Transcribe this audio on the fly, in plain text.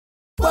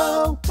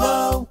Below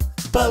Pro,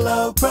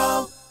 Below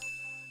Pro.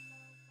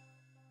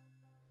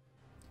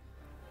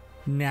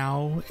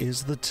 Now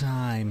is the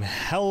time.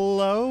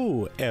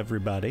 Hello,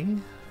 everybody.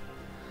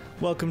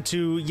 Welcome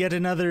to yet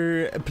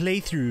another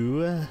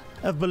playthrough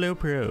of Below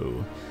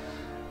Pro.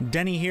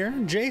 Denny here.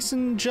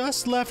 Jason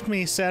just left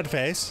me, sad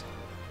face.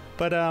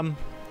 But,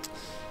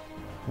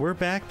 we're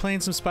back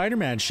playing some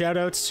Spider-Man.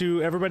 Shoutouts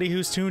to everybody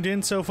who's tuned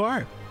in so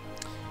far.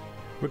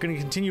 We're going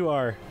to continue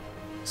our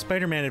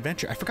Spider-Man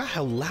adventure. I forgot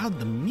how loud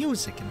the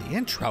music in the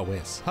intro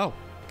is. Oh,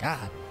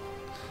 God.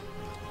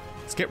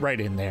 Let's get right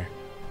in there.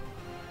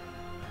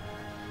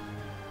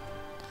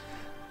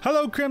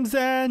 Hello,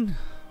 Crimson!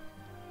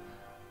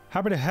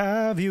 Happy to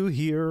have you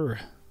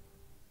here.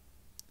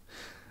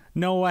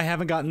 No, I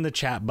haven't gotten the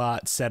chat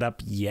bot set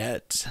up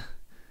yet.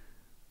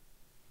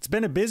 It's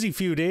been a busy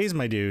few days,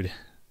 my dude.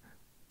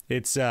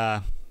 It's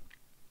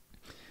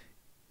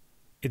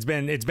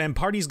been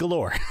parties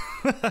galore.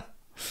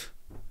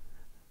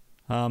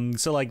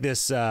 So like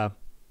this, I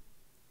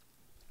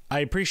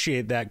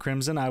appreciate that,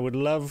 Crimson. I would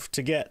love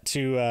to get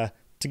to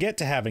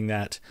having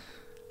that.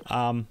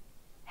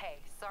 Hey,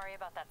 sorry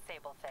about that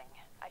Sable thing.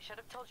 I should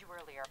have told you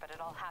earlier, but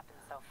it all happened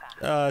so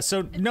fast.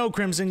 So no,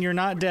 Crimson, you're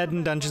not dead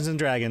in Dungeons and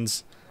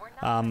Dragons.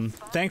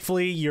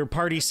 Thankfully, your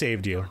party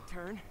saved you.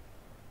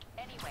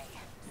 Anyway,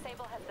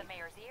 Sable has the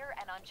mayor's ear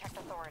and unchecked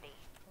authority.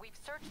 We've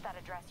searched that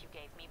address you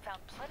gave me, found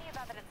plenty of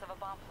evidence of a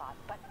bomb plot,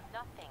 but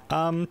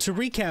nothing. To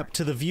recap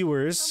to the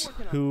viewers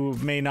who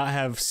may not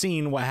have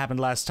seen what happened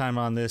last time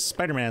on this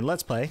Spider-Man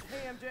Let's Play,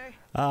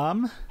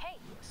 Martin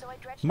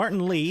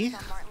Lee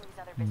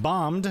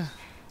bombed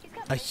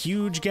a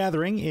huge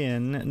gathering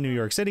in New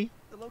York City.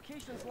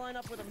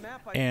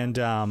 And,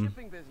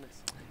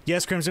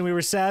 yes, Crimson, we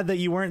were sad that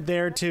you weren't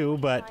there too,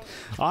 but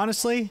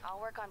honestly,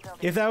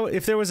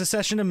 if there was a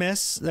session to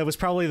miss, that was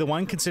probably the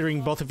one,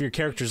 considering both of your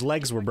characters'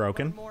 legs were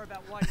broken.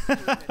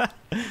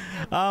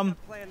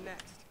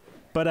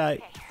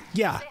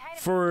 Yeah,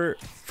 for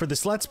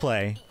this Let's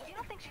Play,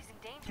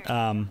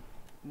 Martin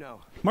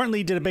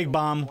Lee did a big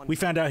bomb. We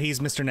found out he's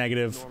Mr.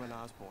 Negative.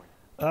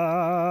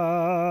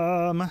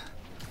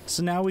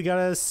 So now we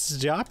gotta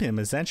stop him,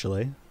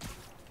 essentially.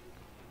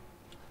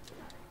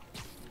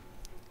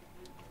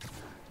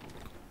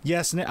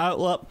 Yes,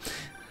 well,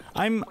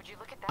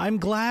 I'm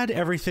glad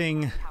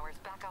everything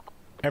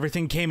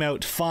came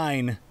out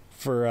fine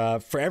for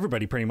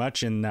everybody, pretty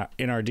much, in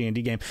our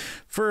D&D game.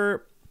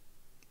 For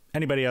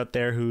anybody out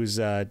there who's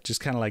just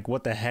kind of like,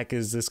 what the heck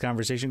is this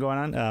conversation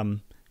going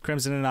on?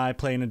 Crimson and I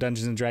play in a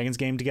Dungeons and Dragons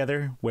game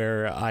together,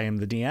 where I am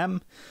the DM.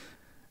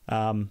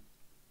 And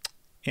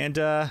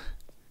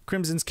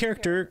Crimson's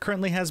character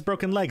currently has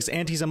broken legs,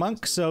 and he's a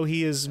monk, so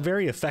he is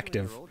very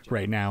effective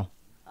right now.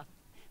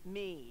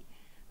 Me.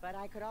 But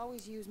I could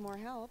always use more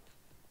help.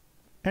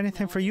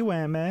 Anything for you,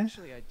 Emma?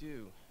 Actually, I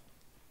do.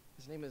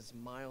 His name is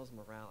Miles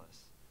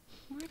Morales.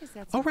 Where does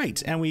that Oh,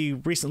 right, and we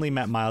recently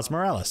met Miles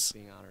Morales.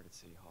 Being honored at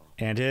City Hall.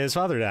 And his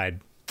father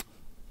died.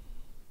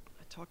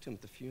 I talked to him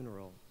at the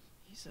funeral.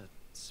 He's a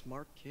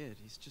smart kid.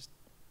 He's just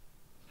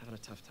having a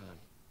tough time.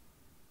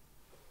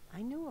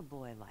 I knew a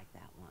boy like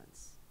that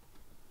once.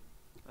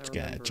 Just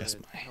gotta adjust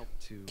my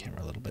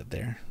camera a little bit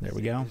there. There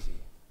we go.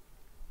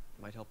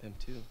 Might help him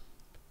too.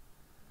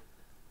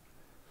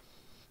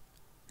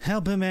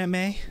 Help him, Aunt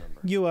May.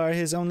 You are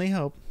his only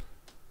hope.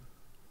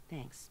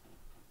 Thanks.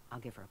 I'll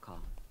give her a call.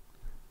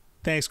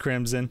 Thanks,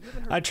 Crimson.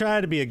 I try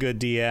to be a good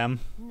DM.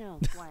 No,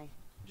 why? I'm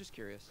just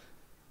curious.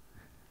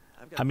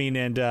 I mean,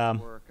 and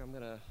work. I'm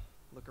gonna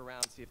look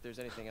around, see if there's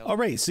anything else. All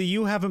right, so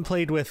you haven't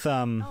played with you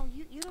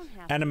don't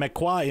have Anna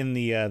McQuaa in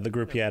the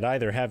group yet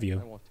either, have you?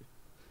 I want to.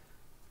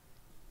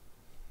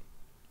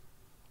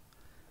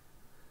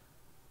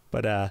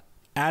 But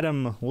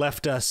Adam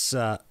left us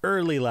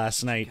early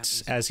last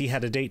night as he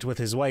had a date with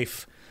his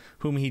wife,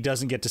 whom he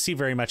doesn't get to see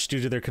very much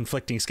due to their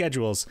conflicting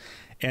schedules.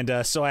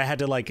 And so I had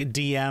to, like,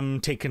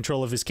 DM take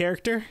control of his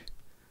character.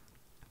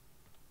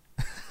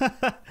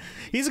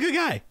 He's a good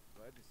guy.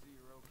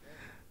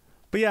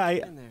 But yeah,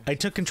 I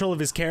took control of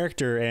his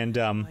character,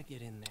 and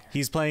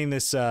he's playing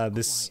this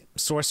this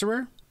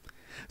sorcerer.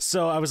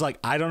 So I was like,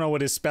 I don't know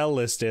what his spell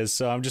list is,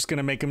 so I'm just going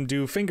to make him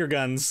do finger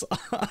guns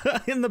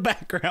in the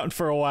background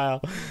for a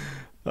while.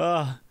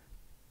 But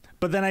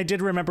then I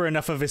did remember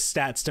enough of his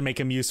stats to make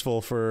him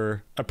useful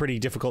for a pretty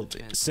difficult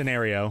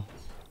scenario.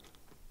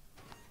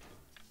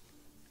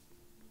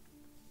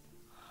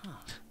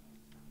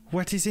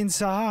 What is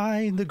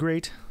inside the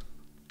grate?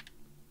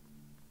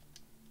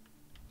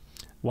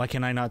 Why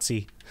can I not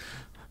see?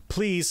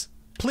 Please,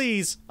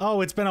 please.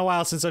 Oh, it's been a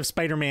while since I've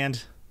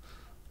Spider-Man'd.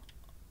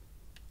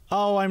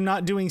 Oh, I'm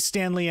not doing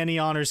Stanley any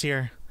honors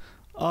here.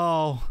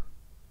 Oh.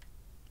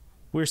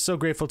 We're so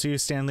grateful to you,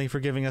 Stanley, for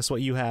giving us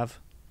what you have.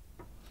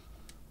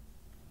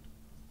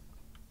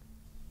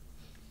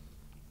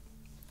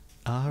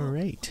 All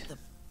right.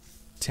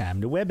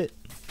 Time to web it.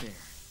 There.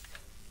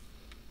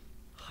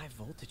 High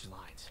voltage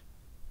lines.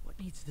 What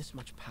needs this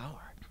much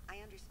power? I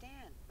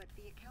understand, but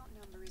the account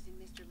number is in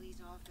Mr. Lee's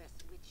office,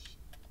 which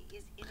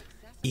is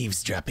inaccessible.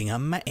 Eavesdropping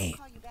on my aunt.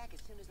 I'll call you back as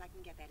soon as I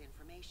can get that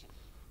information.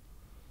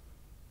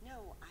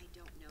 No,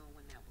 don't know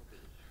when that will be.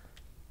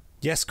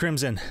 Yes,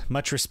 Crimson.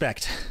 Much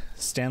respect.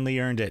 Stanley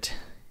earned it.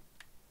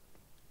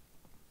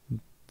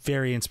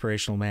 Very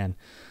inspirational man.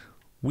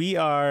 We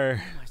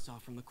are... I saw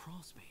from the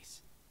crawl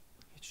space.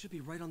 It should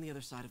be right on the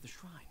other side of the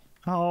shrine.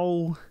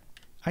 Oh,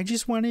 I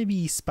just want to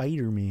be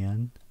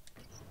Spider-Man.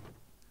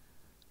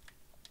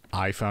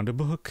 I found a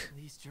book.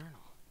 Lee's journal.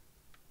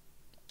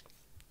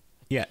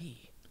 Yeah.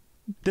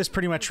 This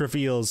pretty much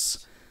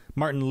reveals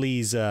Martin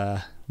Lee's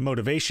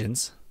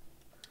motivations.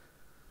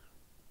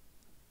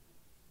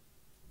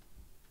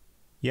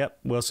 Yep,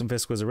 Wilson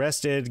Fisk was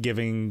arrested,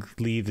 giving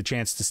Lee the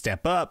chance to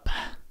step up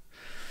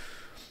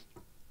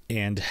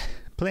and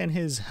plan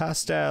his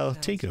hostile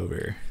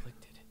takeover.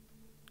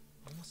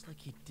 Almost like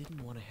he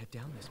didn't want to head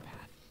down this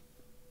path.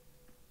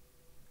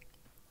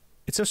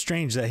 It's so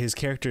strange that his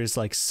character is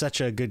like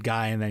such a good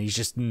guy and then he's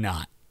just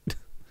not.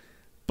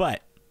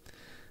 But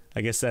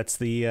I guess that's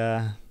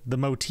the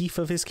motif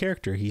of his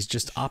character. He's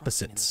just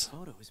opposites. The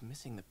photo is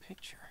missing the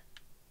picture.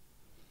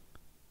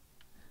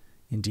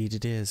 Indeed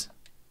it is.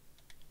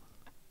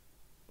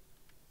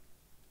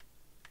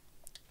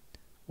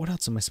 What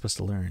else am I supposed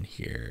to learn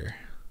here?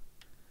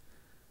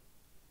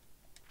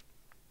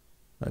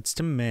 That's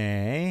to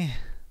May.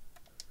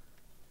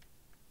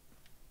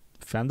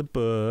 Found the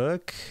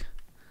book.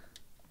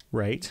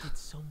 Right. He did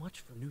so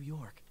much for New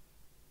York.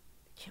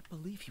 I can't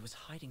believe he was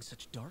hiding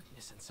such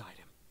darkness inside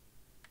him.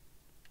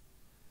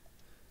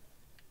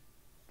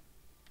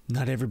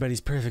 Not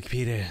everybody's perfect,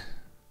 Peter.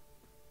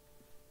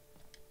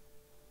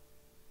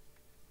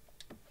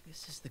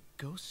 This is the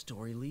ghost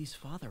story Lee's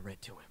father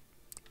read to him.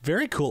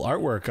 Very cool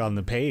artwork on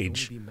the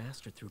page. Only be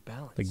mastered through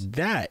balance. Like,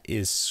 that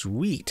is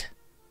sweet.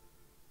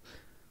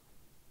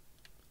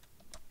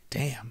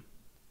 Damn.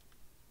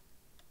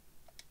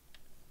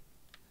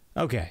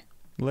 Okay,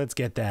 let's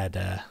get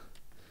that.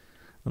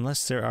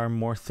 Unless there are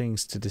more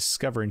things to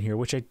discover in here,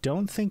 which I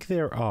don't think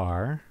there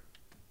are.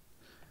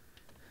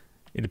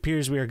 It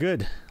appears we are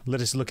good.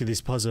 Let us look at this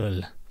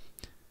puzzle.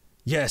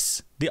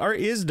 Yes, the art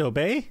is dope,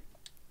 eh?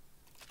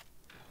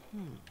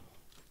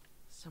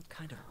 Some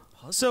kind of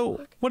puzzle. So,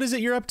 book? what is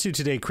it you're up to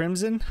today,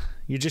 Crimson?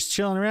 You just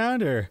chilling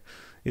around, or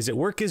is it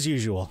work as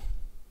usual?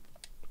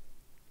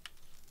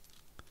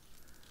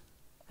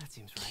 That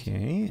seems right.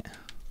 Okay.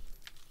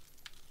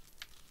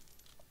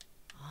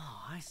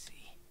 Oh, I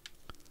see.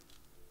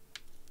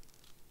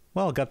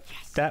 Well, got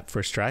that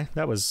first try.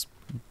 That was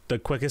the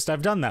quickest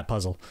I've done that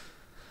puzzle.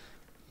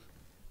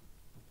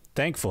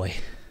 Thankfully.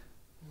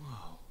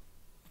 Whoa.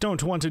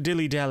 Don't want to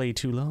dilly-dally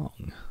too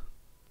long.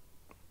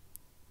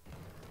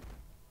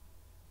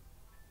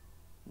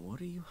 What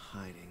are you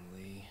hiding,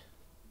 Lee?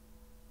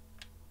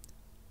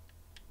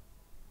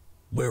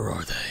 Where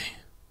are they?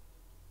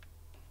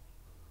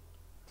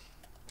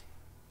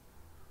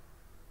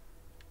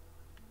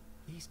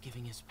 Lee's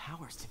giving his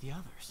powers to the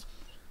others.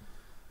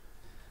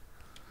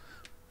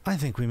 I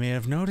think we may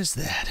have noticed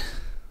that.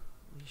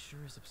 Lee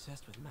sure is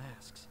obsessed with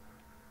masks.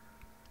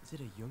 Is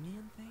it a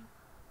Jungian thing?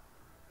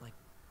 Like,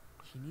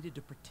 he needed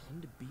to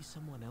pretend to be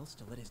someone else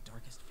to let his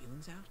darkest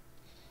feelings out?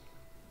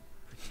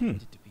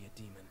 Pretended to be a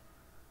demon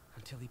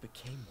until he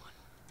became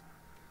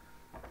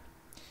one.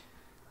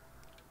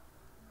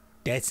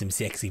 That's some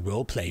sexy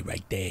roleplay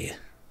right there.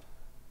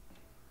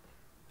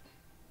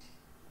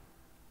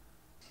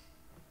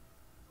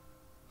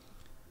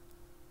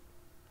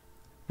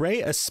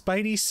 Ray, a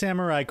Spidey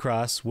samurai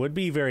cross would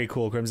be very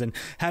cool, Crimson.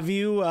 Have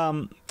you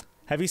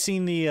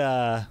seen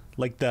the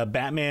like the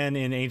Batman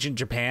in Ancient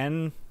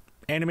Japan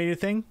animated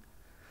thing?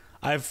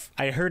 I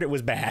heard it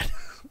was bad.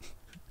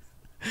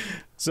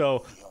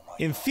 So,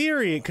 in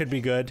theory it could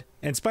be good,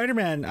 and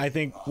Spider-Man I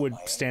think would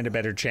stand a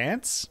better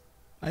chance.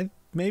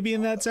 Maybe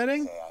in that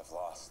setting? I've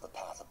lost the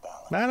path of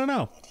balance. I don't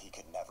know. That he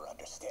could never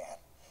understand.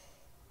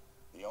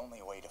 The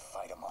only way to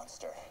fight a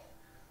monster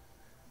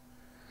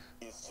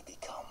is to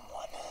become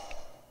one.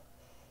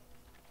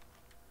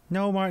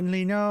 No, Martin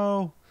Lee,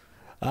 no.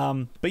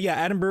 But yeah,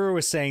 Adam Brewer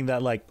was saying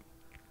that like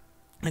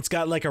it's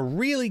got like a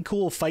really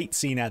cool fight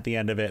scene at the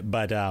end of it,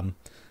 but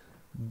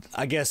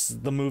I guess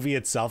the movie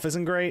itself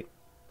isn't great.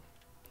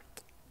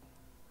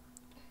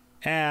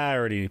 I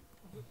already.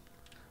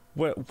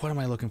 What am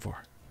I looking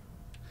for?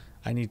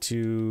 I need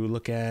to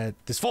look at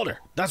this folder.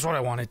 That's what I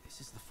wanted.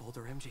 This is the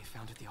folder MJ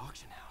found at the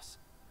auction house.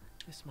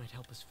 This might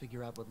help us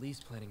figure out what Lee's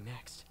planning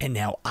next. And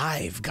now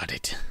I've got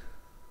it.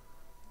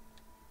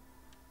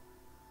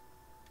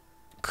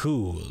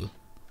 Cool.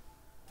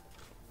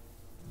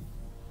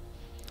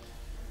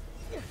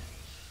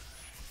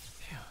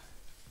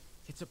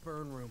 It's a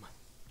burn room,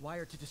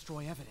 wired to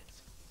destroy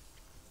evidence.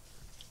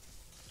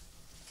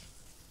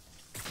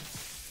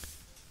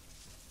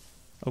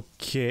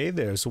 Okay,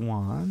 there's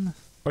one.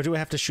 Or do I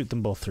have to shoot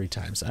them both 3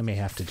 times? I may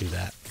have to do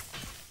that.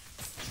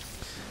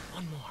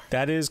 One more.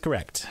 That is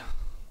correct.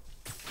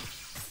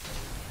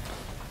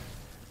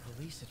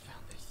 Police had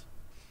found this.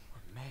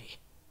 Or May.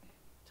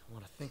 Don't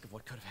want to think of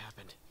what could have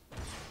happened.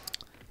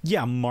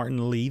 Yeah,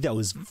 Martin Lee, that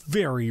was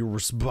very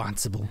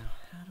responsible.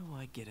 How do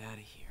I get out of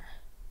here?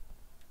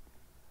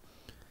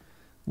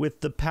 With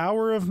the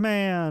power of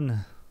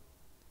man.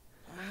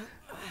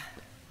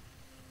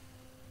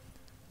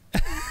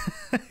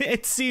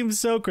 It seems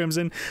so,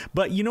 Crimson.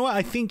 But you know what?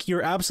 I think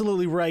you're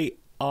absolutely right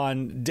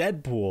on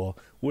Deadpool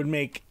would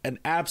make an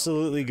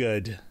absolutely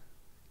good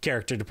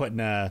character to put in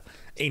a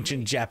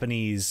ancient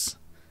Japanese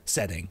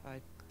setting.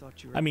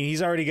 I mean,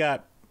 he's already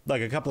got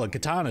like a couple of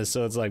katanas,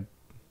 so it's like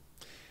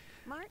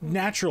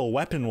natural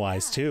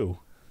weapon-wise too.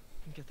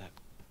 Get that.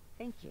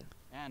 Thank you.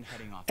 And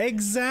heading off.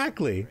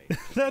 Exactly.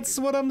 That's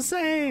what I'm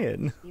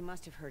saying. You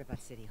must have heard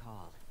about City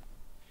Hall.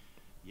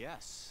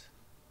 Yes.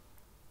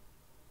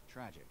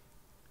 Tragic.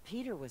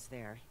 Peter was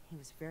there. He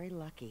was very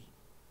lucky.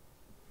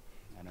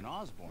 And an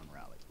Osborne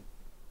rally.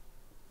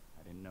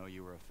 I didn't know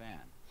you were a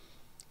fan.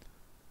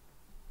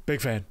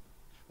 Big fan.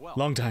 Well,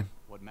 long time.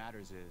 What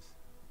matters is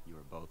you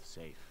are both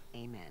safe.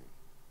 Amen.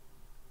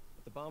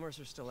 But the bombers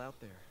are still out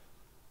there.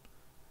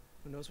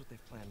 Who knows what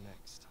they've planned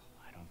next?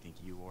 I don't think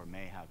you or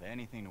May have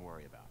anything to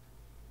worry about.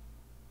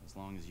 As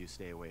long as you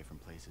stay away from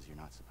places you're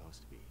not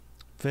supposed to be.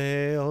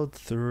 Veiled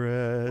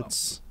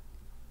threats.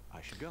 Well,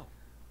 I should go.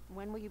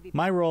 When will you be?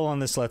 My role on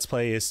this Let's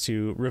Play is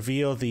to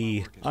reveal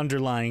the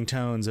underlying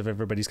tones of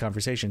everybody's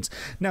conversations.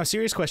 Now,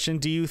 serious question.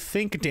 Do you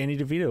think Danny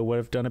DeVito would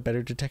have done a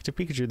better Detective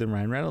Pikachu than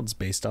Ryan Reynolds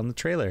based on the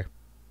trailer?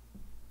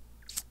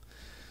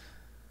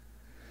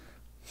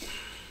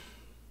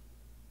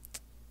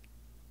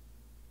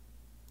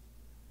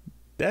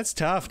 That's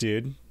tough,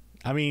 dude.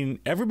 I mean,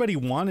 everybody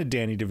wanted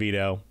Danny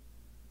DeVito.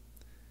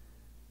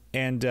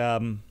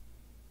 And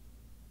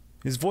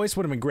his voice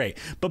would have been great.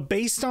 But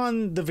based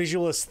on the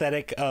visual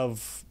aesthetic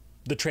of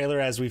the trailer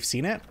as we've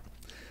seen it,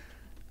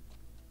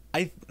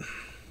 I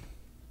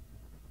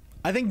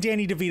think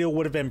Danny DeVito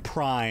would have been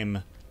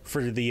prime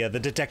for the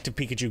Detective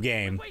Pikachu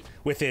game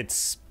with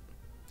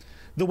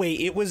the way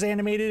it was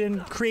animated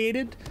and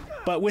created,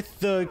 but with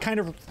the kind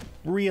of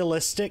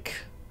realistic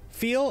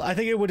feel. I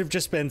think it would have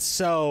just been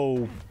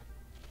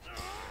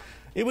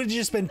it would have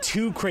just been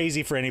too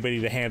crazy for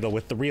anybody to handle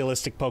with the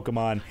realistic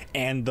Pokemon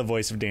and the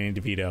voice of Danny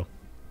DeVito.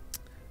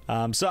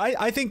 So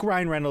I think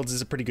Ryan Reynolds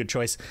is a pretty good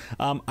choice.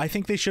 I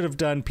think they should have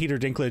done Peter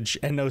Dinklage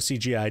and no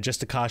CGI,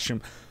 just a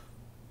costume.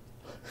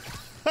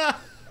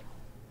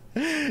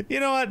 You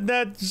know what?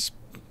 That's...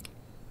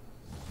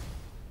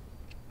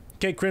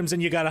 Okay,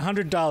 Crimson, you got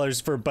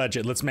 $100 for a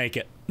budget. Let's make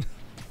it.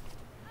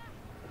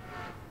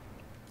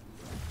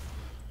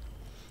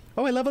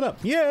 Oh, I leveled up.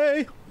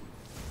 Yay!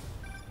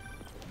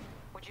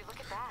 Would you look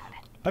at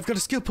that? I've got a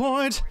skill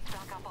point. We're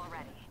stuck up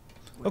already.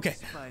 Okay.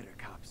 Spider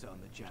Cop's on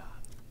the job.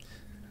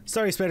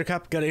 Sorry, Spider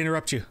Cop. Gotta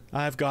interrupt you.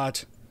 I've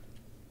got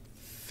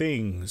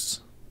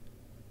things.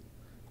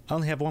 I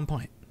only have 1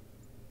 point.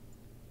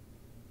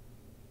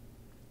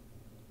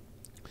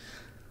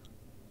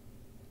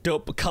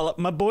 Dope, call up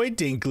my boy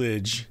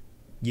Dinklage.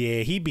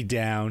 Yeah, he be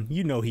down.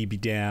 You know he be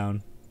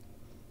down.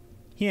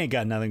 He ain't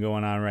got nothing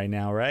going on right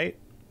now, right?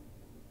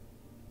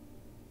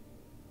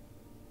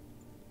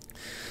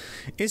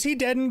 Is he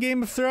dead in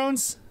Game of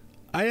Thrones?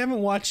 I haven't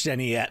watched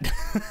any yet.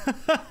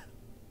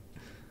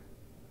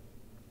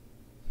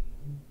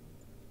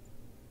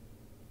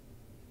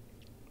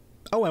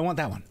 Oh, I want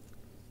that one.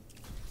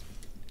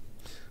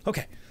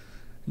 Okay.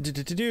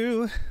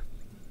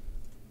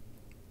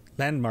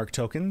 Landmark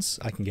tokens.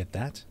 I can get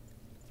that.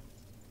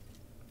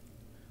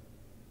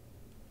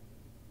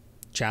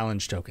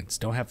 Challenge tokens.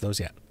 Don't have those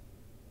yet.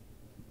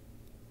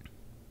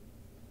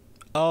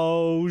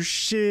 Oh,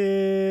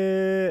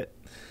 shit.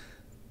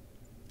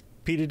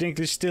 Peter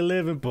Dinklage still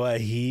living,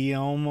 but he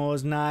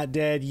almost not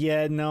dead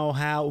yet. No,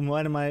 how?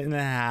 What am I?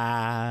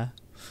 Nah.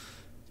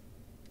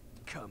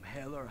 Come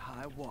hell or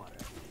high water,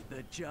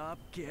 the job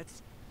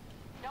gets...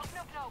 Nope.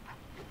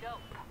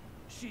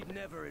 She'd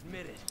never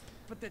admit it,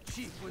 but the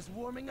chief was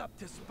warming up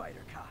to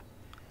Spider Cop.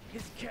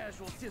 His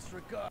casual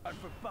disregard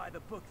for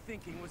by-the-book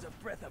thinking was a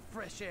breath of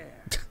fresh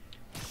air.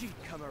 She'd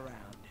come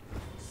around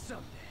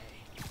someday.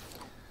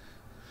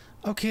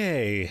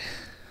 Okay.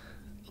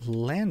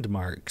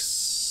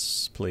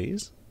 Landmarks,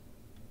 please.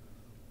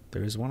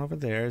 There's one over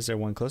there. Is there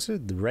one closer?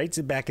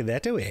 Right back of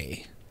that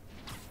way.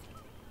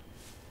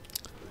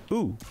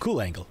 Ooh, cool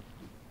angle.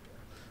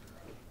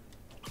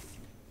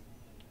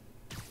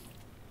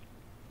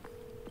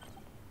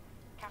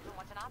 Captain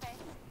Watanabe.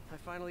 I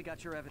finally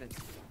got your evidence.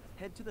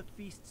 Head to the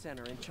Feast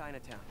Center in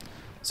Chinatown.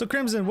 So,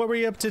 Crimson, what were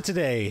you up to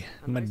today,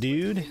 my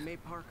dude? May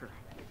Parker,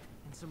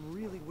 and some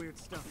really weird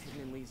stuff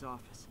hidden in Lee's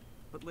office.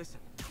 But listen,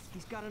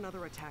 he's got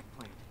another attack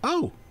plan.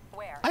 Oh,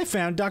 Where? I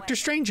found Dr.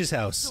 Strange's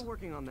house. Still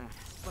working on that,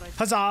 but I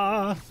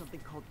Huzzah!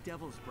 something called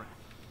Devil's Breath.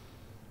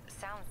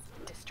 Sounds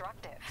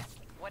destructive.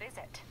 What is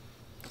it?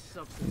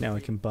 Substance Now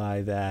we can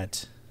buy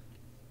that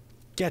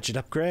gadget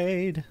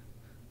upgrade.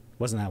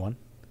 Wasn't that one?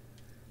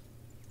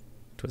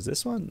 It was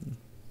this one.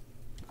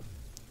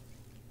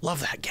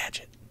 Love that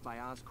gadget. by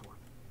Oscorp.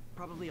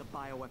 Probably a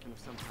bioweapon of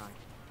some kind.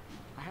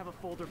 I have a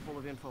folder full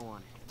of info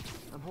on it.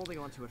 I'm holding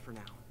on to it for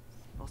now.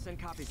 I'll send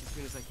copies as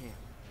soon as I can.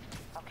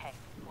 Okay,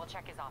 we'll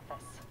check his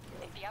office.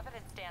 If the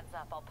evidence stands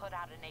up, I'll put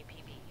out an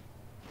APB.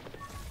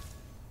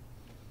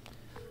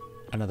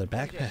 Another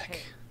Hey, backpack.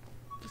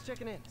 just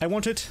checking in. I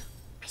want it.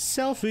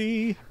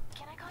 Selfie.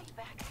 Can I call you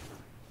back?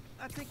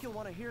 I think you'll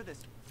want to hear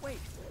this. Wait,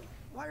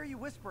 why are you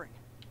whispering?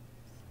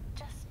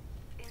 just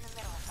in the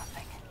middle of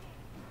something.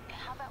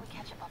 How about we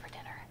catch up over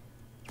dinner?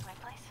 My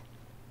place?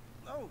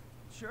 Oh,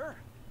 sure.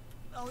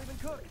 I'll even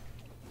cook.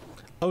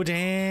 Oh,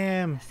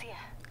 damn. See ya.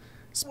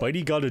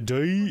 Spidey got a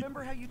date.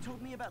 Remember how you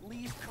told me about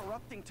Lee's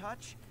corrupting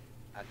touch?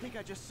 I think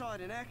I just saw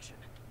it in action.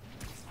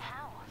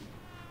 How?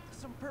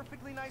 Some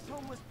perfectly nice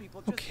homeless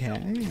people just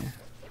Okay.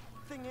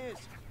 Thing is,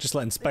 Just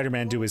letting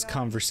Spider-Man do his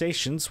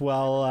conversations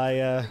while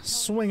I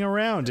swing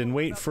around and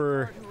wait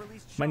for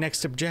my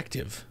next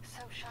objective.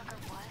 So Shocker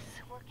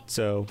was working?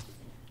 So,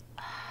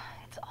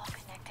 It's all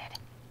connected.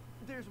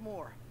 there's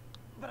more.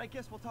 But I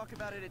guess we'll talk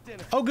about it at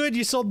dinner. oh good,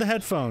 you sold the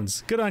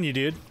headphones. Good on you,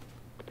 dude.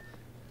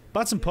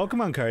 Bought some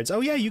Pokemon cards. Oh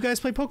yeah, you guys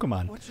play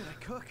Pokemon. What should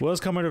I cook? Will's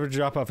coming over to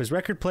drop off his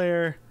record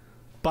player.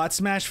 Bought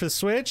Smash for the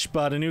Switch.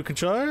 Bought a new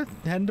controller.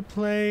 Heading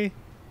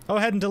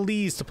to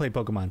Lee's to play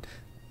Pokemon.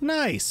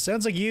 Nice.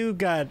 Sounds like you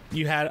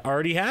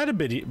already had a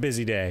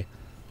busy day.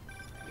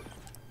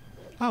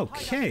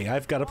 Okay,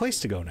 I've got a place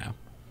to go now.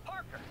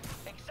 Parker,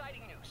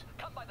 exciting news.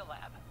 Come by the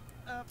lab.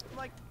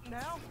 Like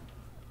now?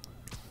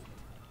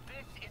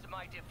 This is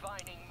my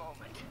defining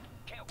moment.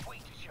 Can't wait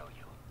to show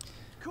you.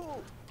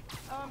 Cool.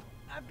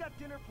 I've got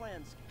dinner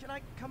plans. Can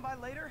I come by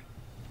later?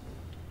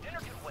 Dinner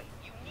can wait.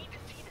 You need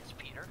to see this,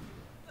 Peter.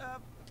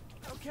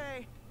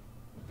 Okay.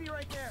 Be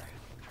right there.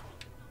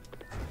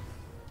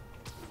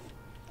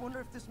 Wonder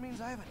if this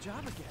means I have a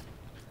job again.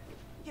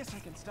 Guess I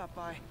can stop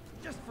by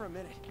just for a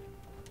minute.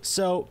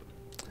 So,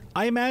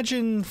 I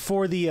imagine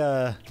for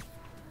the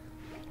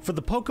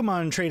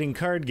Pokemon trading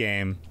card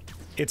game,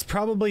 it's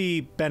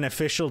probably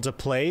beneficial to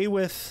play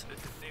with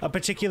a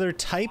particular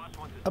type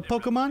of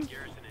Pokemon.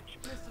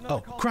 Oh,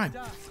 crime!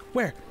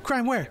 Where?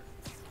 Crime where?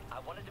 I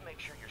wanted to make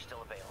sure you're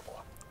still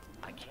available.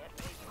 I can't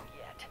pay you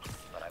yet,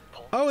 but I've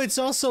pulled Oh, it's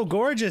also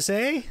gorgeous,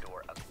 eh? the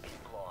door a bit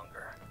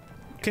longer.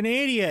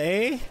 Canada,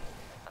 eh?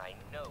 I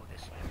know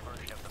this new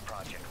version of the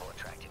project will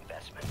attract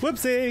investment.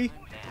 Whoopsie!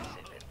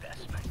 Massive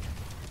investment.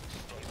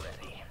 Stay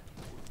ready.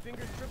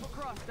 Fingers triple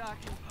crossed, Doc.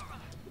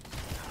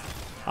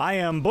 I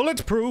am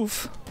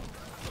bulletproof.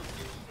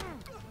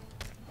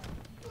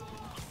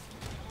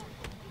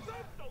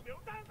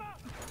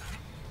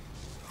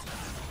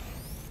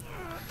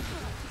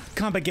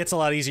 Combat gets a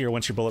lot easier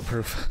once you're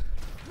bulletproof.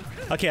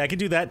 Okay, I can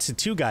do that to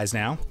 2 guys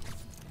now.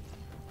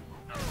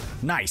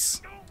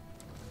 Nice.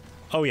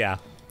 Oh yeah.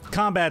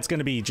 Combat's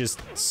gonna be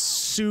just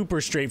super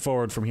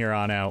straightforward from here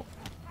on out.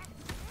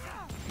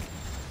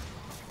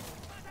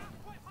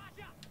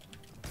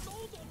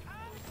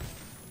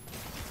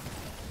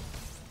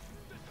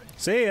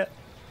 See ya.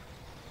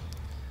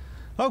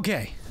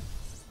 Okay.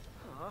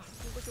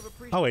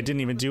 Oh, I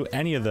didn't even do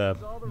any of the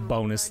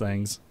bonus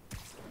things.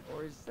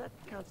 Or is that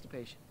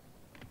constipation?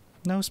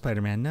 No,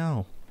 Spider-Man,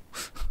 no.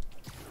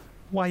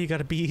 Why you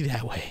gotta be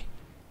that way?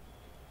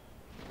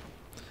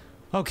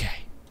 Okay.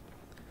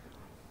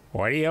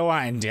 What do you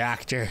want,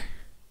 Doctor?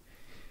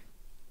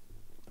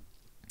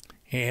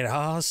 It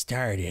all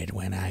started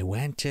when I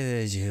went to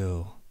the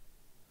zoo.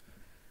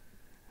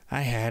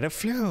 I had a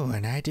flu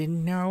and I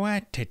didn't know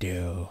what to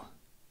do.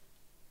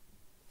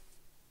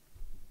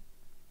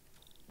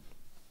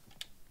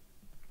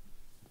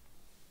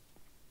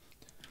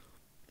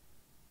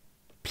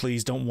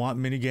 Please don't want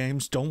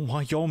minigames. Don't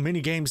want your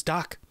minigames,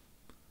 Doc.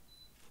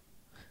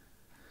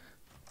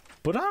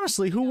 But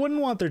honestly, who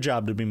wouldn't want their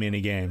job to be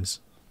minigames?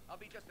 I'll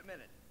be just a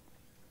minute.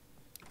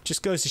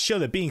 Just goes to show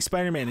that being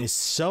Spider-Man is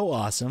so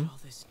awesome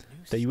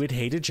that you would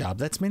hate a job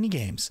that's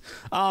minigames.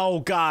 Oh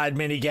God,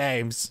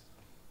 minigames.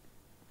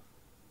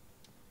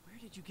 Where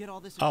did you get all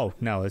this? Oh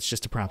no, it's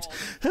just a prompt.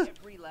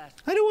 Every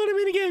last I don't want a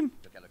minigame.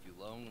 took out a few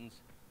loans.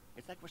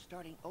 It's like we're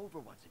starting over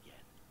once again.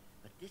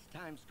 But this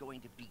time's going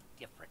to be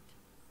different.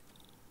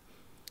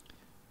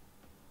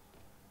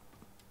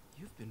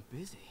 You've been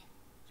busy.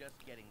 Just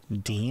getting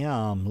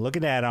Damn, look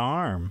at that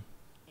arm.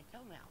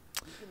 until now.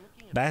 We've been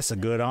looking at That's a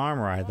good arm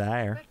right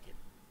there. perspective.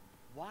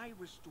 Why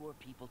restore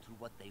people to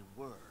what they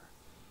were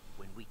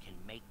when we can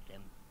make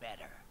them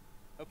better?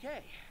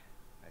 Okay,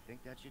 I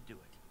think that should do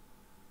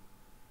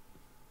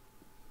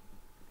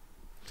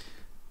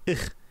it.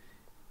 Ugh.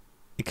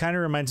 It kind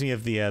of reminds me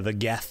of the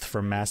Geth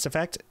from Mass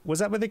Effect. Was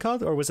that what they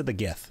called, or was it the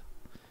Geth?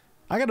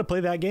 I got to play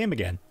that game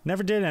again.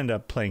 Never did end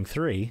up playing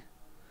 3.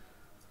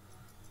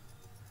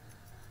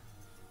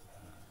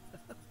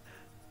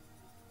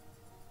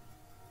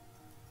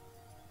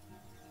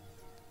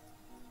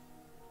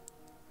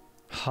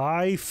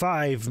 High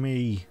five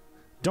me.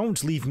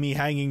 Don't leave me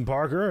hanging,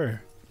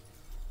 Parker.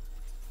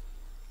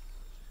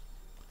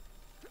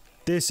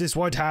 This is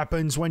what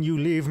happens when you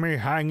leave me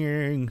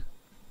hanging.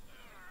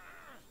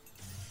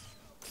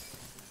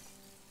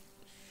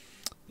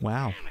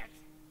 Wow.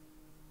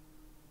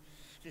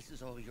 This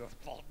is all your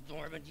fault,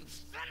 Norman, you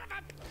son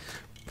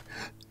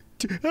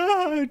of a...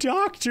 Ah,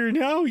 Doctor,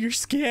 no, you're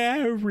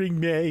scaring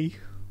me.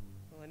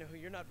 Well, I know who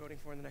you're not voting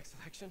for in the next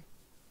election.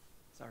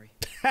 Sorry.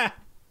 Ha!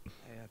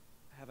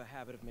 I have a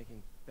habit of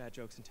making bad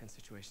jokes in tense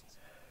situations.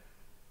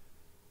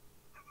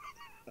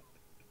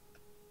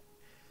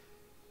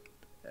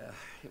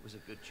 It was a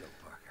good joke,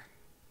 Parker.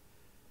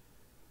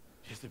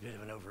 Just a bit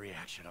of an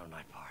overreaction on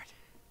my part.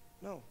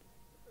 No,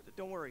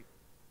 don't worry.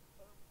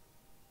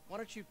 Why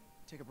don't you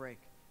take a break?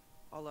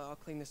 I'll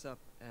clean this up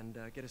and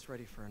get us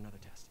ready for another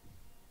test.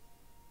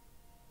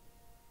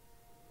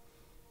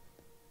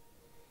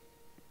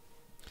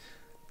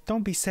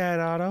 Don't be sad,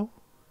 Otto.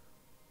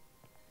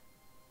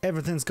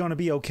 Everything's gonna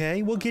be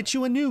okay. We'll get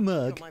you a new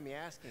mug. Don't mind me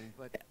asking,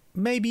 but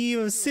Maybe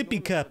a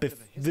sippy cup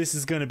if this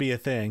is gonna be a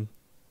thing.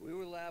 We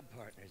were lab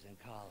partners in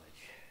college.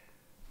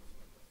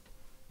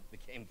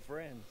 Became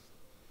friends.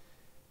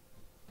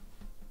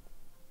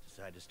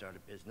 Decided to start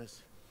a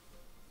business.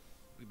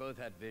 We both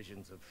had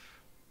visions of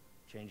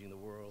changing the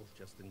world,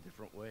 just in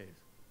different ways.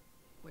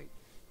 wait,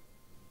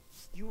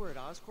 you were at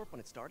Oscorp when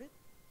it started?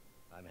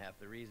 I'm half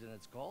the reason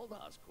it's called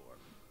Oscorp.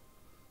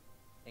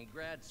 In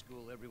grad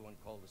school, everyone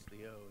called us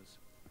the O's.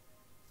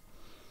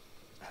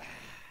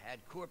 Add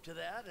Corp to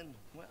that, and,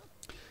 well...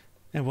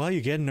 And well,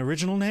 you get an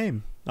original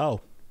name.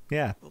 Oh,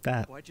 yeah, Well,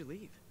 that. Why'd you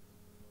leave?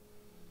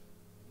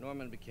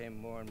 Norman became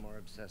more and more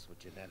obsessed with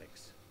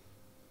genetics.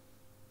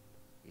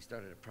 He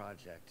started a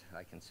project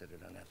I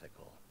considered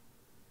unethical.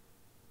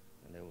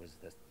 And there was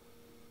this...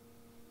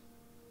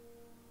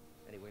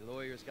 Anyway,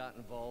 lawyers got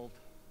involved.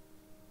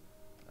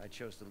 I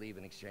chose to leave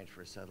in exchange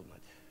for a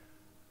settlement.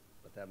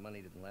 But that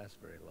money didn't last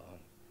very long.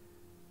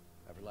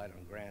 I've relied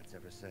on grants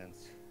ever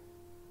since.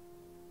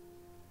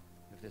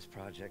 If this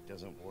project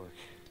doesn't work...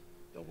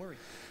 Don't worry,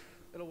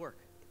 it'll work.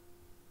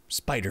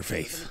 Spider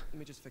faith. Let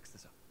me just fix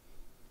this up.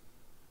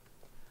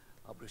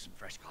 I'll brew some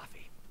fresh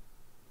coffee.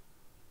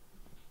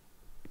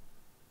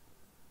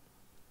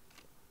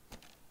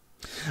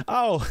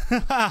 Oh,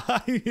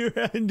 you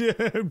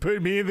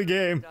put me in the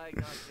game.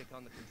 Diagnostic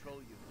on the control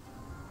unit.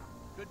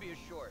 Could be a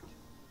short.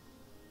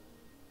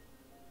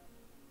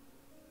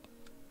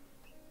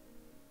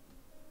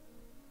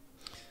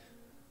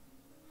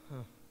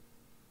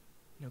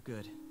 No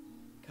good.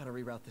 Gotta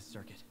reroute this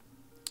circuit.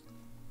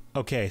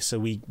 Okay, so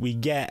we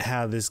get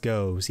how this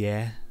goes,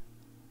 yeah?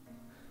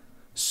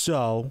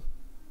 So,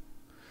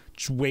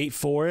 just wait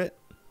for it.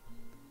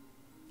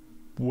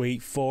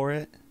 Wait for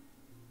it.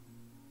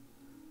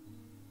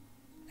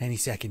 Any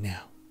second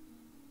now.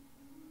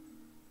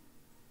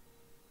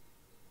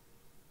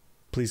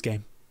 Please,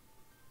 game.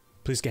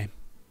 Please, game.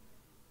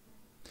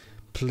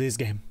 Please,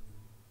 game.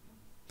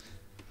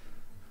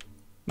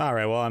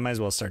 Alright, well, I might as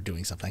well start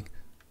doing something.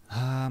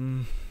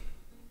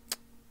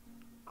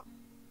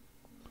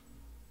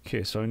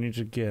 Okay, so I need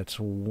to get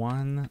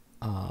one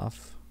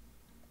off.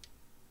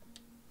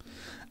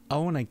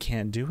 Oh, and I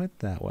can't do it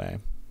that way.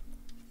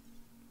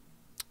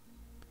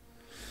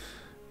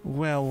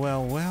 Well,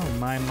 well, well,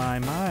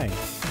 my.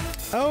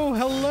 Oh,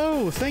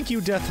 hello! Thank you,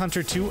 Death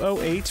Hunter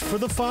 208, for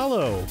the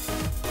follow.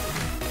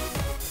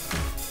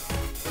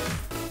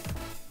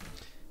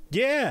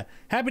 Yeah,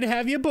 happy to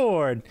have you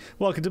aboard.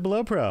 Welcome to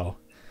Below Pro.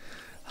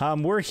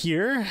 We're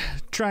here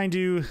trying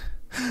to...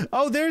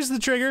 Oh, there's the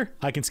trigger.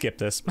 I can skip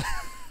this.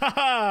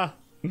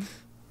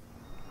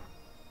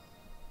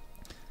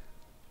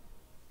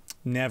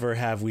 Never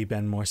have we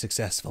been more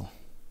successful.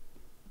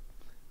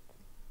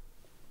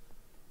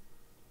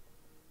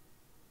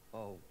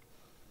 Oh,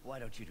 why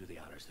don't you do the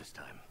honors this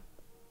time?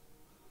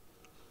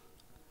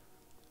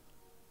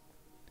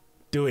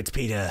 Do it,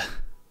 Peter.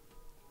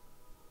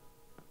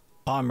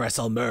 Arm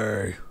wrestle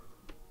me.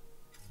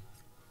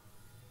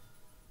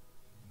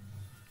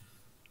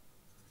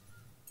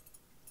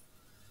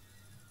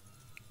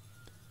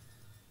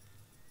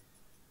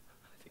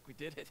 We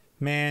did it.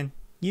 Man,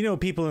 you know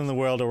people in the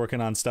world are working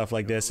on stuff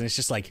like this, and it's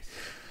just like,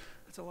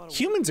 That's a lot of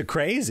humans are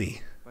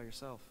crazy. by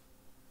yourself.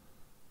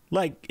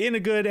 Like, in a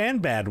good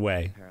and bad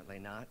way. Apparently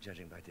not,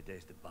 judging by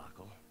today's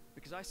debacle.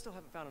 Because I still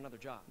haven't found another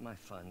job. My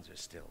funds are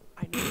still...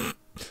 I know.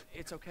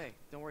 It's okay.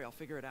 Don't worry, I'll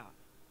figure it out.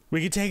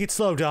 We can take it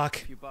slow, Doc.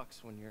 A few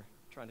bucks when you're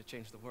trying to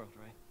change the world,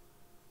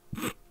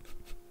 right?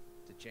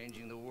 to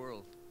changing the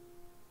world.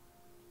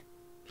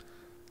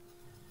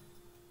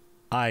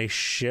 I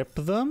ship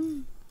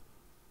them?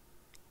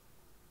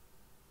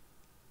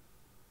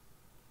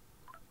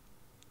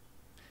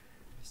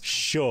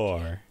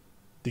 Sure.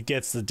 It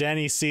gets the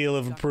Denny seal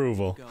of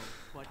approval. Go,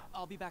 but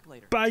I'll be back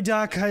later. Bye,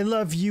 Doc. I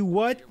love you.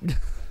 What?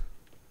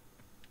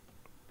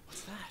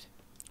 What's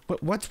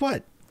that? What's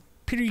what?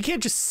 Peter, you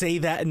can't just say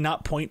that and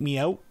not point me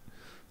out.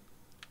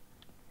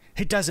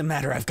 It doesn't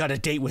matter. I've got a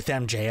date with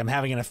MJ. I'm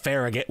having an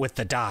affair with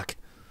the Doc.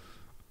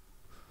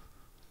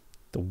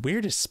 The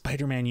weirdest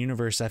Spider-Man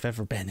universe I've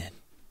ever been in.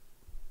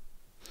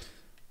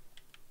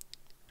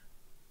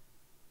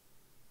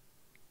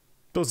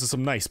 Those are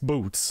some nice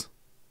boots.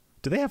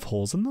 Do they have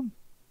holes in them?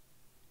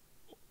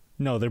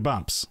 No, they're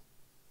bumps.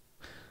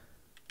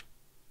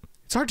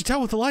 It's hard to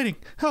tell with the lighting.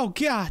 Oh,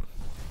 God.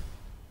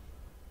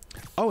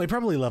 Oh, I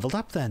probably leveled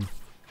up then.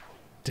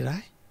 Did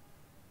I?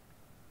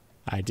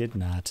 I did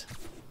not.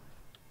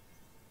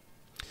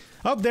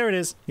 Oh, there it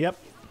is. Yep.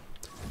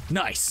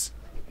 Nice.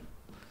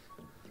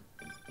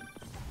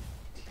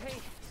 Hey,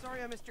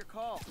 sorry I missed your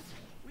call.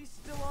 We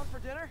still on for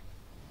dinner?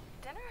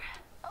 Dinner?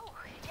 Oh,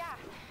 yeah.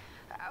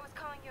 I was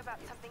calling you about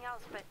something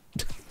else, but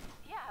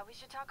yeah, we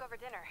should talk over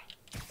dinner.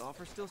 The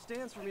offer still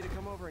stands for me to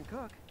come over and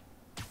cook.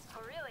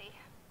 Oh, really?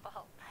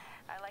 Well,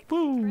 like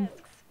taking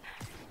risks.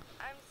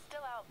 I'm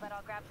still out, but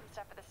I'll grab some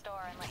stuff at the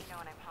store and let you know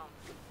when I'm home.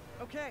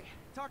 Okay,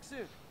 talk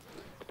soon.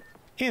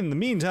 In the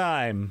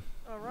meantime...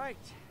 All right,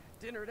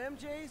 dinner at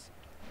MJ's.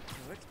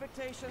 No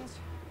expectations.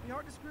 Be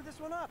hard to screw this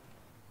one up.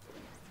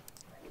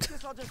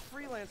 Guess I'll just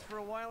freelance for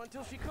a while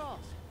until she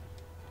calls.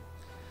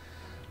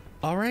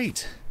 All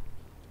right.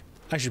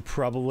 I should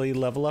probably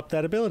level up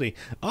that ability.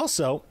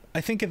 Also,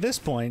 I think at this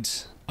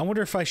point, I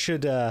wonder if I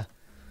should,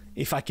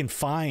 if I can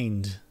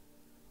find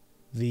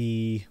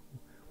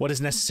what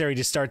is necessary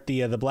to start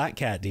the Black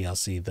Cat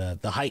DLC, the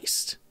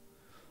heist.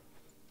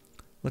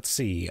 Let's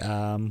see.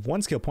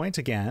 1 skill point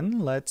again.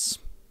 Let's.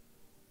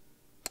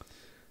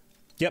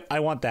 Yep, I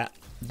want that.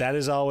 That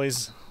is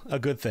always a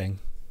good thing.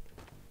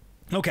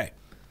 Okay.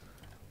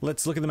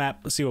 Let's look at the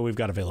map. Let's see what we've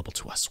got available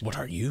to us. What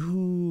are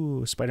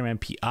you? Spider-Man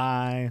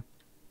PI.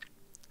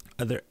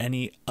 Are there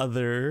any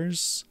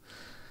others?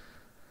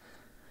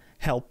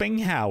 Helping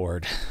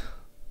Howard.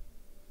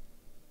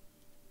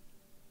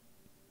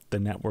 The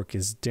network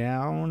is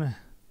down.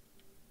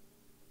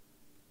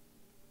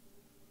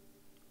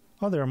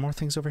 Oh, there are more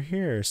things over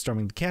here.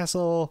 Storming the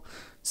castle.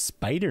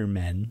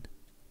 Spider-Man.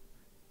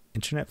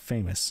 Internet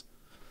famous.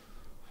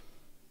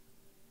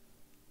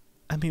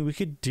 I mean, we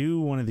could do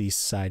one of these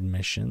side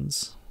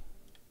missions.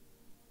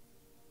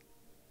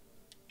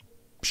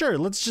 Sure,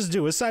 let's just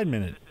do a side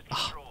minute.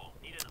 Oh.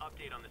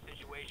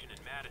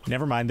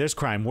 Never mind, there's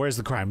crime. Where's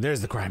the crime?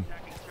 There's the crime.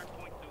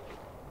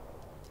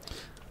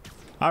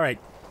 Alright.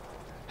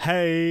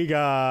 Hey,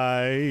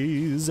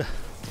 guys.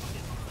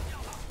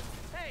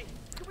 Hey,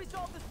 can we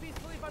solve this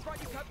peacefully if I brought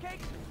you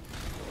cupcakes?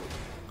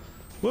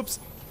 Whoops.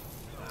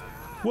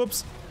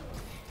 Whoops.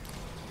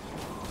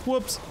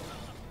 Whoops.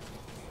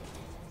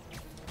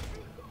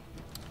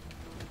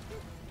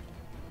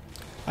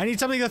 I need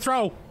something to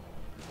throw.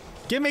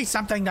 Give me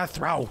something to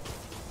throw.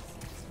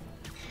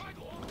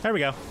 There we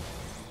go.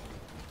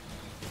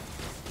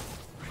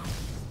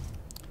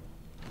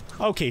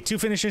 Okay, 2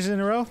 finishes in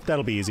a row.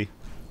 That'll be easy.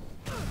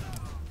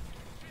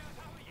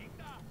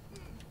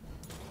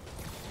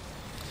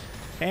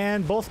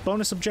 And both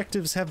bonus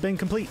objectives have been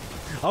complete.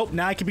 Oh,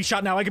 now I can be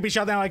shot now. I can be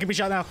shot now. I can be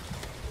shot now.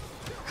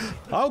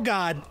 Oh,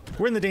 God.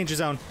 We're in the danger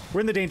zone.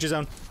 We're in the danger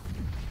zone.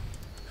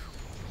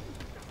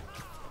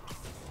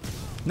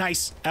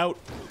 Nice. Out.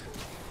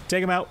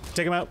 Take him out.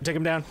 Take him out. Take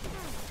him down.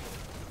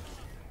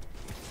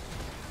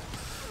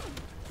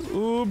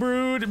 Ooh,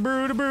 brood,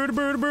 brood, brood,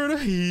 brood,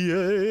 brood.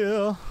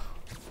 Yeah.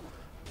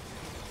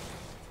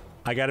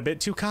 I got a bit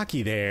too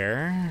cocky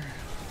there.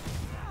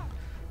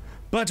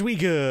 But we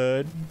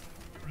good.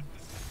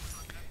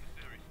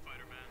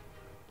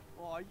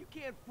 Aw, you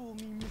can't fool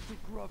me, Mr.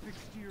 Gruff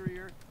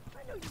Exterior.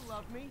 I know you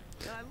love me,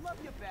 and I love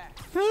you back.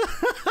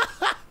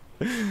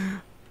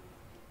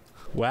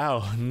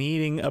 Wow,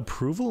 needing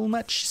approval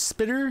much,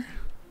 Spitter?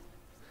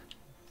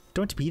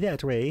 Don't be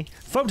that way.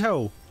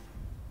 Photo!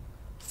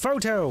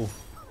 Photo!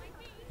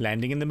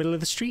 Landing in the middle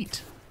of the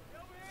street.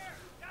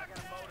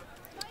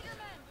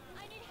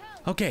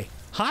 Okay.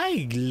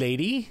 Hi,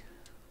 lady.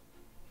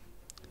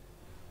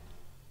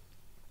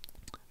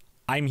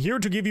 I'm here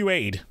to give you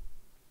aid.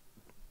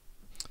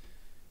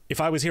 If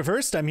I was here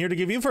first, I'm here to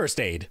give you first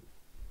aid.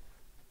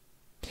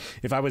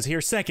 If I was here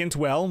second,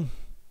 well,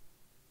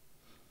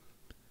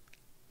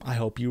 I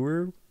hope you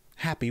were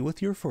happy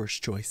with your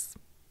first choice.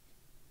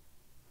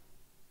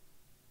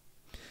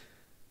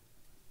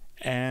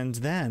 And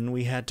then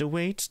we had to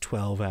wait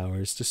 12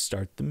 hours to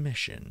start the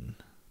mission.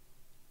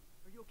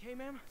 Are you okay,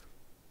 ma'am?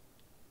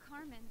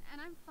 Carmen,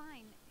 and I'm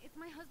fine. It's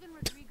my husband,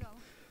 Rodrigo.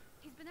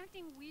 He's been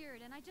acting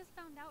weird, and I just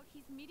found out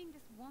he's meeting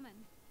this woman.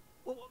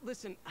 Well,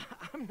 listen,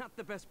 I'm not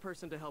the best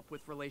person to help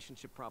with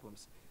relationship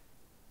problems.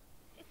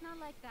 It's not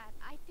like that.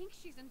 I think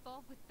she's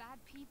involved with bad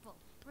people.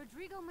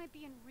 Rodrigo might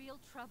be in real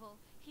trouble.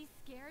 He's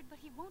scared, but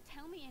he won't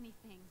tell me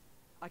anything.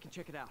 I can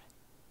check it out.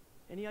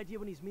 Any idea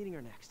when he's meeting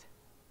her next?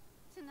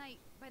 Tonight,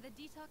 by the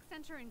detox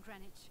center in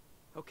Greenwich.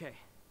 Okay.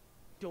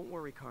 Don't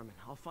worry, Carmen.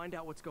 I'll find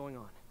out what's going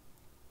on.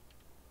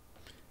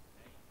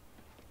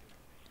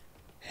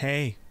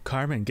 Hey,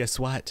 Carmen, guess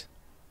what?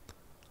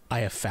 I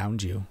have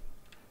found you.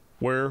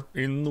 Where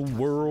in the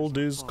world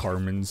is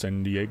Carmen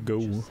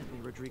Sandiego?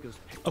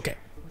 Okay.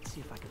 Let's see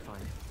if I can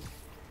find it.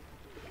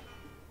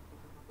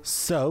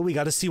 So, we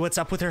gotta see what's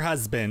up with her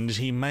husband.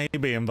 He may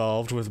be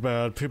involved with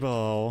bad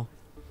people.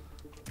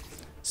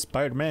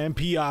 Spider-Man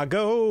P.I.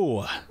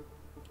 go!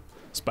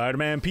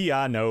 Spider-Man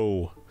P.I.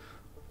 no.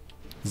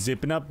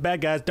 Zipping up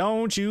bad guys,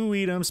 don't you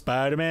eat them.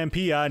 Spider-Man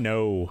P.I.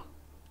 no.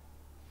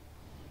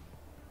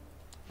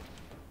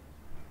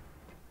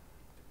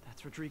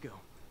 That's Rodrigo.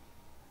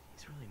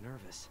 He's really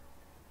nervous.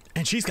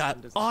 And she's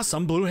got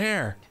awesome blue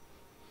hair.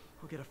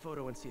 We'll get a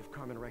photo and see if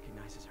Carmen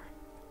recognizes her.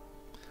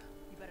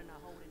 You better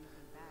not hold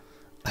anything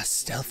back. A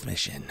stealth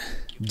mission.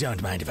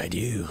 Don't mind if I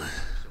do.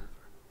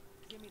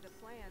 Give me the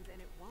plans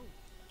and it won't.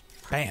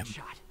 Bam.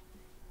 Shot.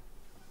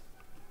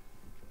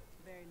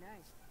 Very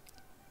nice.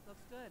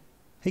 Looks good.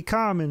 Hey,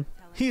 Carmen.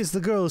 Here's the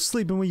girl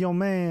sleeping with your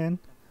man.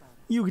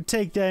 You can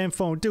take that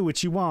info and do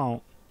what you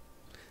want.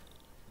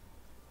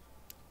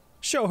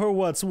 Show her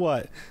what's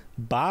what.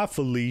 Bye,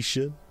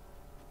 Felicia.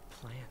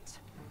 Plans.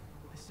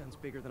 This sounds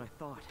bigger than I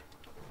thought.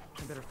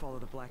 I better follow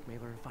the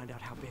blackmailer and find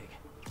out how big.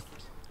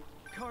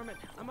 Carmen,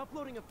 I'm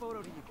uploading a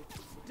photo to you.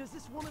 Does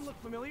this woman look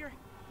familiar?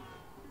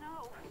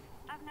 No,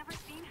 I've never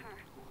seen her.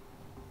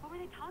 What were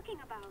they talking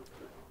about?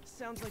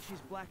 Sounds like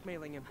she's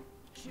blackmailing him.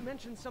 She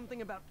mentioned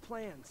something about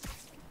plans.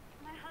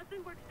 My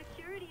husband works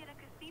security at a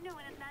casino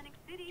in Atlantic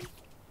City.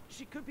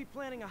 She could be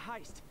planning a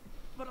heist,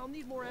 but I'll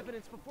need more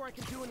evidence before I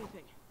can do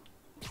anything.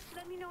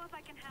 Let me know if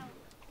I can help.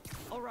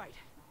 All right.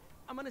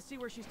 I'm gonna see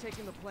where she's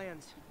taking the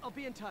plans. I'll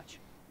be in touch.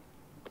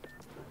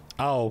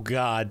 Oh,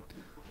 God.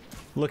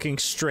 Looking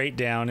straight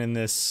down in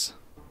this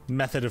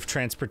method of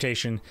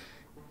transportation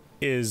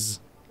is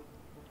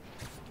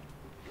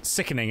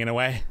sickening in a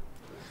way.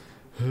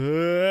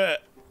 Oh,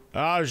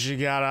 she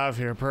got off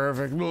here.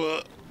 Perfect.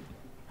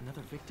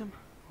 Another victim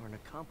or an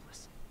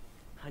accomplice?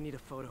 I need a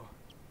photo.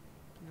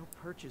 No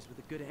perches with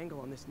a good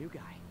angle on this new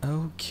guy.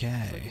 Okay.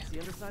 Looks like it's the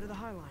underside of the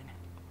High Line.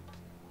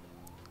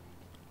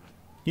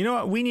 You know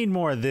what? We need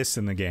more of this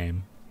in the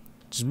game.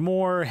 Just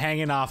more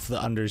hanging off the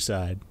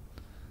underside.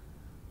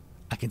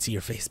 I can see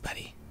your face,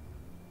 buddy.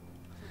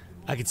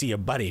 I can see your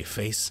buddy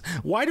face.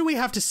 Why do we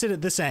have to sit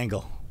at this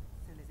angle?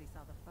 As soon as he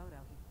saw the photo,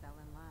 he fell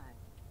in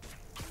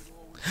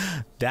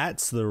line.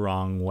 That's the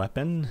wrong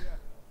weapon.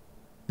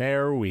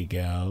 There we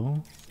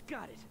go.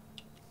 Got it.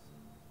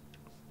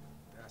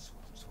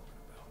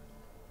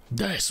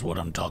 That's what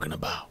I'm talking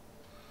about.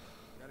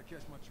 Gotta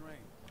catch my train.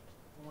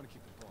 I want to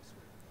keep the boss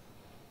with.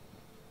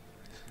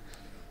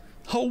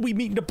 Oh, we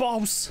meet the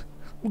boss.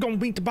 We're gonna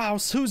meet the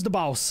boss. Who's the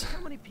boss?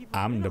 How many people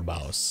I'm the in on this?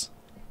 boss.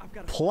 I've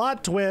got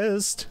Plot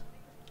twist.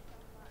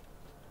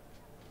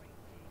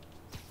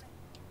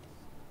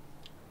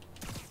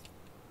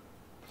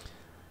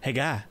 Hey,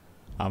 guy.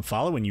 I'm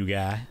following you,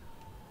 guy.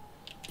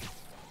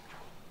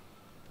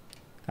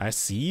 I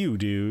see you,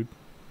 dude.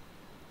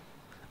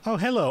 Oh,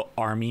 hello,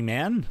 army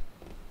man.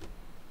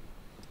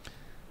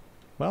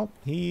 Well,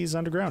 he's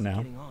underground now.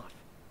 Getting off.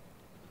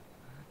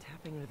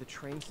 Tapping into the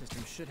train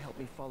system should help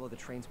me follow the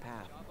train's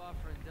path. Job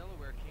offer in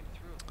Delaware came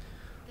through.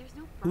 There's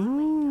no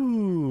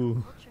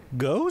Ooh,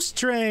 ghost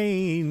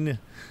train.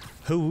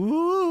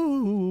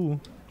 Ooh.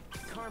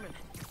 Carmen,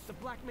 the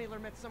blackmailer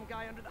met some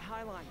guy under the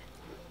High Line.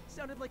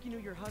 Sounded like you knew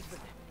your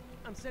husband.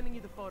 I'm sending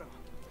you the photo.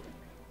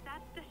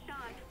 That's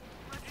Deshaun,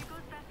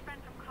 Rodrigo's best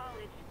friend from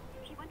college.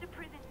 He went to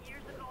prison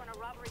years ago on a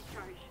robbery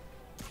charge.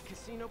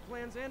 Casino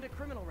plans and a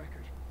criminal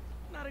record.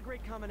 Not a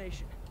great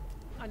combination.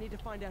 I need to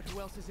find out who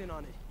else is in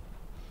on it.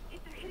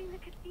 If they're hitting the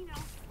casino,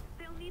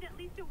 they'll need at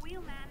least a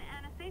wheelman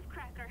and a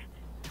safecracker.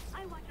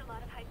 I watch a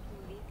lot of heist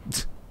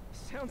movies.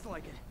 Sounds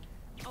like it.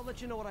 I'll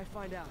let you know what I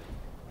find out.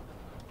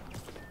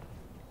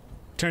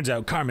 Turns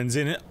out Carmen's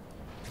in it.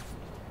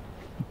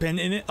 Been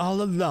in it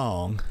all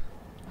along.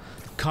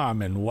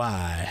 Carmen,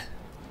 why?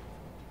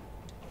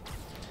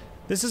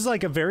 This is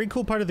like a very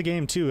cool part of the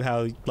game too.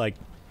 How like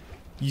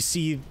you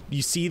see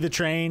the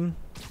train,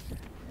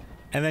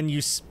 and then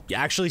you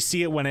actually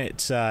see it when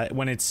it's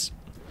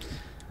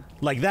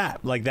like that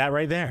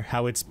right there.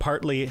 How it's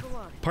partly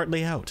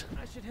out.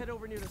 I should head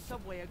over near the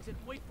subway exit.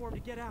 Wait for him to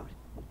get out.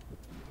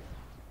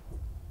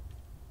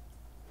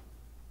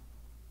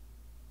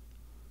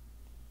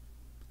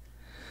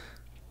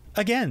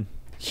 Again,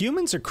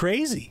 humans are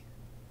crazy.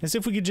 As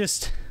if we could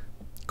just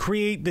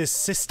create this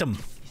system.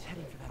 He's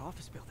heading for that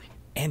office building.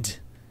 And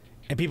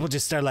people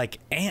just are like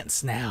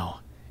ants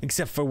now.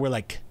 Except for we're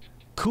like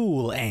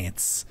cool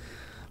ants.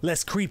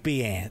 Less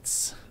creepy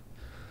ants.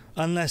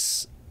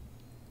 Unless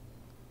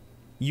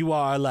you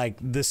are like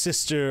the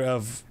sister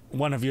of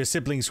one of your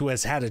siblings who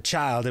has had a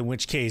child, in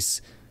which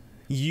case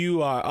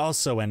you are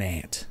also an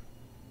ant.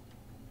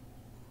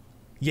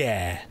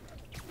 Yeah.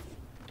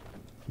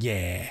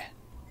 Yeah.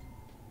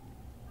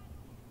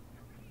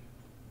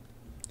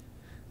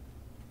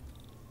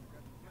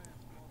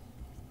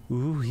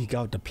 Ooh, he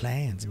got the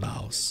plans,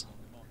 boss.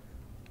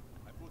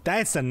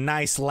 That's a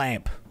nice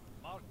lamp.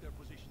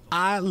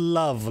 I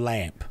love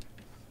lamp.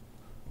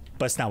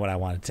 But it's not what I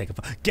want to take a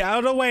photo. Get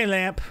out of the way,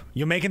 lamp.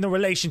 You're making the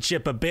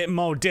relationship a bit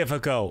more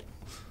difficult.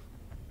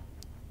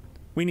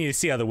 We need to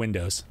see other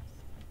windows.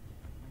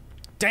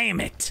 Damn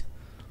it.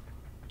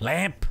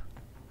 Lamp.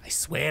 I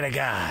swear to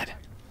God.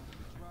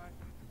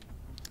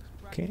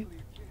 Okay.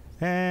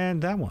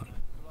 And that one.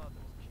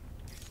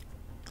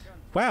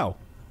 Wow.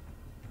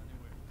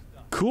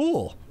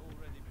 Cool.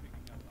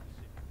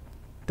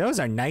 Those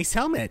are nice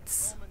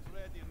helmets.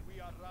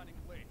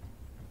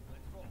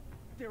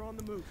 They're on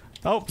the move.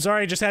 Oh,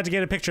 sorry, just had to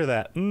get a picture of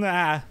that.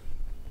 Nah.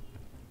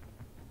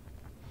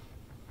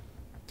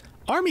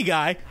 Army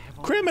guy?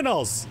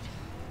 Criminals!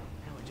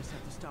 Now I just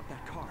have to stop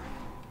that car.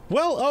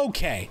 Well,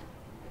 okay.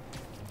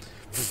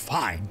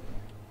 Fine.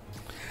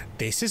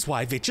 This is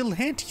why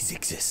vigilantes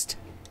exist.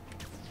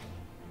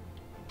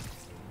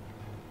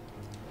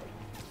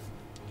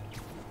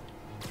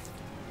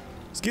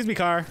 Excuse me,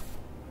 car.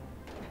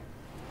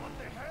 What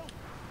the hell?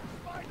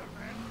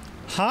 Spider-Man?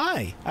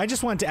 Hi, I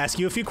just wanted to ask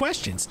you a few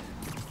questions.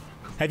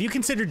 Have you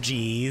considered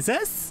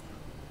Jesus?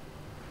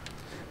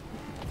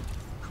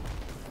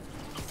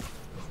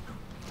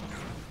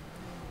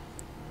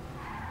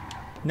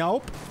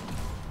 Nope.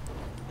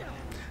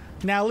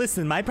 Now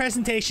listen, my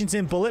presentation's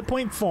in bullet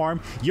point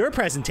form. Your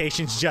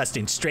presentation's just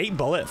in straight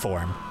bullet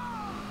form.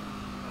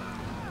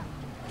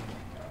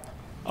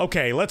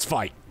 Okay, let's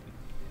fight.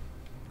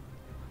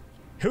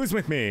 Who's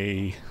with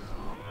me?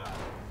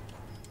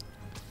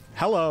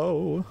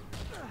 Hello.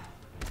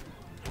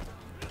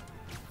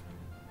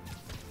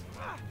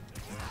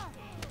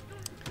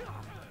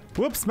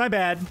 Whoops, my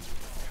bad.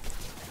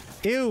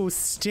 Ew,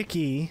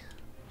 sticky.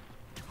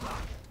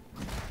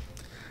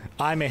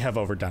 I may have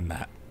overdone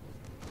that.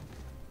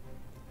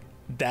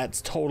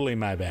 That's totally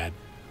my bad.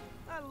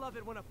 I love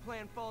it when a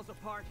plan falls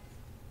apart.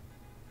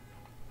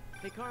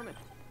 Hey, Carmen.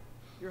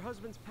 Your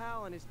husband's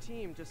pal and his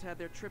team just had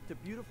their trip to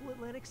beautiful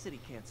Atlantic City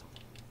canceled.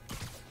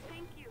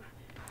 Thank you.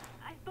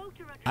 I spoke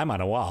to Rodrigo. I'm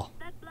on a wall.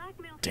 That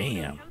blackmail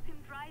Damn. photo shows him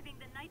driving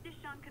the night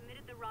Deshaun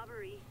committed the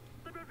robbery.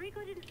 But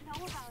Rodrigo didn't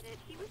know about it.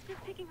 He was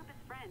just picking up his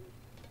friend.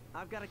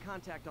 I've got a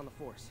contact on the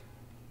force.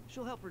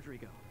 She'll help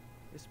Rodrigo,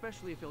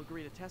 especially if he'll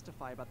agree to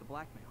testify about the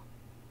blackmail.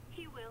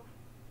 He will.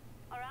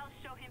 Or I'll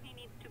show him he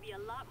needs to be a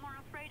lot more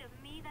afraid of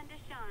me than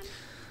Deshaun.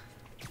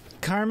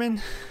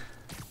 Carmen,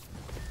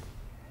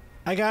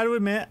 I gotta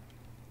admit,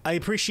 I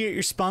appreciate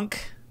your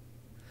spunk,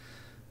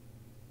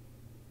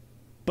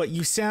 but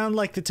you sound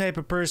like the type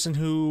of person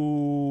who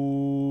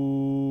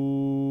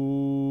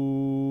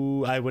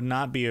I would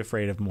not be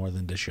afraid of more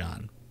than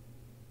Deshaun.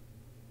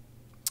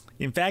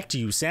 In fact,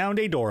 you sound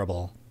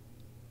adorable.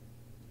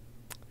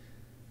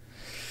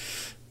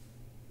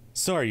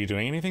 So, are you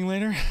doing anything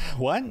later?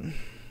 What?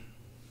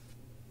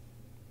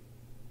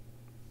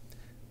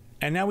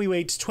 And now we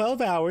wait 12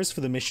 hours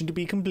for the mission to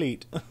be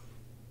complete.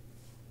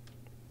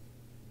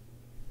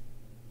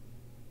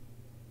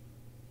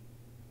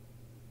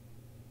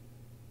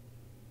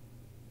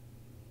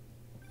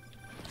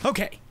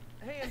 Okay.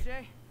 Hey,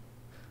 MJ.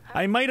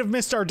 I might have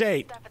missed our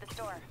date. Stuff at the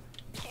store.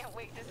 Can't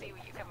wait to see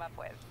what you come up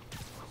with.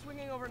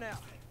 Swinging over now.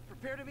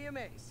 Prepare to be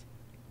amazed.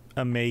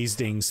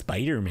 Amazing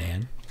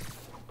Spider-Man.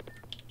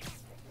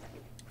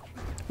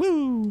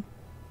 Woo!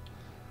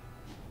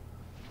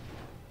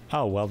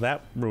 Oh, well,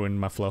 that ruined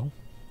my flow.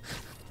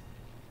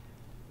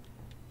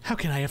 How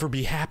can I ever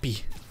be happy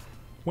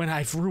when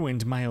I've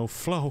ruined my own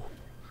flow?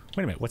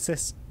 Wait a minute, what's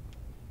this?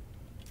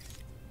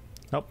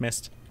 Nope,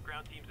 missed.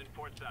 Ground teams in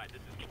port side.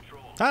 This is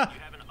control. Ah! You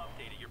haven't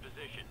updated your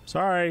position.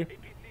 Sorry.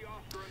 APC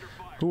officer under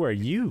fire. Who are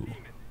you?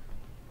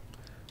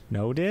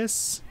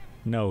 Notice?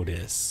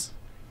 Notice.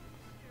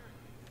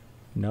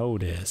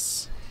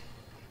 Notice.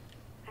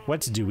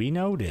 What do we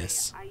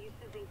notice? I used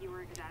to think you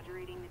were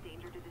exaggerating the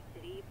danger to the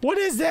city. What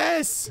is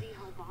this? City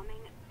Hall bombing.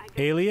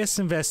 Alias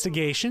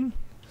investigation?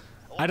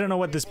 I don't know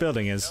what this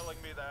building is.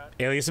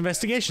 Alias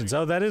investigations.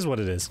 Oh, that is what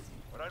it is.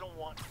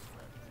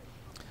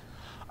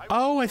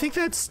 Oh, I think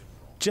that's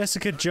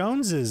Jessica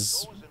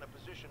Jones's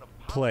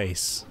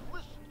place.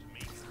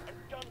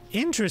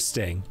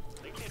 Interesting.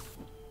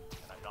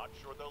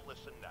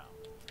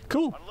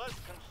 Cool. Unless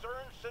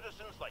concerned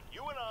citizens like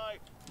you and I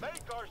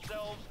make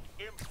ourselves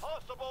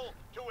impossible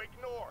to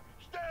ignore.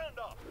 Stand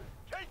up.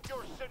 Take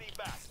your city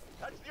back.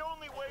 That's the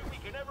only way we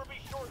can ever be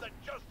sure that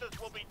justice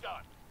will be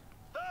done.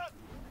 That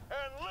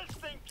and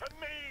listening to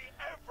me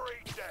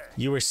every day.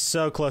 You were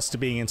so close to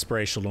being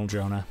inspirational,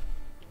 Jonah.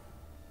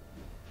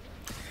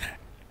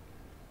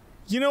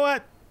 You know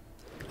what?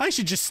 I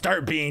should just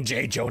start being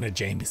J. Jonah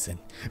Jameson.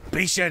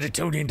 Be sure to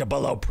tune into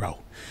Below Pro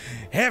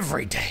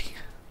every day.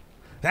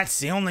 That's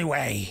the only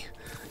way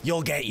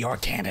you'll get your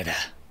Canada.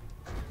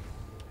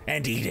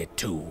 And eat it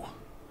too.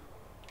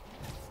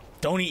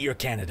 Don't eat your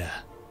Canada.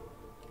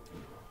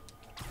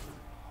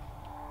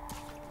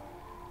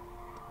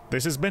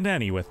 This has been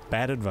Annie with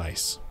bad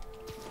advice.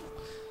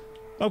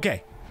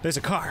 Okay, there's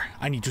a car.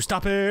 I need to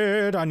stop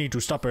it. I need to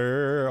stop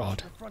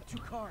it. Front two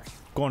cars.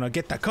 Gonna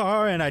get the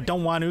car and I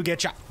don't want to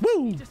get shot.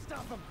 Woo! Just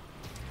stop them.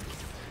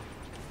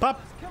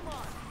 Pop. Come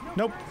on.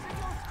 No Nope.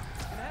 signals.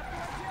 Gonna have to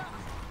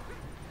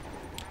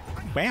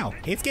let you out. Wow,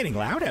 it's getting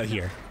loud out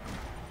here.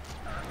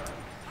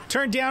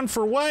 Turn down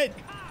for what?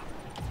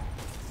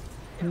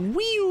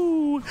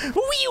 Wee-oo!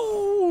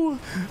 Wee-oo!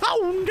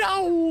 Oh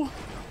no!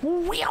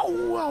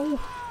 Wee-oo!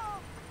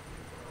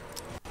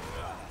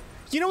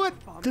 You know what?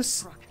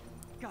 This,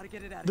 Gotta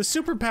get it out. the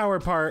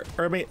superpower part,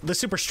 or I mean, the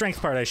super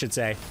strength part, I should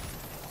say.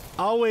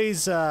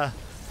 Always, I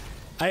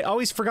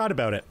always forgot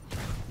about it.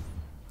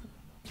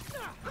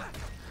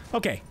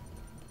 Okay,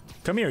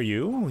 come here,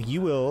 you. You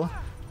will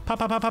pop,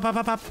 pop, pop, pop, pop,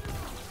 pop, pop.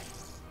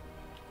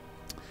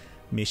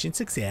 Mission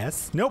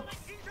success. Nope.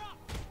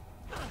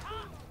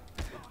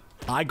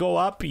 I go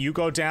up, you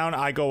go down.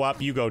 I go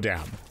up, you go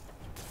down.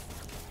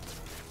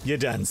 You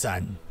done,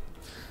 son.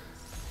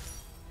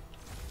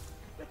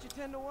 Bet you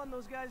 10 to 1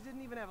 those guys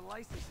didn't even have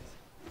licenses.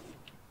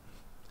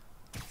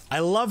 I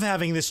love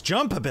having this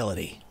jump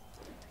ability.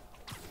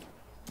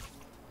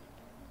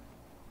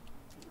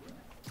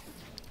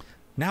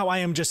 Now I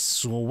am just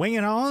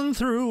swinging on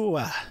through.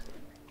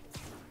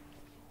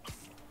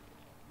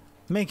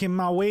 Making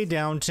my way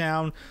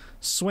downtown,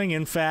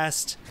 swinging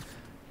fast.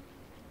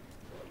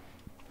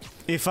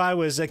 If I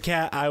was a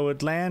cat, I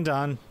would land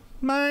on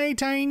my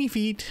tiny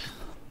feet.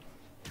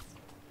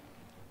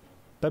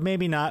 but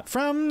maybe not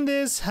from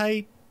this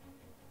height.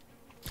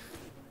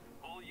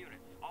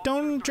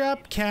 Don't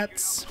drop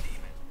cats.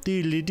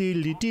 Doodly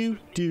doodly doo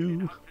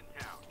doo.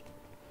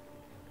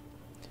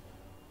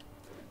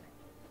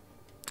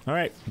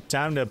 Alright,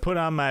 time to put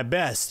on my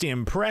best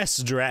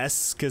impress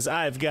dress, because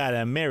I've got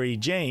a Mary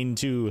Jane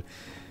to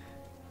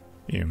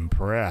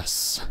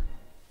impress.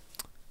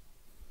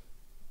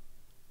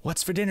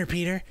 What's for dinner,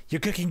 Peter? You're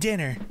cooking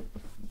dinner.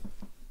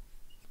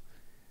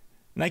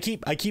 And I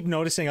keep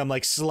noticing I'm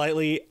like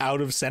slightly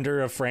out of center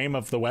of frame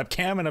of the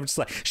webcam, and I'm just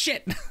like,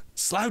 shit,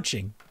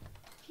 slouching.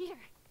 Peter,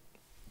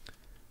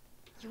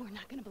 you are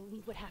not gonna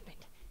believe what happened.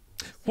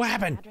 What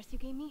happened? The address you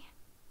gave me?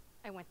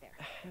 I went there.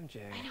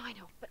 MJ. I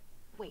know, but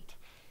wait.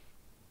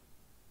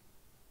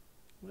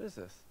 What is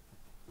this?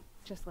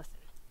 Just listen.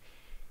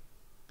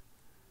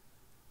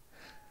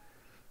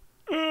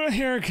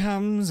 Here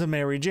comes a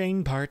Mary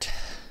Jane part.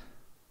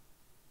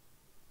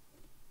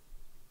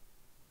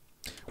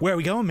 Where are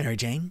we going, Mary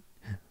Jane?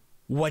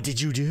 What did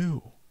you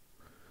do?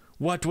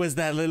 What was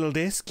that little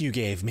disc you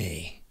gave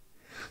me?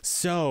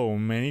 So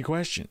many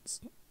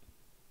questions.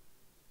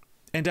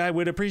 And I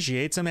would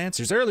appreciate some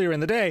answers. Earlier in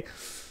the day,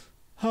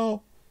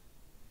 oh.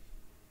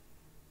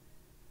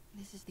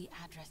 This is the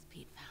address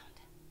Pete found.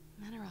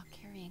 Men are all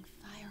carrying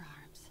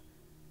firearms.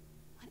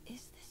 What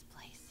is this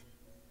place?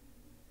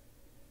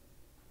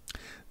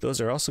 Those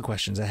are also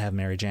questions I have,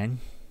 Mary Jane.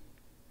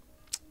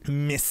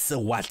 Miss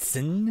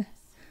Watson.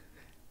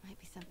 Might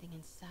be something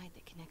inside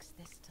that connects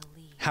this to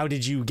Lee. How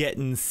did you get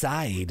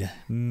inside,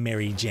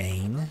 Mary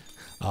Jane?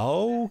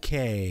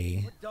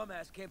 Okay. What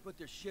dumbass can't put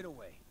their shit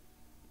away?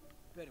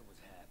 Bet it was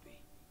happy.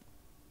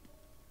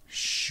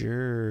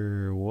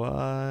 Sure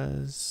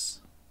was.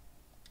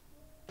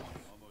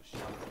 Almost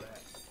shot for that.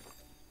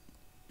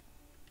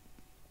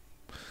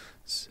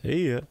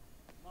 See ya.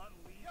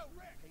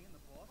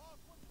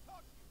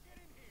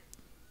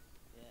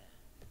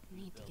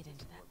 Need to get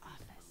into that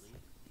office.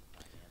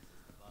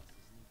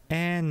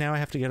 And now I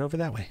have to get over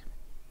that way.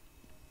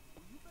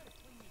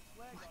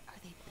 What are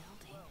they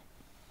building?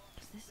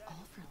 Is this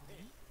all for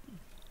Lee?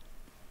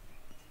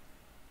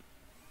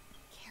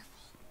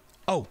 Careful.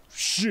 Oh,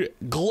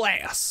 shit.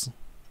 Glass.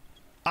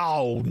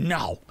 Oh,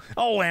 no.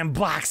 Oh, and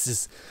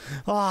boxes.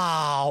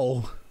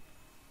 Oh.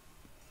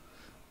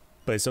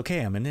 But it's okay.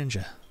 I'm a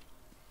ninja.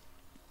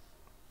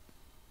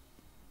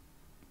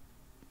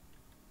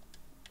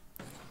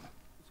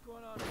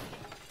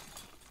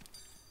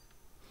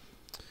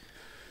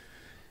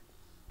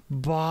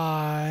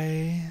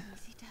 Bye.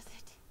 Easy does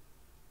it.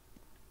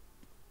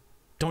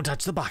 Don't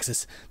touch the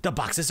boxes. The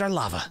boxes are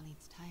lava.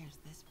 Needs tires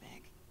this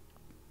big.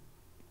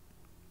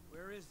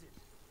 Where is it?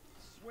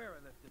 I swear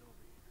I left it over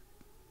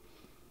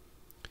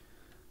here.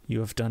 You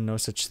have done no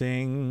such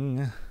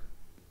thing.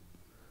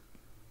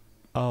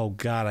 Oh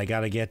god, I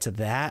gotta get to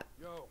that.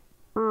 Yo.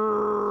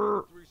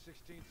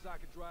 316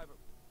 socket driver.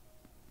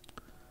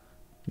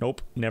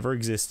 Nope, never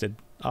existed.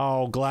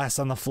 Oh, glass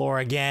on the floor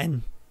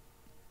again.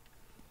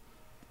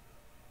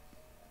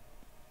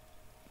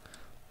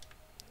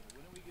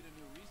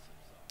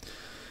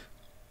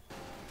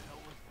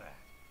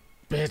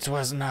 It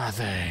was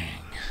nothing.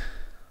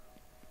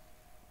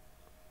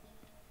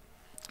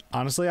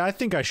 Honestly, I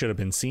think I should have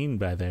been seen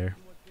by there.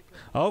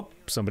 Oh,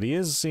 somebody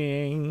is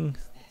seeing.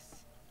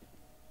 This.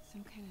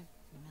 Some kind of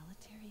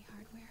military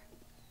hardware?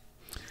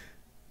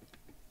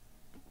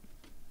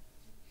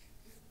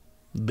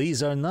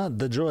 These are not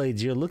the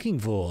droids you're looking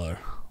for.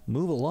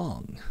 Move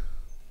along.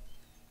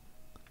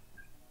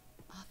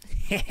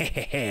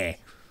 Hehehe.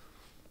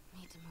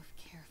 Need to move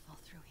careful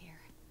through here.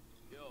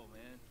 Yo,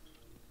 man.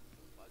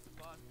 Why's the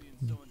boss being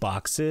so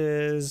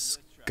Boxes,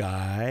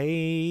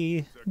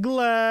 guy,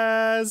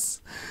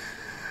 glass.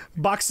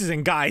 Boxes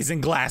and guys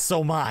and glass,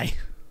 oh my.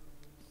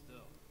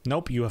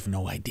 Nope, you have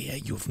no idea.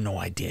 You have no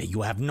idea.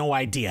 You have no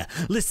idea.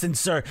 Listen,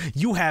 sir,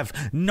 you have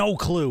no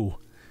clue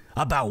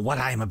about what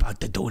I am about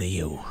to do to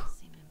you.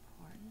 Seem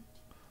important.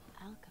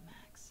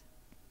 Alchemax.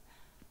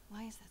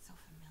 Why is that so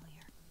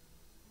familiar?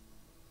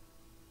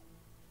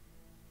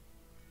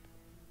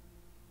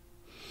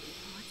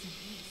 What's in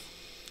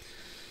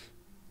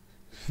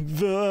these?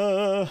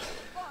 The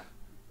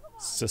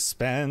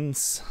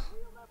suspense.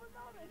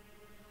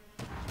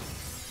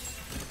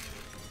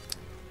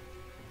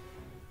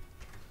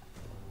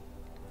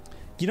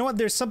 You know what?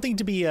 There's something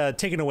to be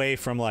taken away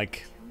from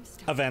like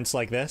events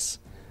like this,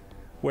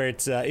 where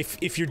it's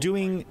if you're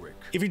doing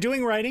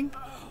writing,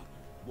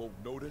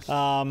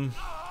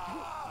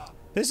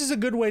 this is a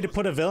good way to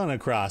put a villain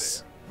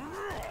across.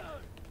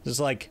 Just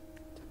like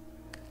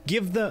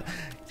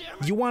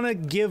you want to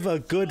give a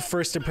good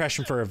first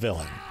impression for a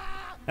villain,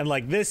 and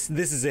like this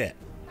is it.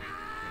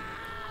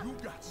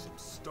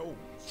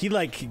 He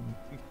like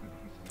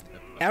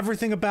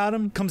everything about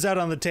him comes out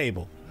on the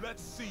table.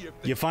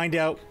 You find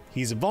out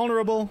he's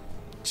vulnerable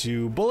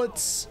to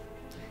bullets.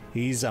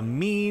 He's a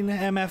mean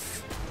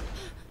MF.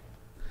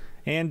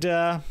 And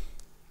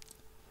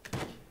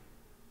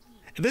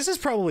this is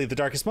probably the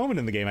darkest moment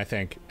in the game, I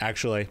think,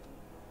 actually.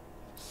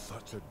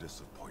 Such a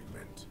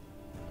disappointment.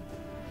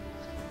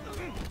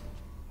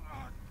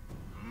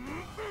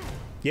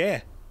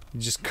 Yeah.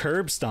 Just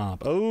curb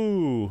stomp.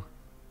 Oh.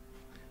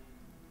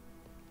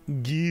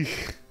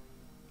 Geek.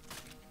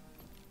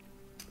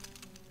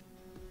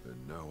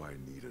 And now I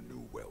need a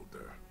new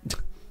welder.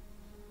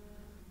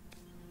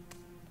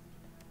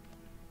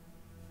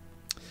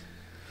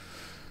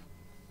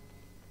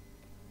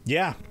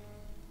 Yeah.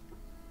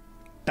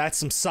 That's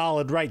some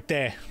solid right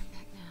there.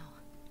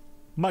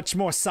 Much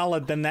more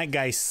solid than that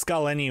guy's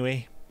skull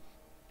anyway.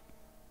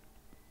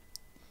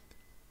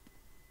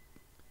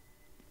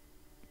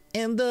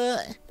 And, now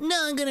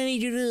I'm gonna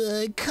need you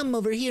to, come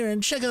over here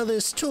and check out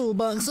this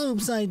toolbox.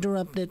 Oops, I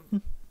interrupted.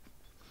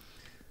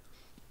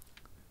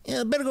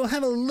 Yeah, better go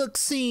have a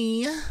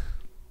look-see.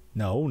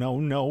 No, no,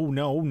 no,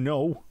 no,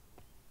 no.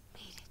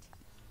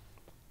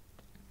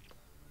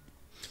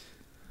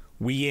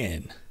 We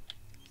in.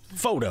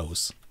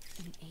 Photos.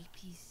 An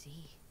APC.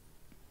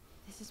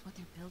 This is what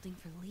they're building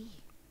for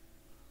Lee.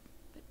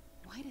 But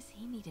why does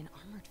he need an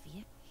armored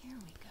vehicle? Here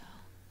we go.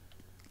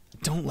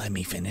 Don't let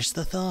me finish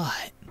the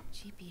thought.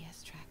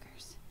 GPS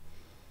trackers.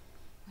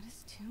 What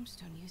is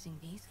Tombstone using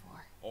these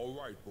for? All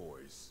right,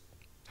 boys.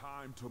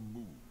 Time to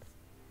move.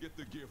 Get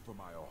the gear from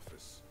my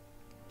office.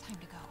 Time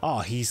to go. Oh,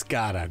 he's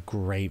got a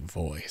great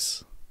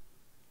voice.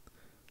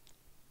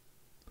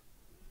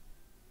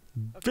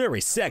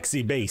 Very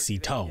sexy, bassy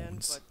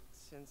tones. But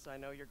since I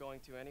know you're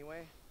going to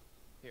anyway,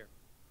 here.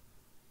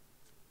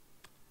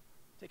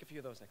 Take a few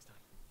of those next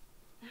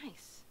time.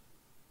 Nice.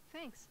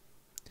 Thanks.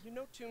 You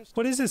know Tombstone.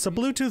 What is this, a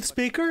Bluetooth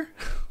speaker?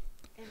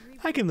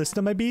 I can listen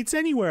to my beats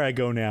anywhere I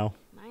go now.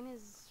 Mine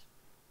is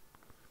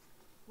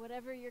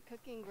whatever you're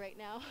cooking right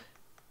now.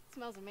 It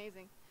smells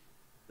amazing.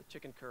 The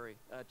chicken curry.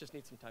 Just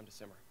needs some time to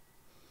simmer.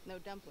 No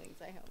dumplings,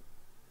 I hope.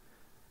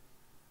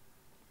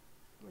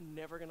 You're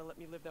never gonna let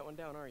me live that one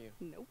down, are you?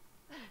 Nope.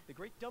 The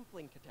Great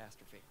Dumpling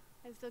Catastrophe.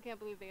 I still can't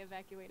believe they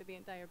evacuated the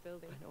entire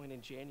building. I know, and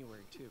in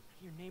January, too.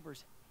 Your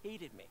neighbors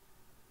hated me.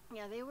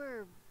 Yeah, they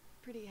were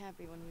pretty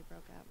happy when we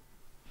broke up.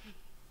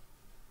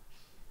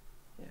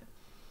 Yeah.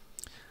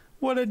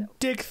 What a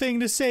dick thing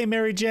to say,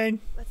 Mary Jane.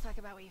 Let's talk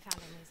about what you found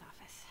in Lee's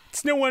office.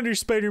 It's no wonder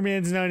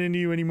Spider-Man's not into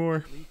you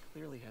anymore. Lee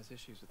clearly has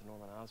issues with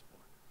Norman Osborne.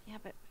 Yeah,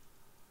 but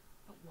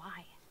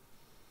why?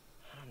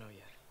 I don't know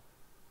yet.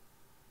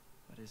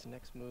 But his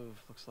next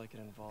move looks like it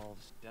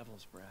involves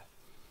Devil's Breath.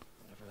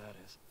 Whatever that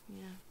is.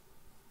 Yeah.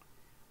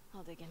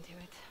 I'll dig into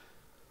it.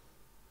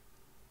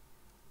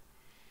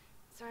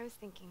 So I was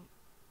thinking,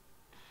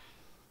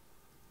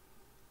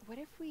 what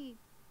if we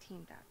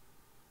teamed up?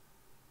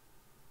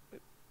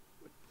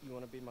 You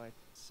want to be my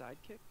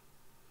sidekick?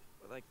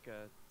 Like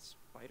a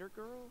spider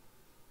girl?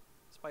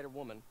 Spider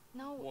woman?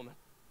 No. Woman.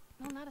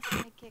 No, not a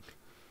sidekick.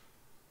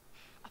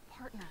 A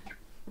partner.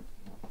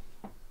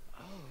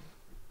 Oh.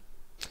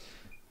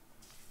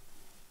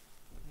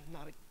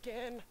 Not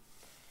again.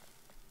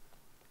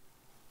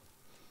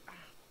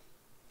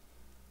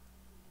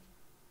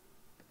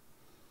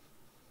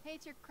 Hey,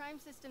 it's your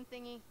crime system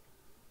thingy.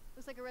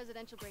 Looks like a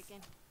residential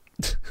break-in.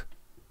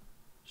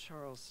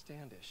 Charles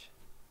Standish.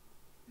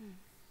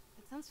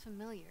 That sounds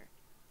familiar.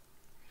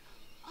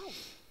 Oh,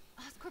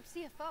 Oscorp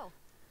CFO.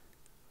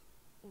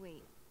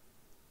 Wait.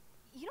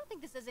 You don't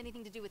think this has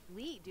anything to do with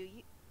Lee, do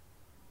you?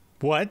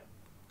 What?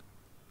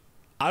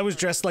 I was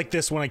dressed like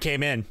this when I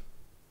came in.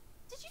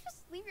 Did you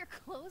just leave your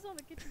clothes on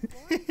the kitchen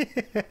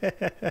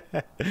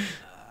floor?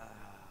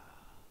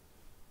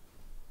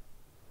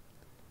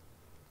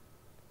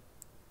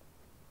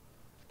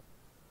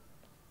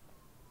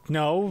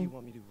 No. You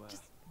want me to,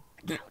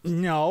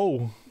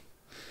 No.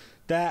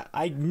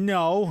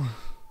 No.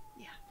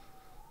 Yeah.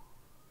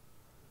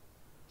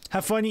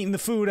 Have fun eating the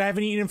food. I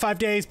haven't eaten in 5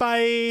 days.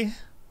 Bye.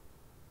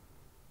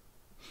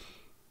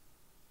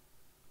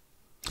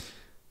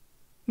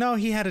 No,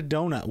 he had a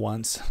donut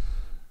once.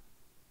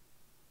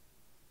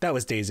 That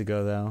was days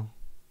ago, though.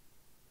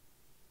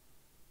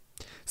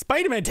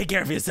 Spider-Man, take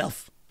care of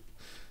yourself.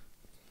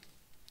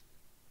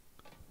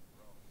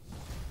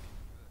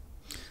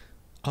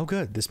 Oh,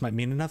 good. This might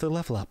mean another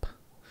level up.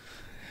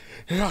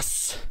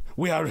 Yes,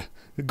 we are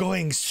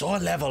going so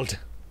leveled.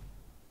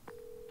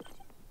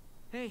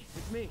 Hey,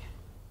 it's me.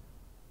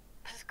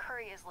 This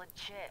curry is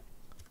legit.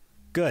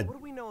 Good. What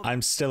do we know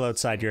I'm still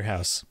outside your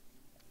house.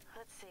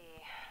 Let's see.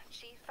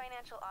 Chief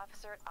Financial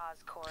Officer at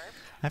Oscorp.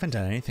 I haven't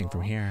done anything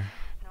from here.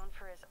 Known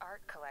for his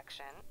art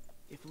collection.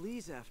 If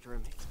Lee's after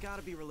him, it's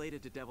gotta be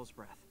related to Devil's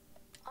Breath.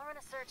 I'll run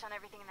a search on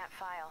everything in that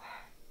file.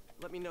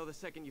 Let me know the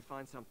second you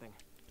find something.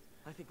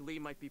 I think Lee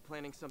might be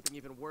planning something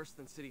even worse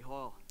than City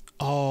Hall.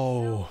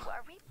 Oh, So,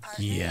 are we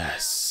partners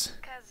yes.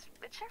 Because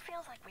it sure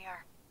feels like we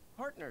are.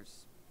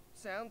 Partners.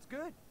 Sounds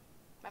good.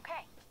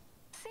 Okay.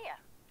 See ya,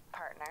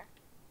 partner.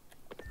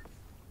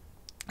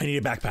 I need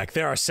a backpack.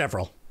 There are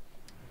several.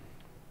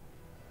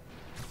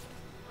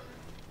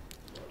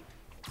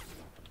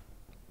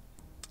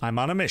 I'm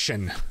on a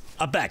mission.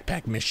 A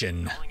backpack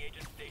mission.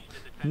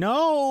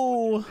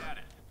 No!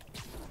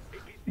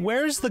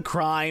 Where's the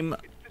crime?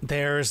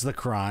 There's the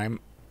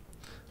crime.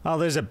 Oh,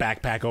 there's a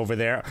backpack over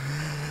there.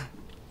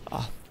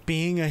 Oh,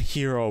 being a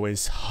hero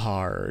is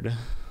hard.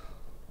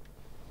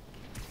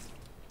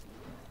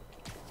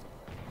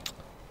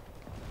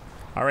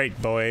 All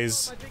right,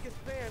 boys. My biggest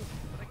fan,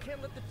 but I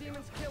can't let the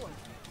demons kill him.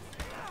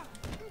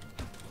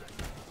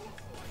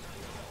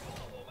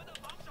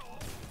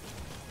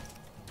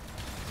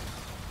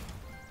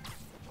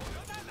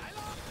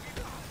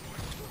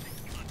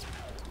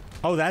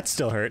 Oh, that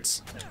still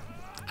hurts.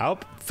 Oh,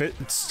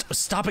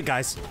 stop it,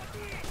 guys.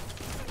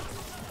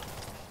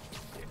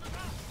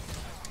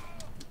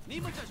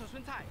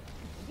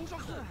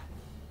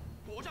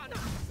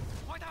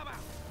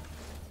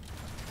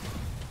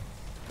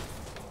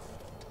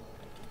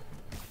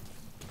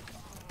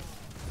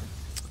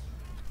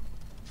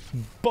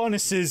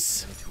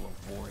 Bonuses.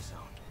 All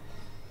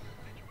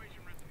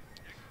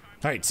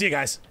right, see you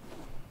guys.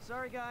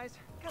 Sorry, guys.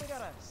 Kinda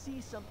gotta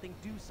see something,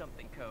 do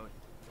something code.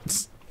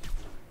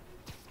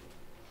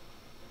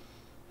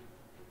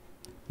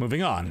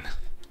 Moving on.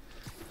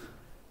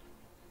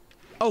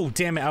 Oh,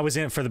 damn it. I was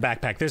in it for the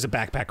backpack. There's a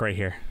backpack right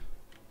here.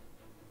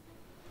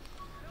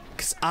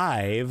 Because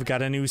I've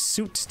got a new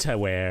suit to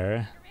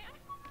wear.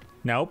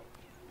 Nope.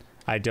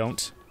 I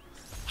don't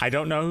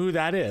know who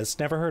that is.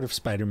 Never heard of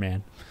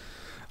Spider-Man.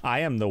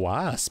 I am the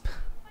Wasp.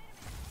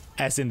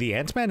 As in the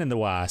Ant-Man and the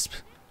Wasp.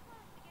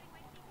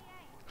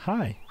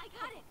 Hi.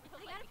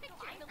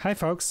 Hi,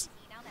 folks.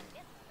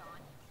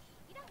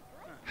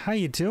 How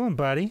you doing,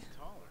 buddy?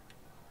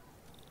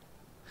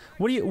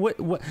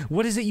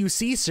 What is it you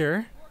see,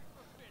 sir?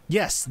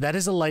 Yes, that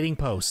is a lighting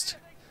post.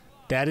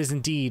 That is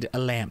indeed a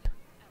lamp.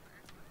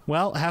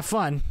 Well, have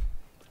fun.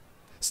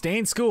 Stay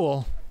in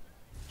school.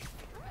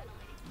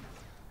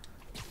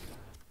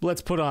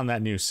 Let's put on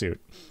that new suit.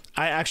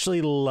 I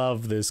actually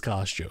love this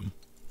costume.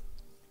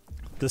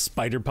 The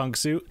Spider-Punk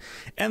suit.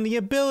 And the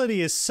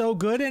ability is so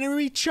good and it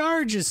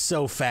recharges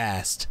so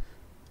fast.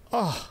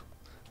 Oh,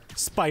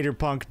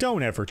 Spider-Punk,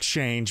 don't ever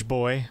change,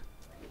 boy.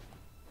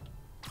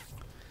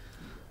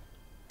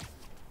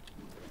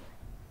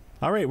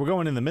 All right, we're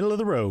going in the middle of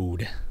the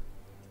road.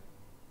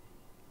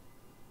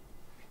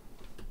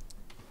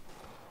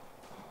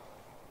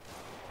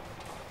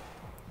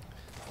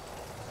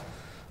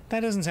 That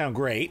doesn't sound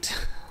great.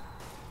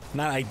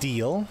 Not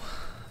ideal,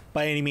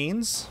 by any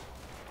means.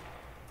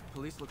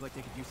 Police look like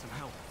they could use some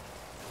help.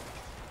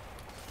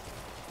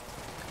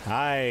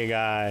 Hi,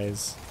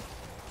 guys.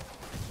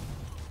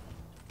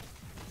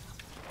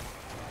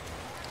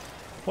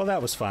 Well,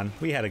 that was fun.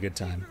 We had a good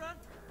time.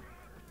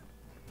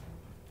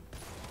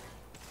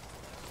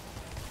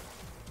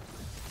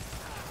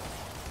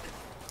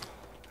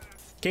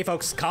 Okay,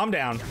 folks, calm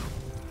down.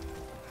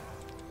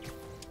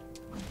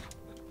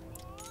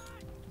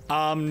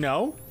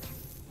 No.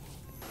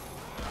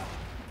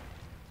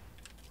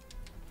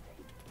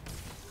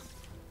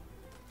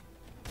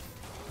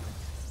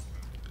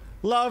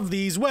 Love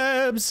these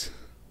webs.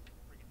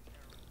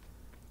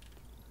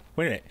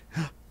 Wait a minute.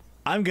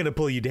 I'm gonna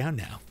pull you down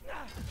now.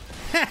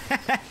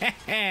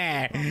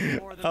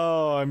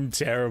 Oh, I'm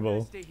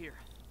terrible.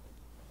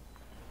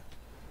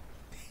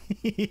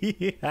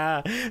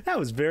 Yeah, that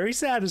was very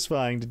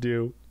satisfying to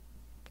do.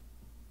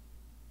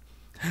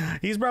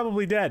 He's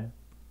probably dead.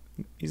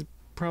 He's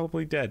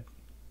probably dead.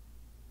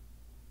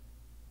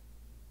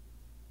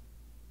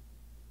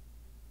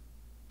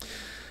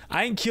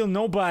 I ain't killed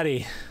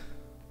nobody.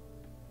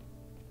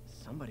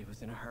 Somebody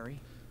was in a hurry.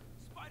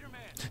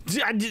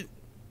 Spider-Man.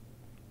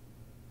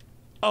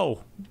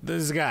 Oh,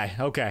 this is a guy.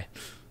 Okay.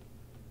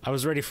 I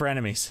was ready for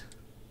enemies.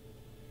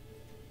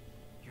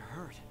 You're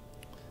hurt.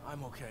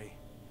 I'm okay.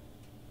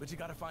 But you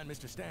gotta find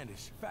Mr.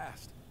 Standish,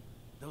 fast.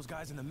 Those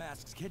guys in the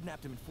masks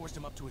kidnapped him and forced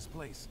him up to his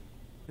place.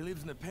 He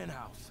lives in the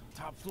penthouse,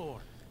 top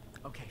floor.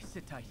 Okay,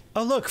 sit tight.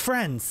 Oh, look,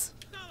 friends.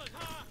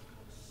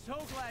 So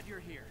glad you're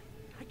here.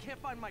 I can't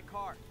find my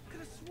car. Could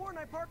have sworn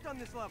I parked on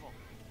this level.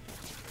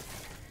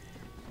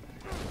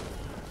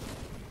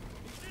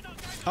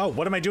 Oh,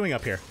 what am I doing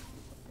up here?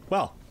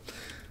 Well,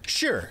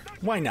 sure,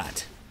 why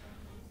not?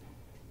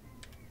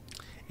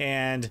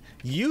 And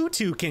you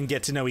two can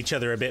get to know each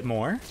other a bit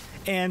more,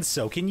 and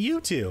so can you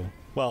two.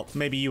 Well,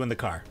 maybe you in the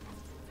car.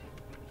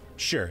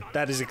 Sure,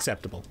 that is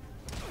acceptable.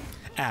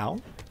 Ow.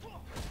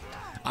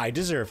 I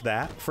deserve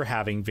that for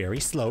having very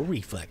slow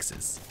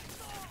reflexes.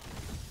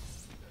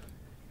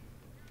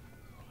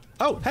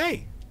 Oh,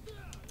 hey!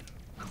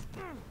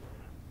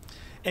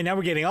 And now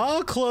we're getting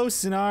all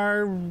close in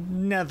our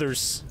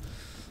nethers.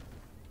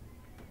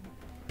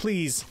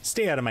 Please,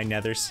 stay out of my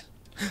nethers.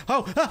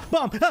 Oh,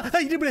 bomb!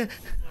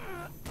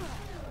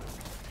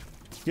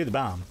 You're the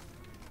bomb.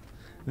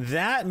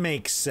 That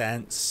makes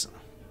sense.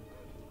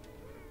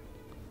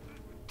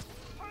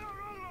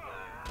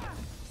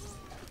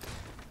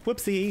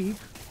 Whoopsie.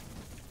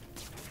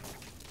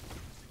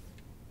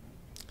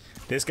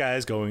 This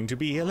guy's going to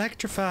be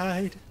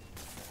electrified.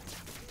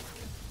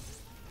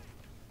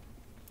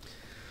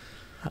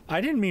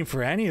 I didn't mean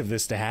for any of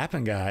this to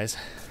happen, guys.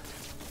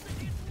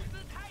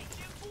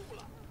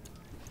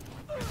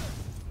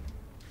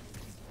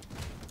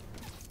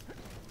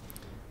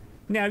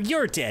 Now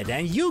you're dead,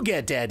 and you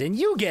get dead, and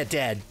you get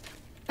dead.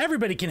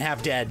 Everybody can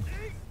have dead.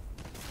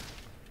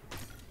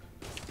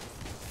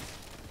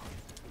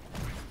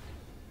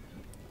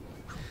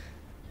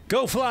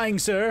 Go flying,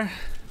 sir.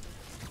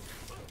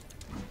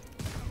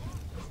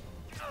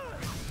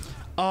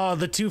 Oh,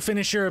 the two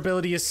finisher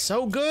ability is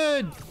so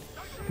good.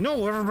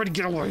 No, everybody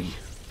get away.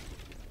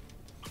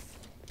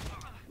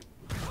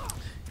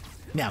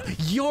 Now,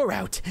 you're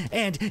out,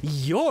 and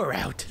you're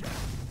out.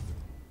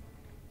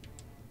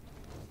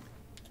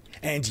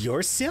 And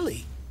you're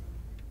silly.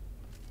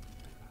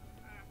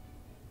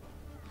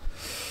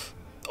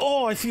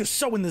 Oh, I feel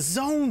so in the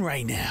zone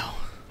right now.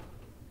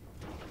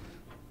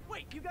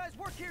 Wait, you guys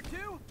work here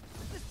too?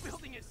 This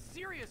building is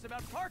serious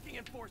about parking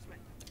enforcement.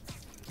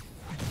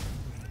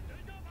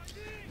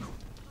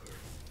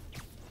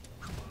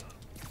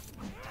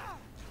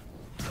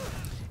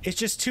 It's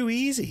just too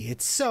easy.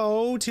 It's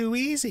so too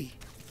easy.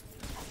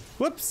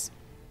 Whoops.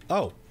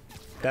 Oh,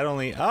 that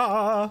only,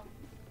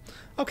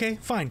 okay,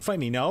 fine, fight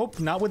me. Nope,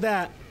 not with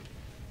that.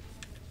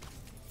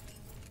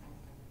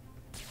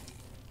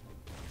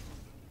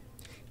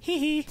 Hee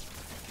hee.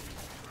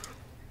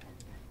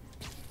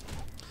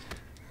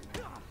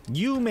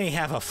 You may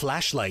have a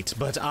flashlight,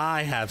 but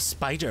I have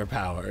spider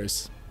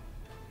powers.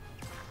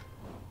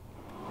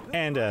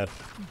 And, well,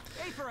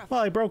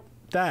 I broke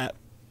that.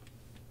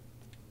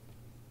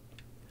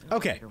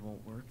 Okay. It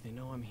won't work. They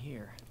know I'm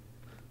here.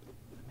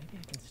 Maybe I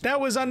can. That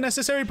was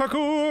unnecessary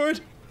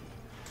parkour.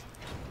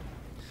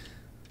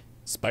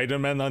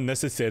 Spider-Man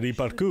unnecessary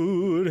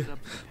parkour.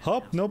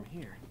 Hop, nope.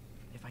 Here.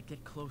 If I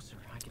get closer,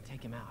 I can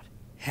take him out.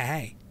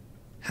 Hey,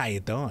 how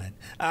you doing?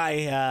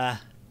 I'm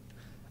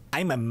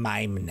a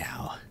mime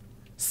now.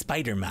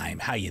 Spider mime,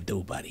 how you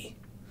do, buddy?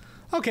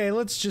 Okay,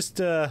 let's just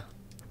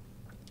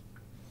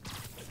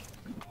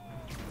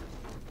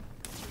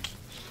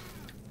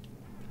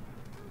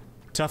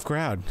tough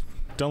crowd.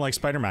 Don't like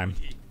Spider Mime.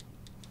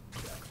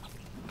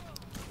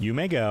 You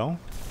may go.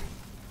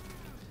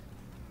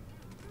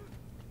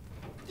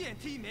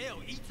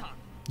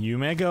 You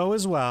may go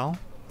as well.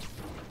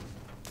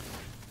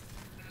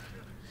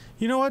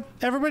 You know what?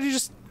 Everybody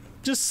just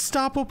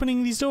stop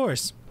opening these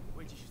doors.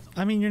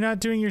 I mean, you're not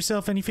doing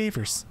yourself any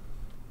favors.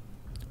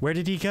 Where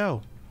did he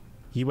go?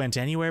 He went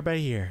anywhere but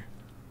here.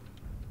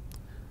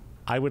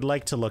 I would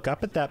like to look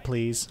up at that,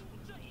 please.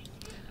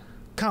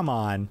 Come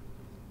on.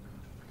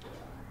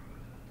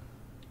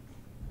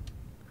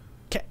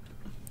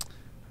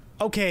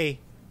 Okay,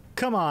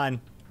 come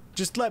on.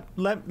 Just let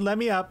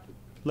me up.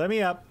 Let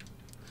me up.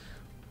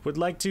 Would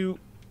like to.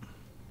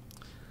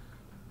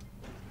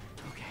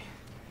 Okay.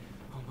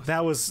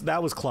 That was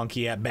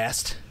clunky at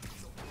best.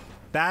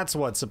 That's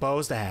what's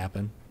supposed to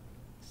happen.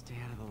 Stay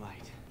out of the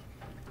light.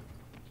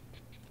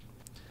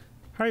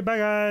 Alright, bye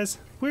guys.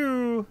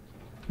 Woo!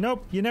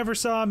 Nope, you never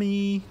saw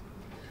me.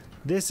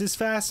 This is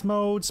fast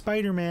mode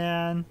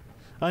Spider-Man.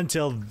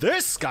 Until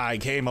this guy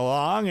came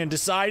along and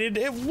decided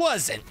it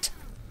wasn't.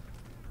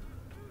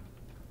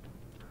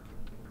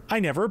 I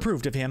never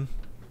approved of him.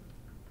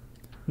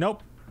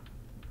 Nope.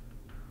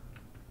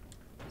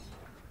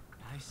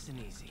 Nice and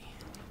easy.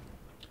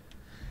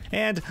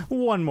 And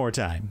one more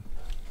time.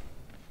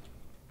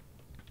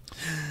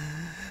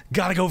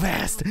 Gotta go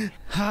fast.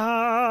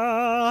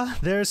 Ah,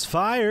 there's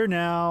fire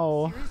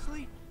now.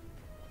 Seriously?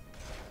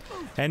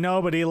 And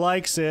nobody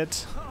likes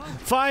it.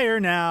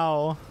 Fire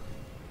now.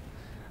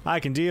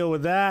 I can deal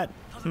with that.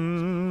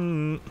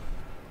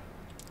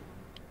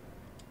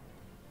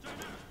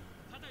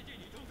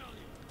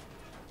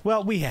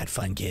 Well, we had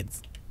fun,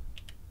 kids.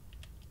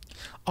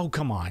 Oh,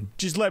 come on.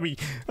 Just let me...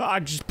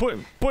 just put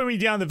me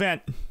down the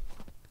vent.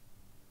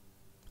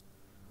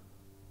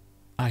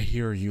 I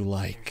hear you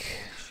like...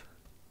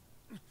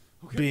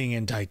 being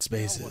in tight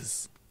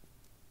spaces.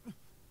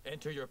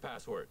 Enter your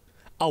password.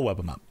 I'll web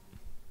them up.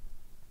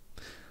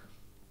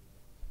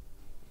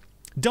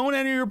 Don't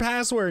enter your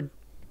password.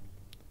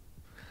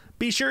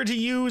 Be sure to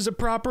use a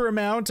proper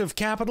amount of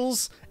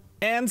capitals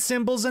and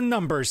symbols and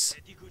numbers.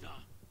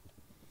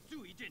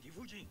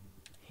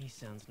 He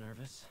sounds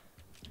nervous.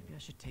 Maybe I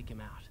should take him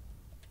out.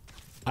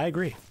 I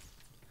agree.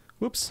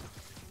 Whoops.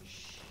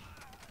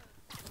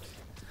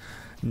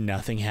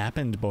 Nothing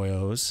happened,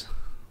 boyos.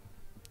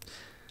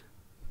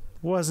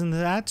 Wasn't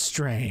that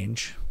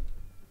strange?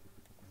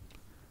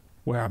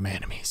 Where are my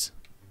enemies?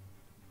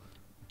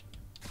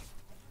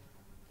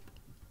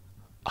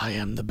 I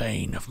am the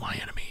bane of my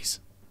enemies.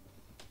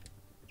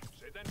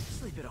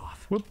 Sleep it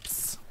off.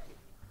 Whoops.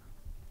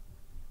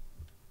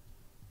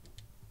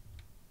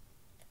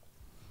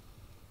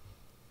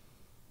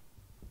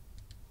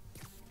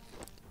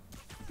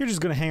 You're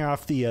just gonna hang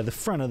off the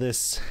front of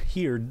this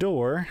here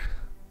door.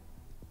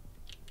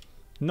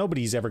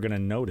 Nobody's ever gonna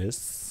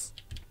notice.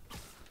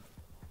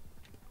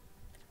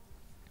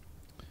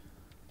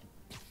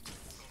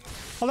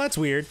 Oh, that's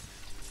weird.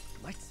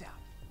 Lights out.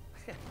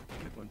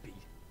 Good one, Pete.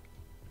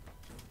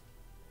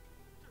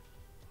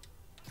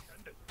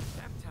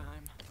 Nap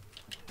time.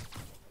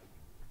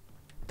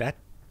 That...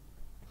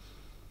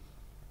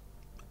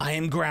 I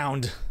am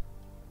ground.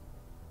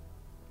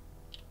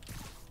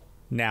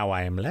 Now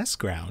I am less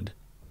ground.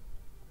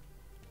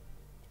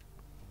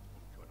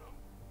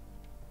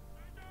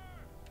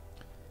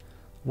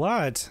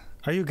 What?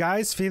 Are you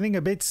guys feeling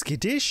a bit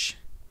skittish?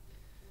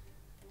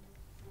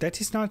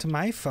 That is not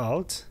my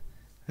fault.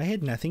 I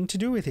had nothing to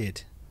do with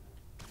it.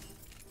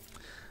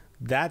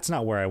 That's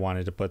not where I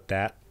wanted to put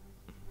that.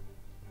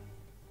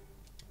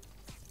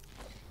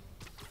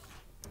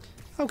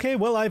 Okay,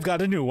 well, I've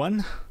got a new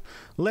one.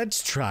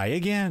 Let's try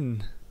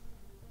again.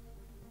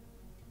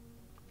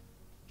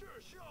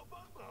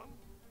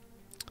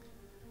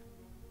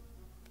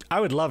 I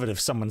would love it if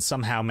someone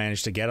somehow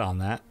managed to get on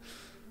that.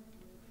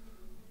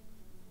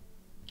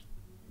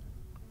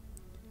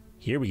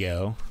 Here we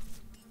go.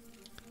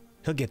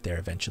 He'll get there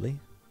eventually.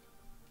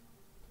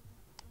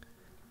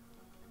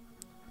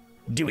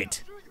 Do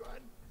it.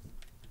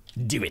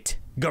 Do it.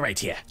 Go right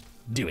here.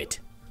 Do it.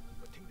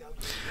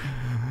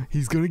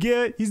 He's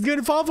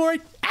gonna fall for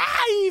it.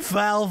 Ah, he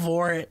fell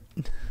for it.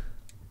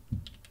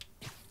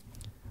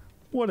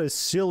 What a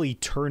silly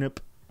turnip.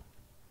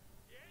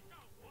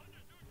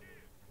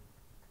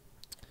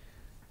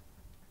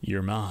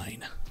 You're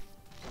mine.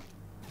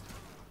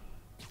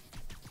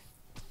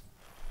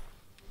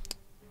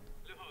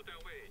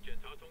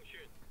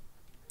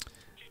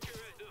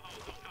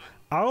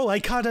 Oh, I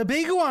caught a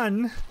big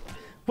one.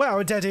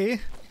 Wow,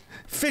 Daddy.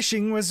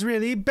 Fishing was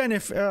really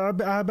bountiful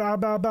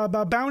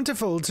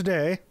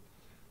today.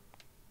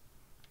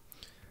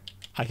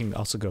 I can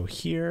also go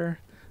here.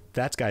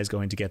 That guy's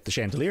going to get the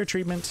chandelier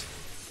treatment.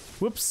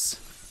 Whoops.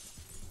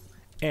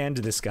 And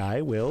this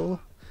guy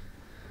will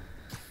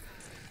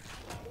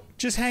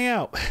just hang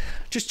out.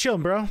 Just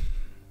chillin', bro.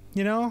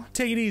 You know,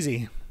 take it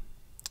easy.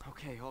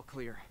 Okay, all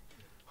clear.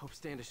 Hope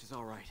Standish is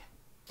all right.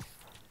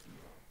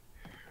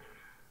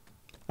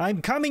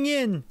 I'm coming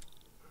in.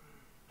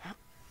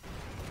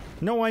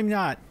 No, I'm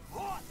not.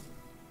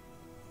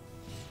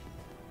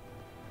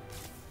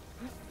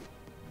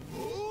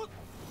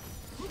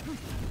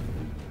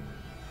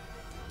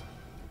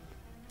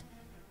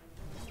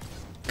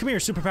 Come here,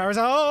 superpowers.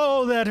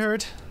 Oh, that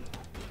hurt.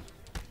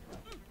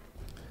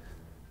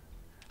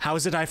 How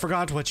is it I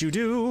forgot what you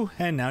do,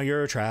 and now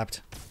you're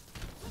trapped?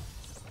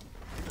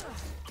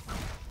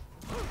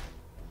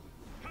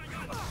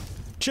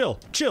 Chill,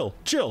 chill,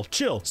 chill,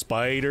 chill.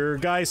 Spider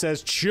guy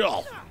says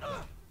chill.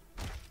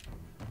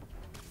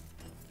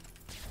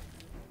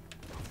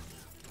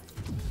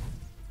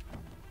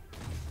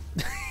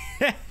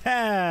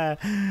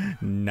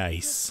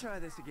 Nice. Let's try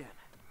this again.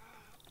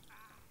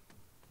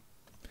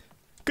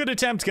 Good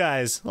attempt,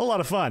 guys. A lot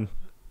of fun.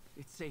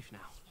 It's safe now.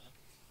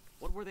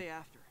 What were they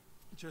after?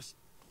 Just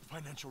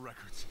financial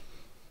records.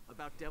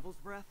 About Devil's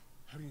Breath?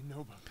 How do you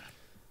know about that?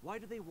 Why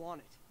do they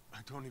want it? I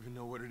don't even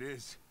know what it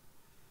is.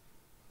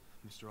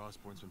 Mr.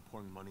 Osborne's been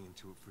pouring money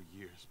into it for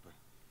years, but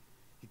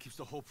he keeps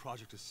the whole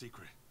project a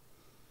secret.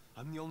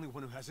 I'm the only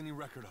one who has any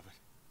record of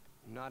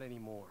it. Not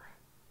anymore.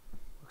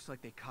 Looks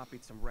like they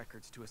copied some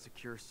records to a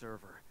secure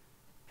server.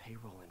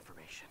 Payroll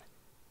information.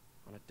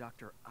 On a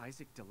Dr.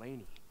 Isaac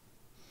Delaney.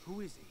 Who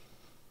is he?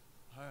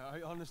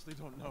 I honestly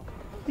don't know.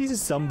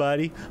 He's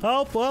somebody.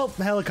 Oh, well,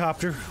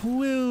 helicopter.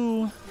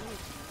 Woo.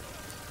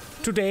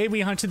 Today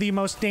we hunt the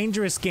most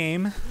dangerous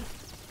game.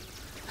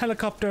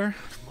 Helicopter.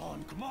 Come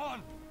on, come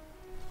on!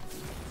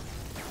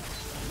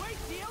 Wait,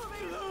 the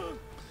elevator!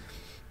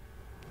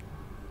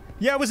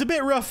 Yeah, it was a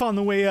bit rough on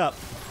the way up.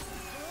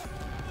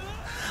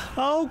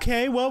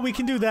 Okay, well, we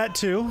can do that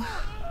too.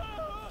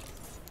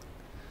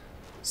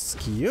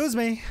 Excuse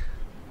me.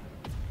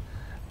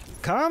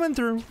 Coming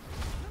through.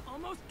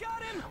 Almost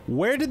got him.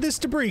 Where did this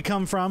debris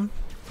come from?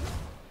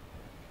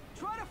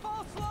 Try to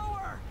fall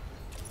slower.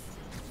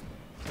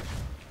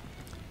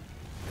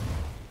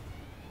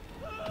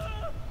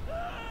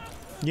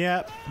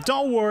 Yeah,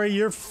 don't worry,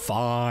 you're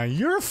fine.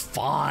 You're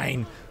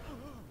fine.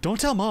 Don't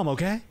tell Mom,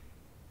 okay?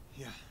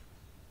 Yeah,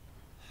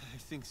 I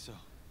think so.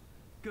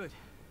 Good.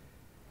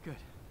 Good.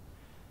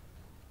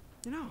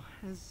 You know,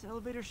 as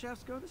elevator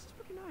shafts go, this is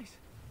pretty nice.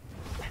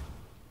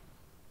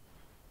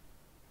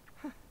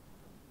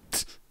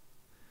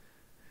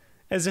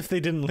 As if they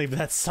didn't leave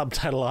that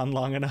subtitle on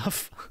long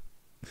enough.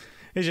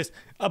 It's just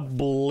a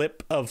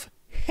blip of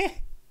heh.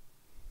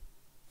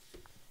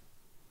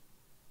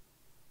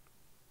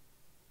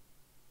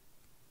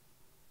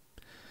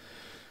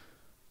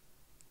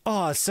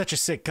 Oh, it's such a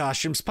sick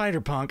costume.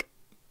 Spider-Punk.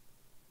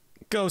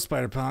 Go,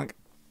 Spider-Punk.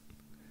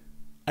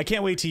 I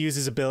can't wait to use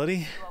his ability.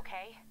 You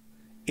okay?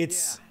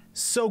 It's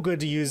so good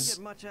to use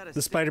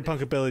the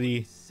Spider-Punk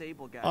ability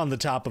on the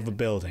top of a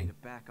building.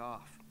 Back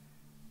off.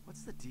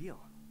 What's the deal?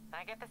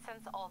 I get the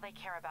sense all they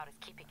care about is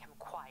keeping him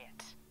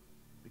quiet.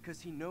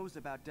 Because he knows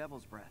about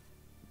Devil's Breath.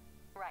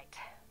 Right.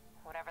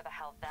 Whatever the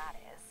hell that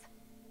is.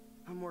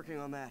 I'm working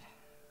on that.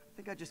 I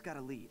think I just got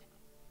a lead.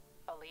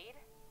 A lead?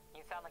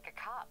 You sound like a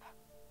cop.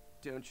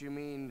 Don't you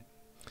mean...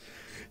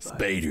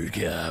 Spider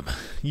Cop.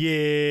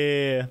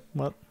 Yeah.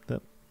 What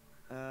the...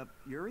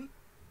 Yuri?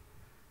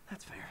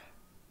 That's fair.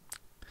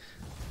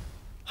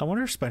 I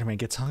wonder if Spider-Man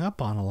gets hung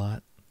up on a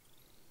lot.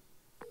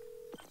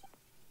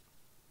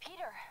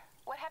 Peter,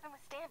 what happened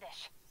with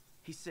Standish?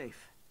 He's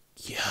safe.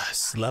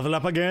 Yes, level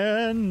up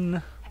again.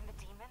 And the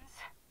demons?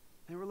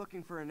 They were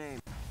looking for a name.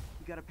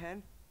 You got a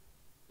pen?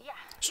 Yeah.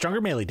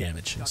 Stronger melee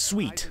damage. Dr.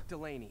 Sweet. Isaac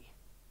Delaney.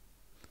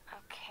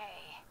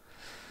 Okay.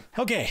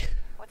 Okay.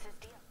 What's his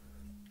deal?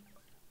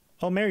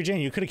 Oh, Mary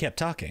Jane, you could have kept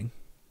talking.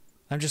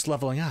 I'm just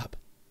leveling up.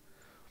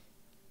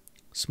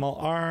 Small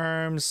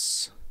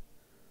arms.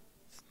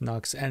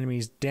 Knocks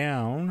enemies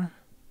down.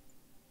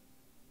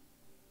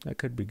 That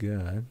could be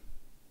good.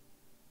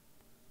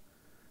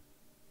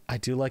 I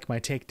do like my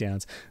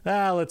takedowns.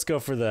 Let's go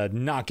for the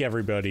knock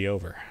everybody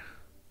over.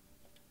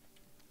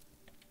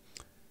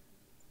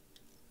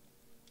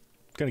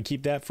 Gonna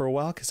keep that for a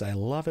while because I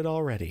love it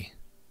already.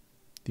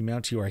 The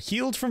amount you are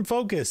healed from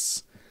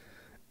focus.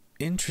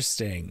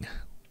 Interesting.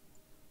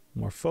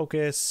 More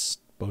focus.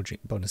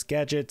 Bonus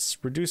gadgets.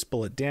 Reduce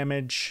bullet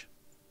damage.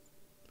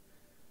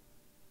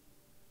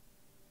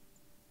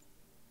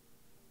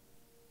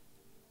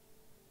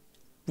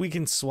 We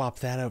can swap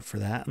that out for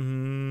that.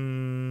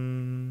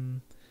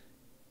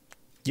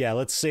 Yeah,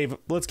 let's save.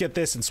 Let's get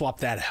this and swap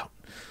that out.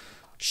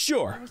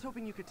 Sure. I was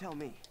hoping you could tell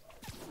me.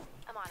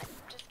 I'm on it.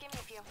 Just give me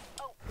a few.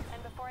 Oh,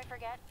 and before I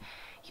forget,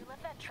 you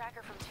left that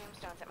tracker from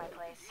Tombstones at my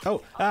place.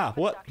 Oh,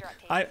 what?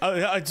 I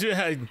Let you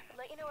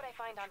know what I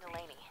find on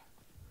Delaney.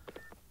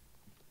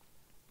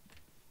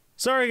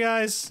 Sorry,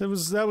 guys.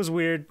 That was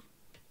weird.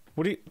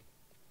 What are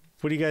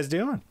you guys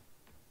doing?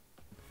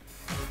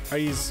 Are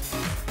you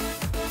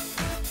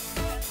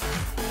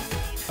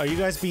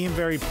guys being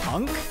very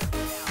punk?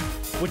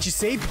 What you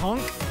say,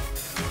 punk?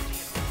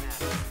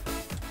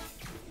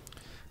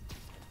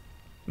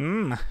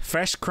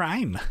 Fresh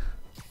crime.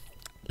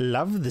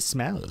 Love the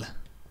smell.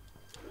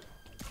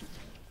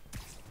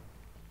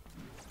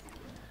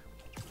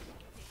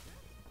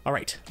 All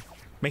right,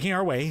 making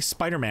our way,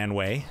 Spider-Man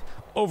way,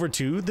 over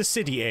to the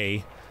city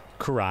A.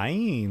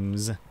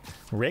 Crimes.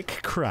 Rick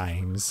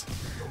Crimes.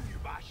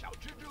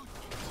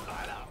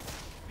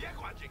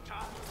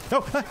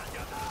 Oh!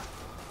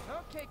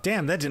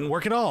 Damn, that didn't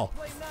work at all.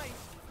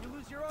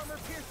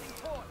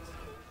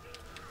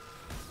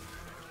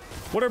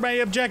 What are my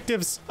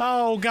objectives?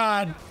 Oh,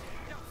 God.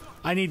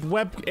 I need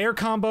air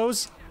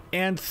combos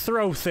and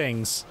throw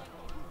things.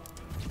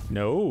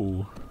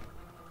 No.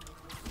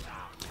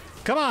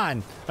 Come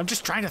on. I'm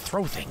just trying to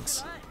throw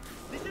things.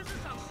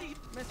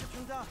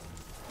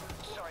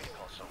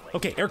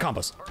 Okay, air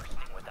combos.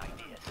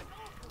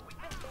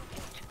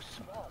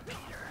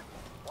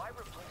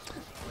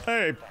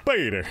 Hey,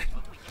 Peter.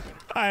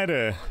 I had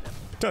to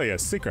tell you a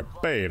secret,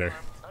 Peter.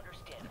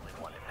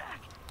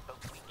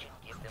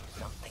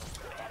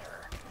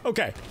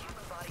 Okay.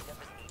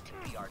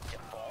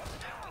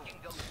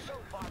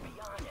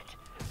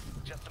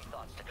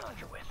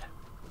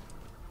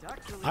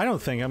 I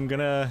don't think I'm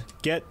gonna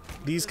get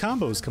these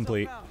combos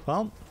complete.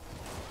 Well,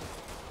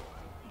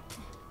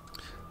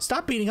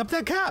 stop beating up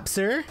that cop,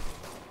 sir.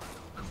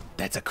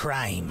 That's a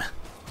crime.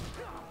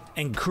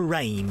 And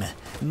crime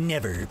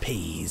never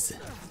pays.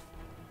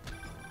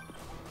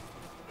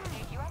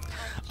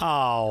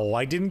 Oh,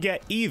 I didn't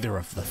get either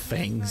of the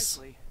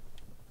things.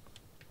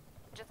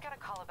 Just got a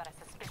call about a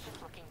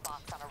suspicious-looking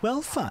box on a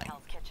Well, fine.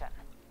 Hell's Kitchen.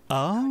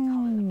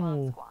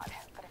 Oh. Squad,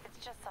 but if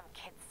it's just some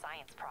kid's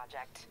science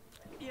project.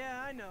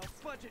 Yeah, I know.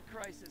 Budget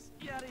crisis.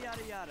 Yada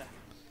yada yada.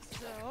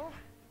 So,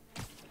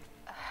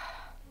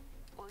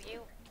 will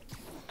you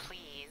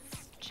please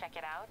check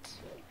it out?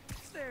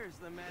 There's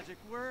the magic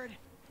word.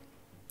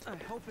 I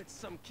hope it's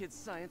some kid's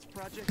science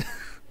project.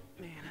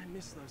 Man, I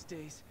miss those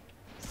days.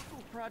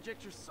 School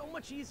projects are so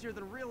much easier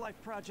than real-life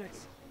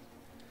projects.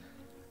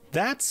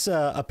 That's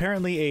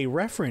apparently a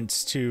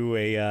reference to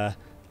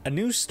a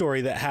news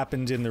story that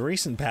happened in the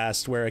recent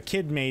past where a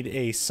kid made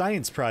a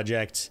science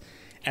project,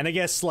 and I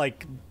guess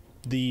like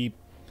the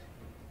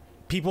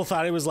people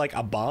thought it was like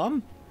a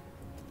bomb,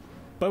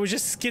 but it was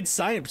just a kid's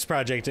science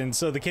project, and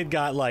so the kid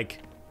got like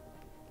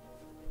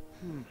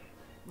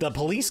the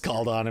police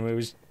called on him. It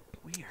was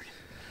weird.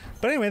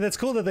 But anyway, that's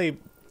cool that they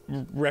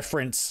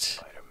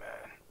referenced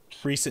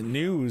recent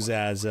news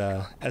as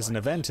an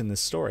event in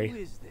this story. Who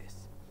is this?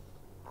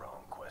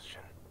 Wrong question.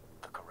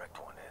 The correct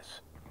one is,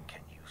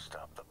 can you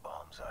stop the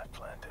bombs I've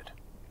planted?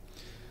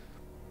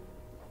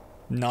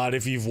 Not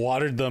if you've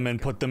watered them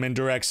and put them in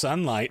direct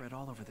sunlight. Spread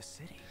all over the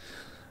city.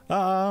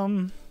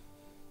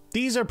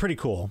 These are pretty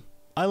cool.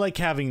 I like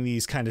having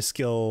these kind of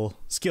skill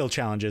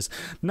challenges.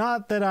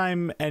 Not that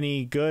I'm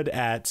any good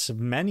at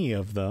many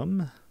of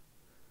them.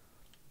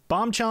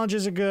 Bomb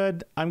challenges are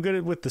good. I'm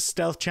good with the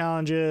stealth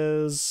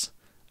challenges.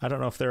 I don't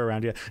know if they're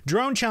around yet.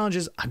 Drone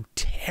challenges, I'm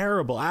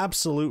terrible.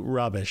 Absolute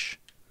rubbish.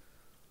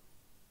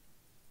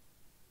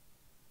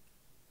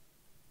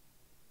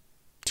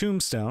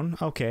 Tombstone.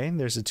 Okay,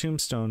 there's a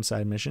Tombstone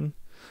side mission.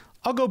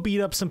 I'll go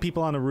beat up some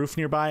people on a roof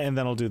nearby, and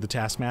then I'll do the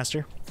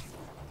Taskmaster.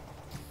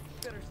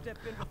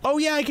 Oh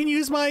yeah, I can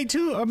use my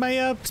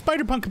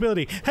Spider-Punk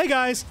ability. Hey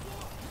guys!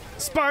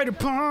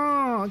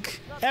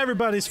 Spider-Punk!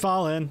 Everybody's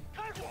falling.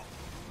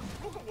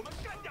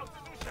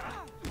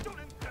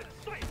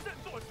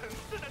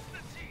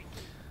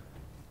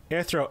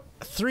 Air throw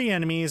 3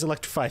 enemies,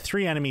 electrify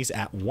 3 enemies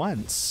at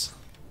once.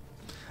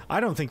 I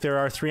don't think there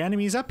are 3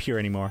 enemies up here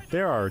anymore.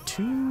 There are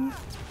 2.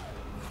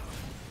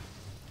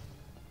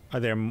 Are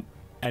there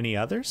any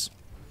others?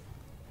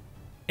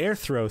 Air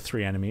throw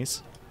 3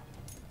 enemies.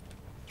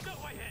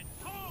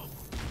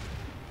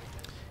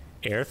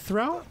 Air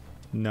throw?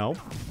 No.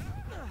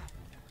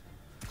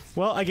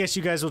 Well, I guess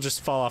you guys will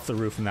just fall off the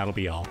roof and that'll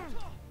be all.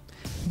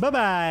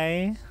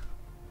 Bye-bye.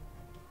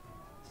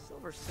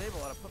 Silver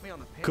Sable ought to put me on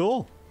the pin.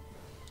 Cool.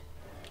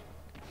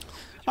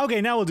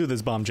 Okay, now we'll do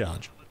this bomb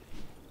challenge.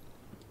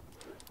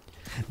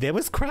 There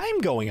was crime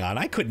going on.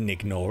 I couldn't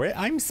ignore it.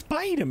 I'm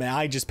Spider-Man.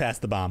 I just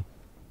passed the bomb.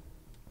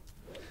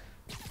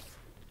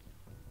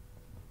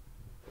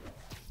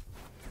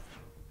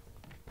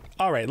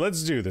 All right,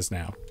 let's do this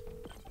now.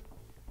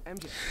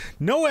 MJ.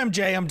 No,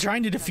 MJ, I'm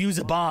trying to defuse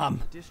a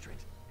bomb.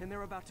 District, and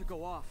they're about to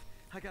go off.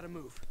 I gotta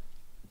move.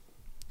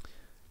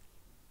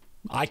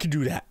 I can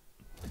do that.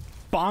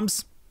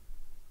 Bombs?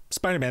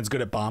 Spider-Man's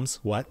good at bombs.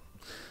 What?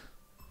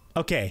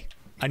 Okay,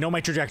 I know my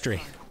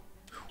trajectory.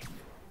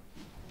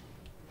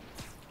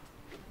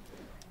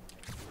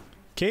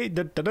 Okay,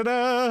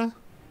 da-da-da-da.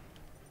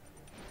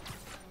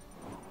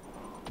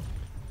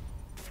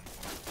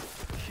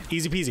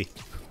 Easy peasy.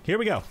 Here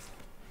we go.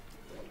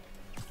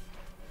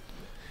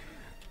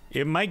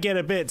 It might get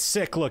a bit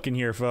sick looking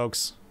here,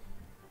 folks.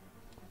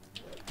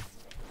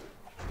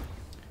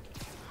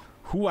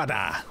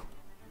 Huada.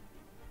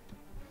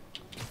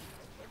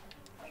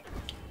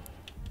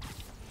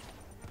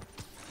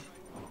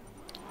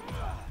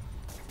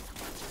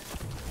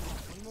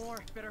 One more,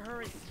 better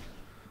hurry.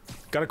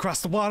 Gotta cross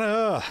the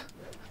water.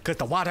 Cause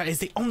the water is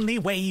the only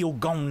way you're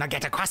gonna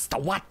get across the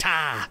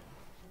water.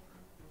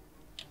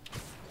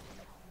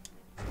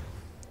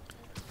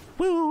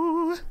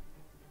 Woo.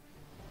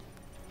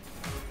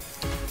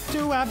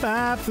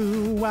 Do-wop,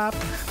 boo-wop,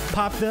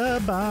 pop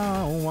the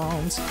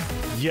bombs.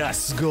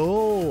 Yes,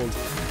 gold.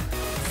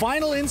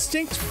 Final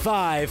Instinct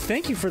 5,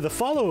 thank you for the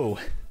follow.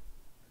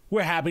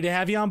 We're happy to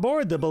have you on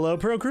board the Below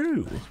Pro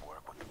crew.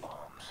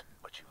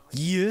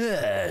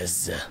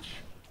 Yes.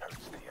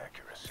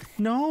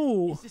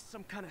 No. Is this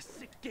some kind of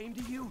sick game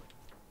to you?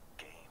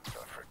 Games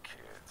are for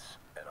kids,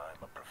 and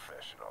I'm a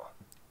professional,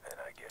 and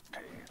I get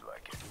paid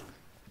like it.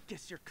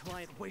 Guess your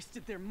client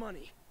wasted their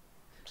money.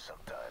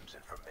 Sometimes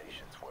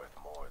information's worth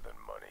more than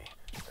money,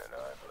 and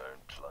I've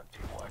learned plenty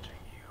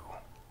watching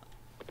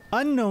you.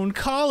 Unknown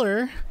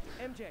caller.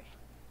 MJ.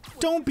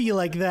 Don't be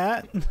like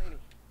that.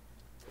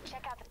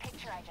 Check out the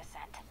picture I just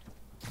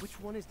sent. Which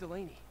one is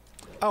Delaney?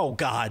 Oh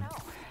God. Oh,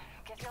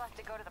 guess you'll have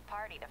to go to the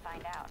party to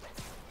find out.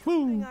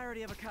 Woo. I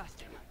already have a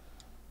costume.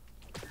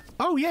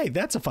 Oh yay,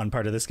 that's a fun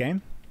part of this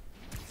game.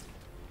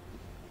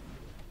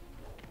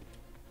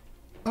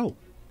 Oh.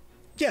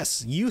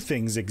 Yes, you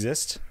things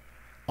exist.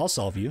 I'll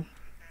solve you.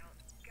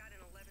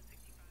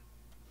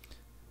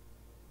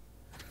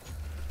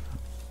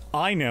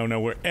 I now know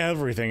where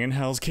everything in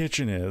Hell's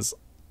Kitchen is.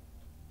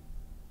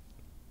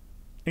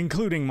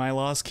 Including my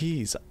lost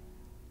keys.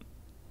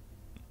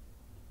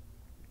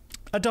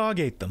 A dog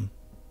ate them.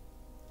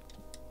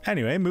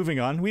 Anyway, moving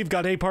on. We've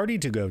got a party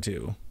to go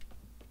to.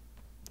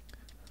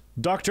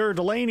 Dr.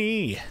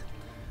 Delaney.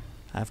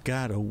 I've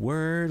got a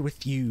word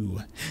with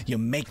you. You're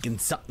making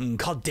something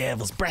called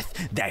Devil's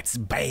Breath. That's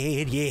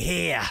bad,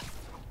 yeah.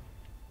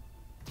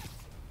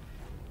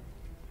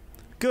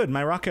 Good,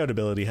 my rock out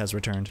ability has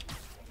returned.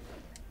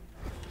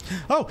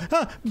 Oh,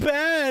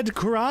 bad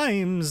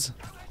crimes.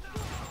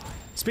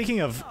 Speaking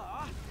of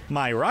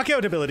my rock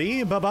out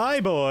ability, bye-bye,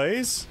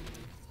 boys.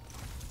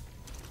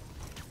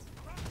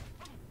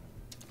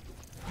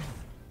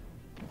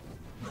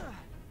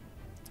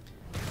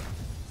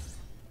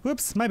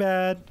 Whoops, my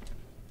bad.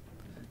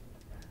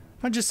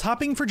 I'm just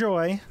hopping for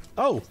joy.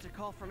 Oh.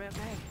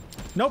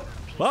 Nope.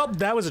 Well,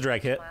 that was a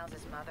drag hit.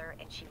 Miles' mother,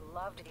 and she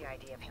loved the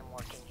idea of him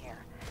working here.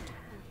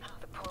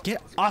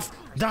 Get off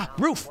the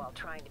roof. While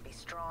trying to be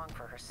strong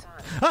for her son.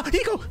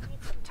 Eagle. He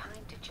needs some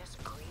time to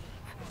just grieve,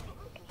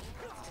 and he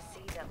needs to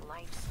see that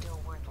life's still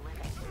worth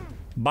living.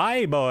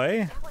 Bye,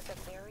 boy. That was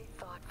a very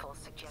thoughtful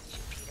suggestion,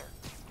 Peter.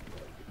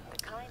 The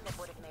kind that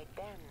would have made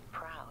Ben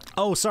proud.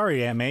 Oh,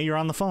 sorry, Aunt May, you're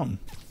on the phone.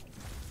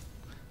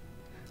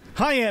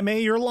 Hi, Aunt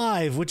May, you're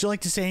live. Would you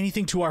like to say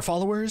anything to our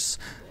followers?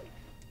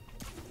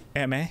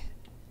 Aunt May?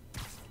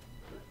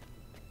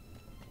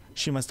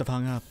 She must have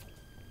hung up.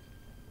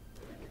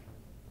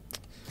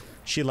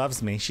 She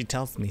loves me. She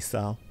tells me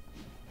so.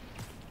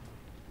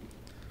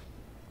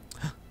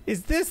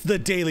 Is this the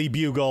Daily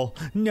Bugle?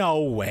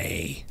 No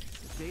way.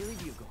 Daily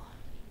Bugle.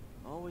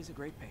 Always a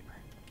great paper.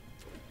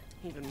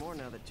 Even more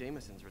now that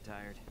Jameson's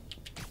retired.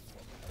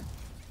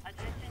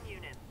 Attention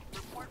units.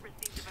 Report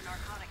received of a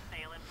narcotic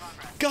sale in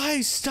progress.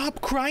 Guys, stop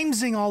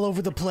crimesing all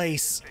over the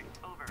place.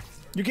 Over.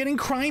 You're getting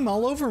crime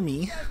all over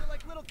me. You guys are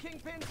like little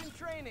kingpins in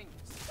training.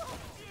 So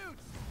cute.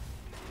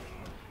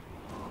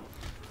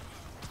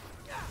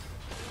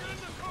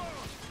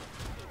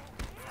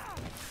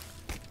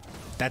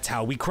 That's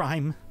how we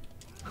crime.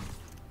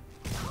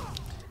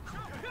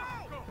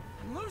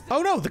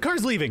 Oh no, the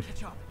car's leaving.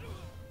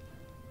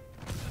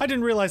 I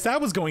didn't realize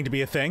that was going to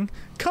be a thing.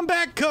 Come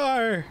back,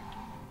 car.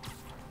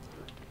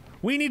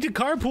 We need to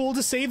carpool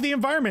to save the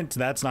environment.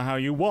 That's not how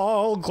you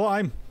wall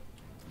climb.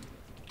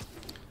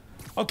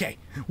 Okay,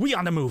 we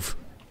on the move.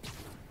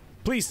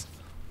 Please.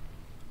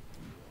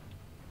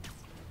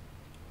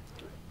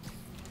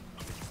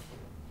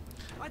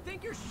 I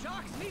think your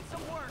shocks need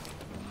some work.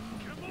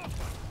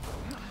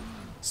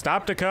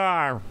 Stop the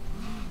car.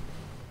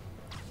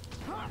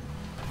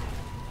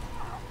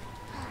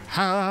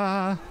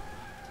 Ha.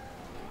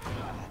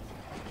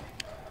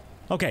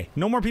 Okay,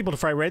 no more people to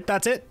fry, right?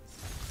 That's it?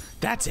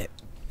 That's it.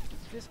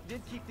 This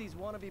did keep these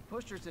wannabe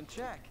pushers in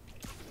check.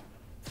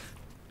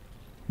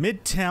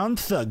 Midtown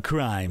thug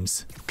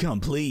crimes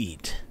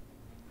complete.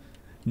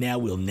 Now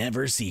we'll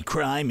never see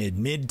crime in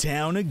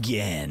Midtown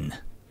again.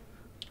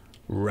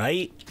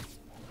 Right?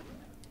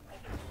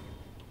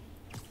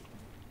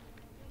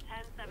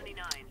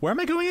 1079. Where am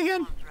I going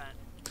again?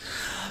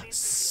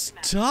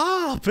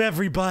 Stop,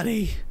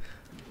 everybody!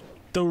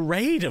 The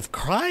rate of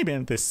crime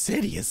in this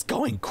city is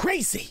going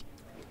crazy.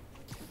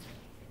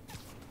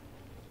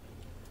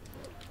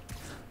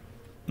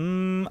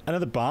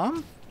 Another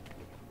bomb?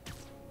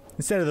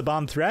 Instead of the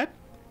bomb threat?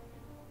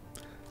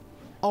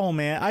 Oh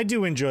man, I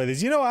do enjoy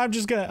this. You know, I'm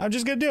just gonna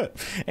do it.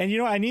 And you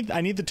know, I need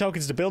the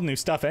tokens to build new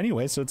stuff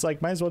anyway, so it's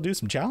like might as well do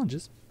some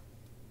challenges.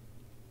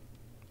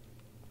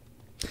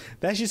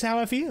 That's just how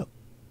I feel.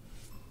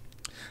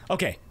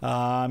 Okay,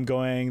 I'm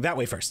going that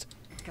way first.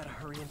 Gotta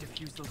hurry and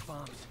defuse those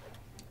bombs.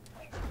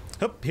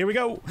 Hup, here we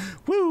go.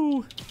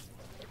 Woo!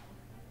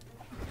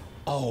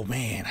 Oh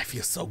man, I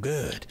feel so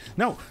good.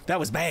 No, that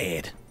was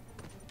bad.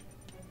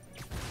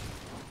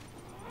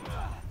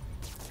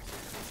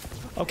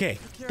 Okay,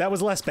 that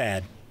was less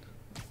bad.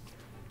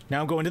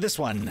 Now I'm going to this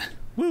one.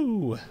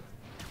 Woo!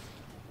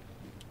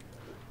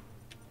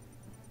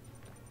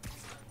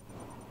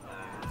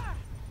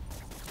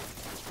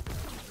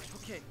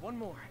 Okay, one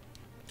more.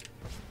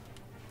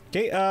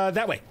 Okay,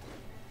 that way.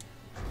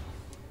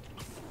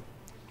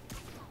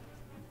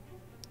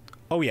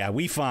 Oh yeah,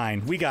 we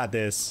fine. We got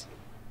this.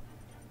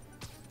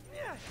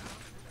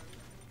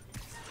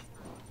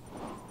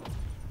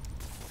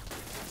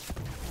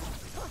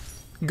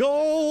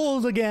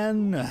 Gold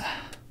again.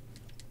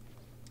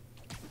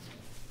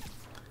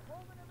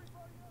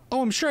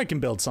 Oh, I'm sure I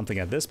can build something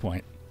at this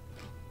point.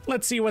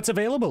 Let's see what's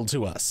available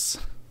to us.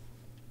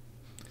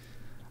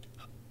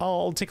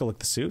 I'll take a look at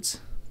the suits.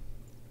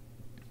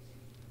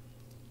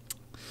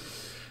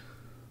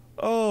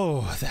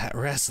 Oh, that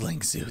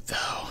wrestling suit,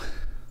 though.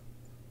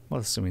 What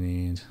else do we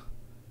need?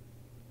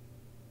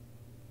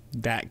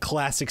 That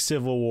classic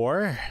Civil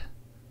War.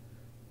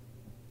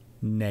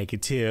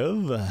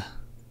 Negative.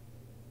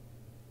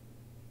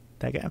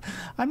 That guy.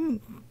 I'm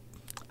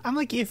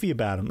like iffy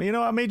about him. You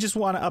know, I may just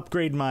want to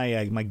upgrade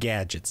my my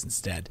gadgets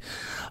instead.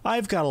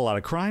 I've got a lot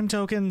of crime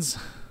tokens.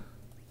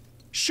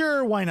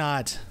 Sure, why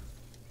not?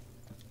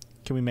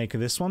 Can we make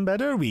this one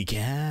better? We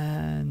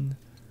can.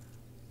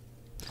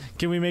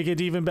 Can we make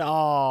it even better?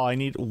 Oh, I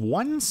need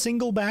one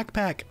single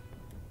backpack.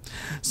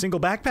 Single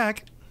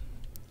backpack.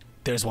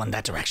 There's one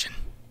that direction.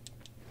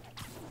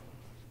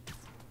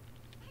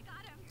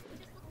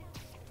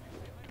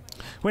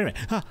 Wait a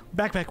minute.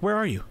 Backpack, where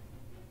are you?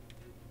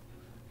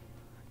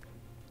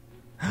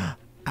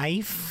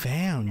 I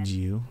found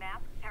you.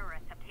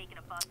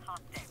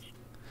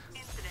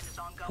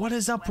 What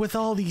is up with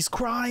all these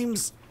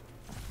crimes?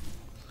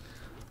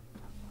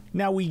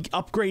 Now we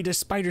upgrade our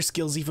spider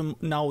skills even.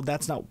 No,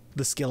 that's not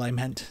the skill I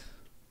meant.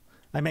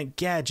 I meant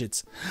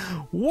gadgets.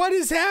 What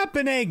is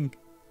happening?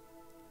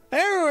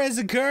 Error has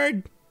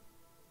occurred.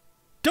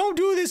 Don't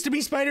do this to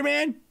me,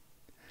 Spider-Man.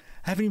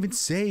 I haven't even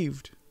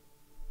saved.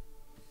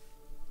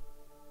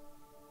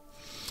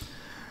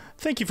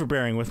 Thank you for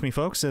bearing with me,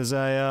 folks, as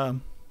I,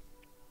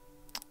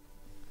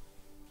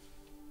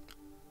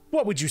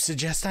 What would you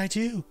suggest I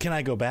do? Can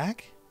I go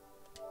back?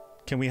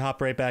 Can we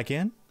hop right back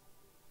in?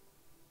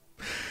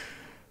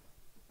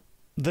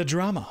 The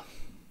drama.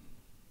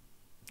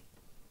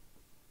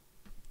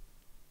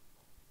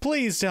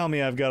 Please tell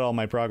me I've got all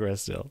my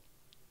progress still.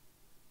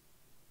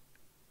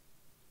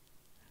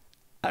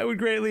 I would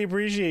greatly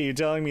appreciate you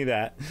telling me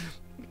that.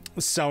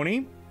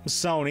 Sony,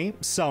 Sony,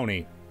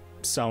 Sony,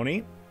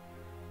 Sony,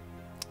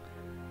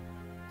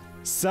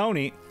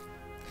 Sony,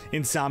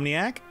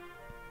 Insomniac,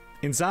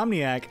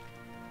 Insomniac.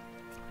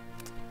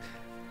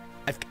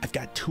 I've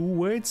got 2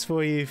 words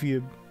for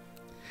you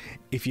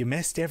if you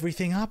messed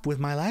everything up with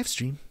my live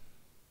stream.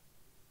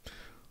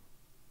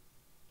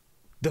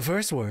 The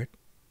first word,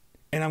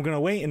 and I'm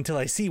gonna wait until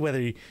I see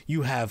whether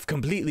you have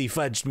completely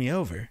fudged me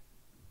over.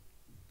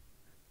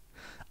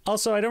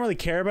 Also, I don't really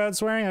care about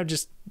swearing. I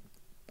guess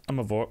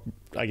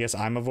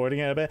I'm avoiding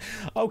it a bit.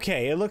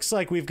 Okay, it looks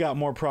like we've got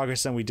more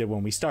progress than we did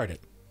when we started.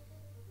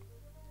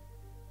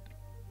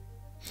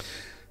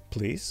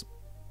 Please,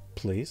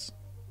 please,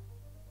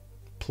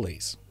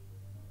 please.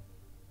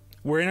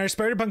 We're in our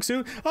Spider-Punk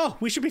suit. Oh,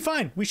 we should be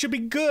fine. We should be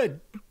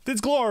good.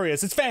 It's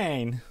glorious. It's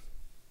fine.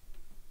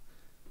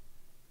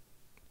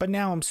 But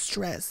now I'm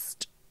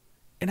stressed.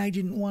 And I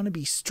didn't want to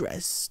be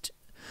stressed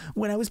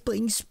when I was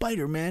playing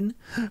Spider-Man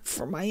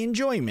for my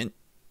enjoyment.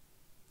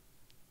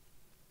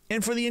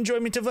 And for the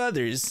enjoyment of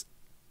others.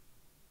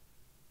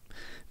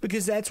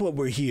 Because that's what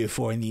we're here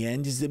for in the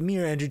end, is the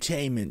mere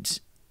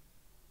entertainment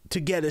to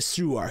get us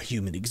through our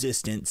human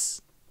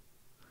existence.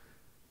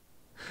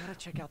 Gotta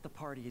check out the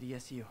party at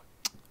ESU.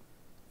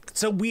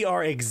 So we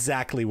are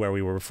exactly where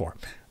we were before.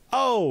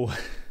 Oh.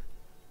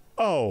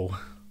 Oh.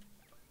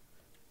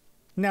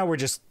 Now we're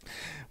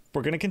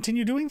going to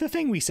continue doing the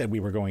thing we said we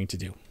were going to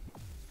do.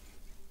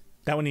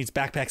 That one needs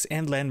backpacks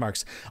and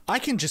landmarks. I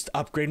can just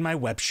upgrade my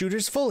web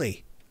shooters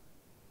fully.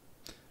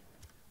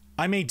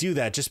 I may do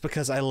that just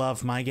because I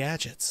love my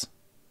gadgets.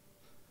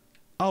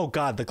 Oh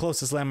god, the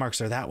closest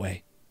landmarks are that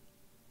way.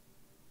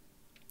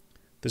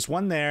 There's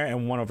one there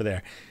and one over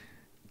there.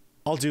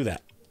 I'll do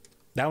that.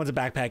 That one's a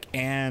backpack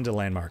and a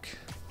landmark.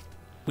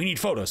 We need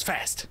photos,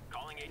 fast.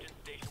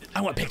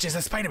 I want pictures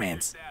of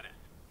Spider-Mans.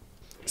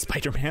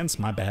 Spider-Mans?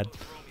 My bad.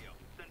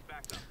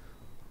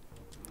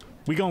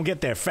 We gonna get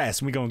there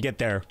fast. We gonna get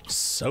there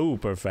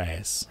super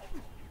fast.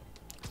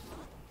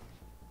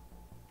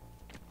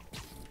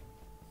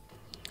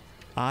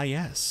 Ah,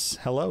 yes.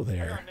 Hello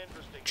there,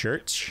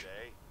 church.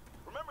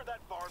 Remember that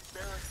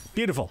barbarian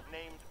Beautiful.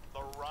 named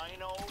the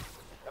Rhino?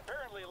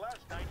 Apparently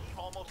last night he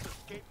almost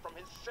escaped from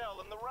his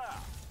cell in the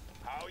raft.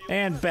 How you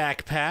And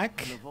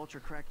backpack. When the vulture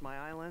cracked my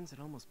eye lens, it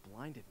almost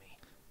blinded me.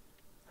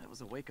 That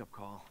was a wake-up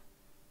call.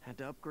 Had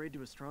to upgrade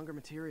to a stronger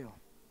material.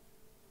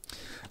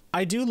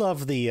 I do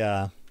love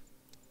the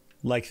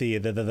like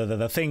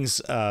the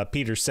things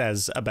Peter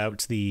says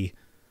about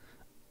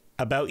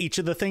each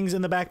of the things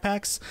in the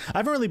backpacks. I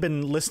haven't really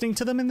been listening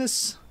to them in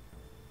this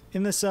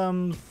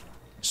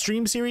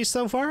stream series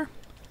so far,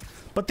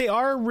 but they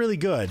are really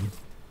good.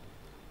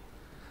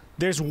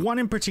 There's one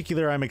in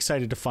particular I'm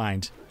excited to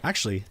find.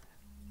 Actually,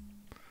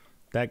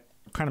 that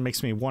kind of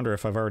makes me wonder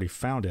if I've already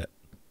found it.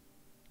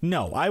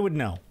 No, I would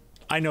know.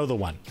 I know the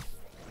one.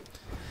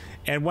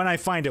 And when I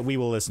find it, we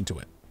will listen to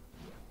it.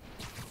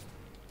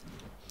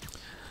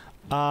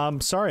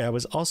 Sorry, I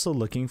was also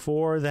looking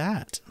for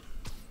that.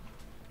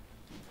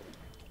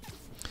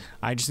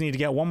 I just need to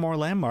get one more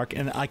landmark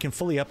and I can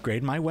fully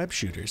upgrade my web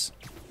shooters.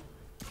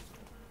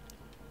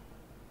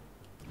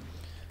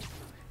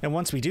 And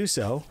once we do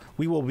so,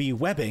 we will be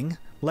webbing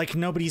like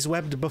nobody's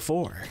webbed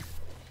before.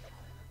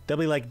 They'll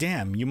be like,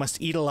 damn, you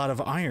must eat a lot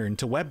of iron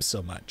to web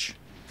so much.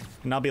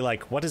 And I'll be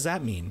like, what does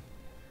that mean?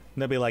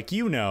 And they'll be like,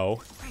 you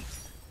know.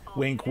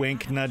 Wink,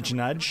 wink, nudge,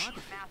 nudge.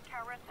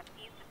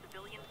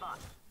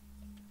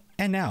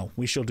 And now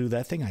we shall do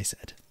that thing I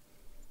said.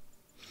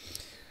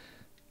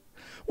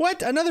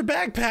 What? Another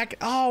backpack?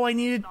 Oh, I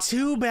needed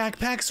 2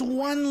 backpacks,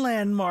 1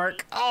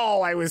 landmark.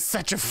 Oh, I was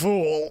such a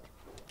fool.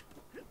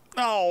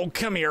 Oh,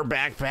 come here,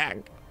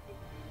 backpack.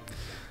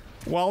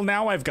 Well,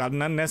 now I've got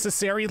an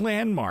unnecessary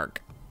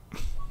landmark.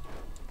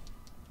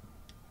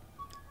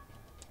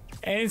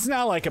 And it's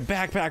not like a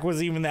backpack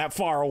was even that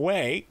far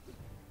away.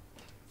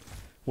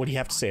 What do you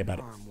have to say about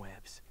it? Arm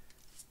webs.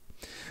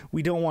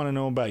 We don't want to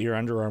know about your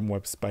underarm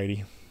web,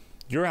 Spidey.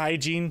 Your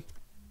hygiene,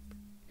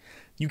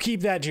 you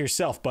keep that to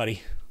yourself,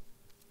 buddy.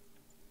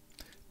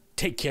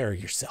 Take care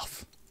of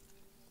yourself.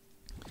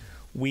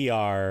 We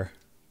are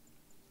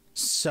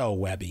so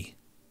webby.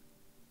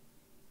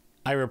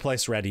 I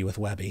replaced Reddy with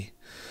Webby.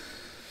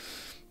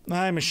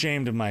 I'm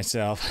ashamed of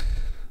myself.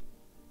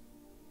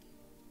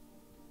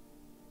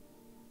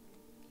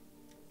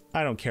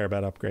 I don't care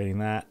about upgrading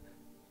that.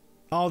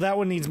 Oh, that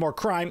one needs more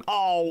crime.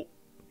 Oh,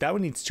 that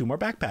one needs 2 more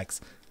backpacks.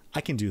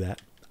 I can do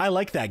that. I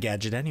like that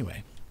gadget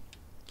anyway.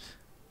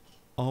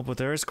 Oh, but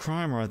there's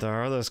crime right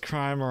there. There's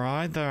crime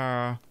right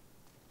there.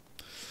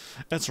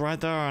 It's right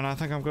there, and I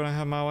think I'm gonna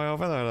head my way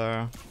over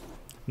there.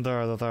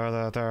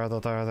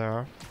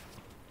 There.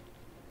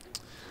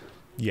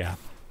 Yeah.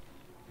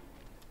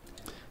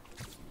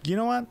 You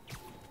know what?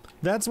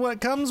 That's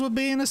what comes with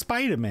being a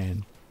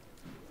Spider-Man.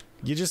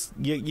 You just,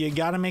 you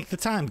gotta make the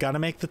time. Gotta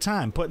make the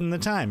time. Put in the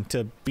time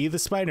to be the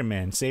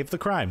Spider-Man. Save the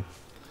crime.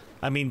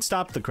 I mean,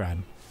 stop the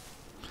crime.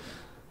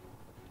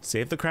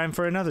 Save the crime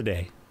for another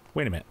day.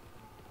 Wait a minute.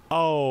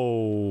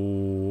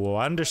 Oh,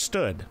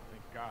 understood.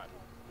 Thank God.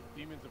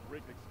 Demons have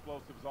rigged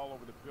explosives all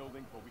over the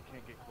building, but we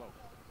can't get close.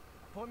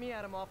 Point me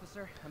at him,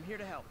 officer. I'm here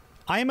to help.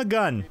 I am a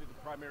gun.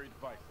 The primary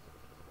device.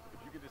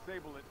 If you can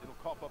disable it, it'll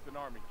cough up an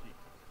arming key.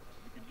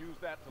 You can use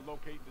that to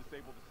locate and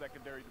disable the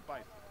secondary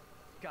device.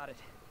 Got it.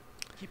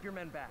 Keep your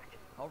men back.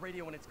 I'll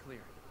radio when it's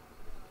clear.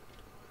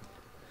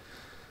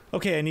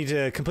 Okay, I need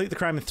to complete the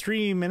crime in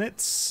 3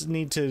 minutes.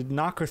 Need to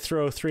knock or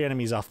throw 3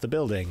 enemies off the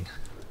building.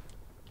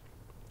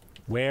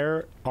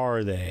 Where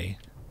are they?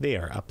 They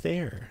are up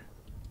there.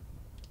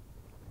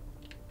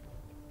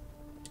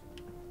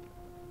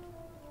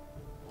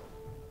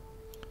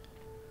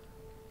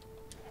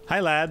 Hi,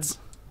 lads.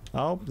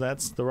 Oh,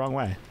 that's the wrong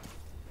way.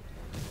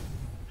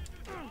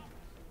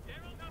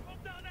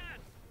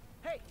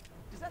 Hey,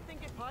 does that thing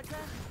get podcast?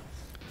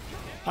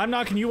 I'm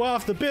knocking you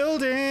off the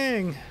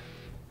building!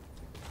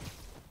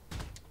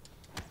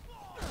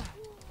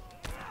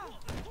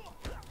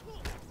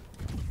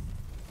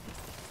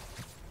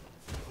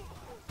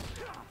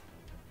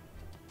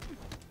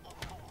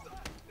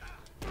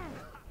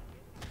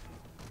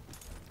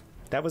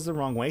 That was the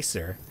wrong way,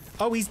 sir.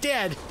 Oh, he's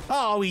dead!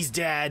 Oh, he's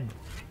dead!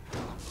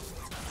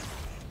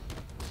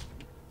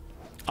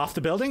 Off the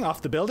building?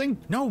 Off the building?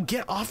 No,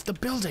 get off the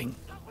building!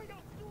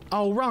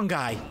 Oh, wrong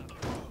guy.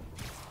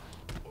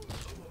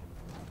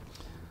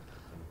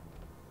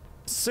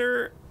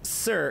 Sir.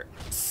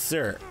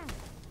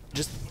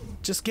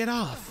 Just get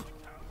off.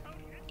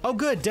 Oh,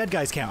 good. Dead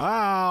guys count.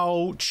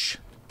 Ouch.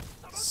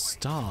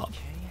 Stop. Okay.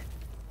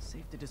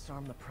 Safe to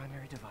disarm the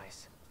primary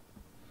device.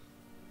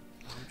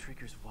 Bomb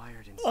trigger's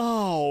wired in.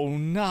 Oh,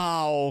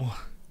 no.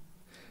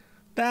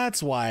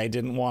 That's why I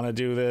didn't want to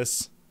do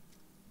this.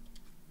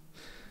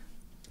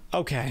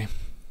 Okay.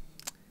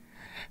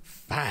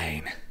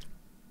 Fine.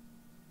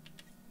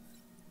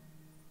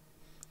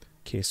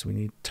 Okay, so we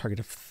need target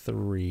of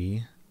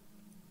 3.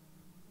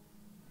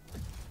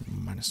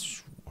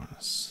 Minus 1.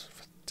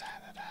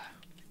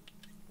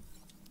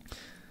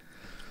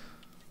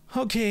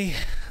 Okay.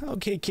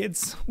 Okay,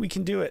 kids. We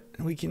can do it.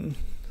 We can...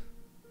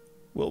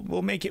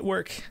 We'll make it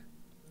work.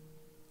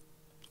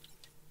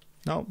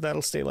 No,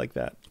 that'll stay like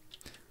that.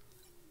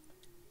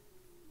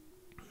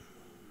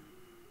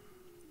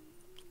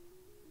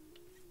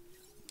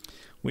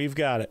 We've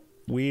got it.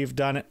 We've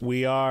done it.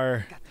 We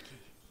are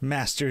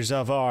masters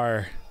of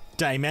our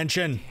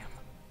dimension.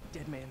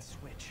 Damn. Dead man's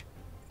switch.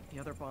 The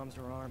other bombs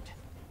are armed.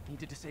 Need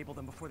to disable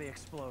them before they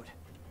explode.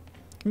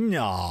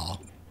 No.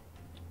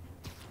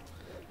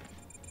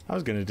 I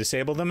was gonna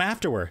disable them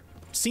afterward.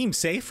 Seems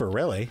safer,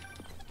 really.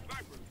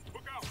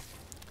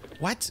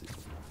 What?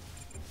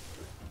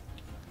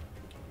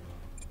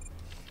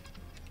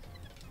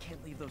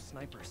 Can't leave those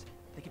snipers.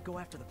 They could go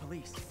after the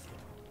police.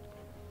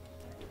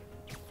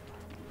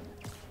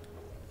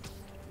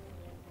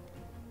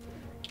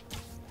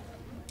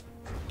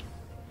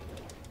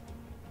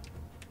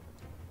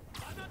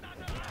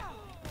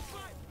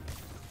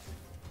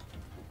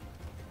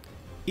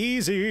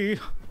 Easy.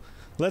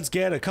 Let's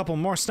get a couple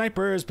more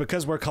snipers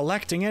because we're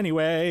collecting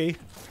anyway.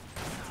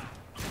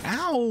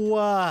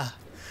 Ow!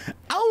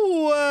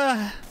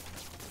 Ow!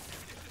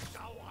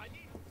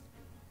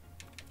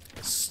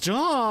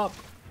 Stop!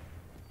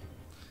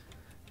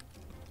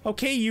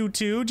 Okay, you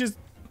two, just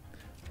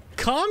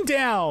calm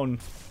down.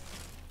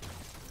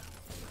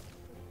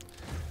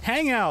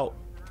 Hang out.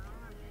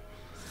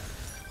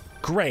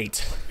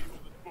 Great.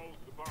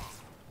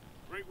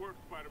 Great work,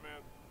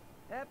 Spider-Man.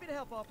 Happy to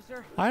help,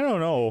 officer. I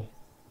don't know.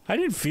 I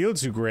didn't feel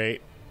too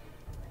great.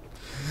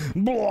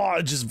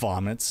 Blah, just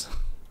vomits.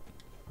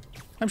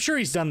 I'm sure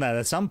he's done that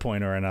at some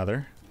point or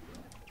another.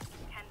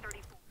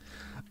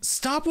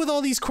 Stop with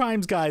all these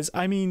crimes, guys.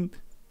 I mean,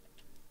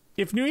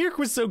 if New York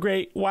was so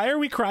great, why are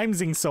we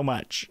crimesing so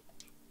much?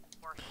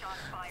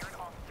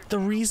 The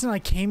reason I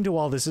came to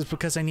all this is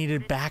because I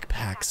needed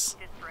backpacks.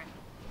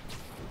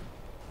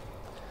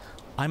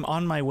 I'm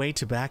on my way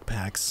to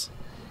backpacks.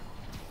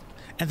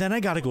 And then I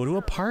gotta go to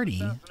a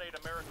party.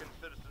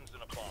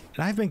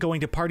 And I've been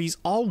going to parties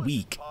all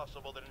week.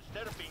 Possible that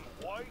instead of being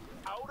wiped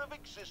out of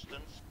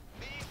existence,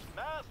 these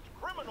masked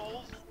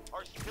criminals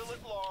are still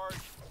at large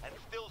and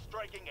still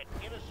striking at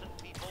innocent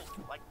people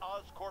like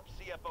Oscorp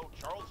CFO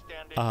Charles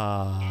Standing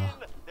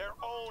in their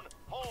own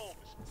homes.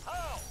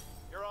 How?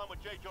 You're on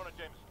with J. Jonah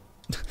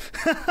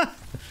Jameson.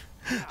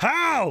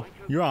 How?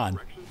 You're on.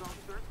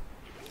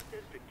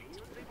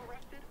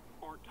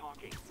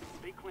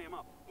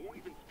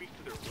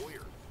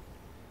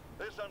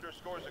 This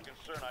underscores a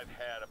concern I've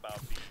had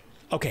about these.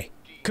 Okay,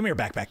 come here,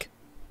 backpack.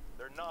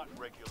 They're not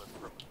regular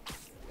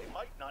criminals. They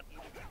might not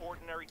even be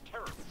ordinary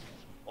terrorists,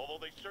 although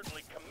they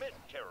certainly commit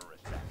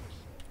terrorist acts.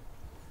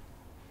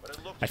 But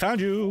it looks I found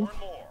you. more and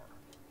more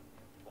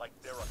like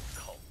they're a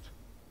cult.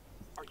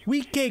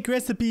 Wheat cake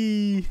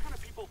recipe. What kind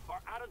of people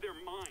are out of their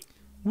mind?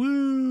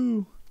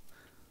 Woo.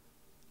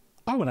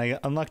 Oh, and I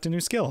unlocked a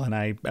new skill, and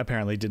I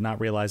apparently did not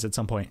realize at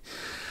some point.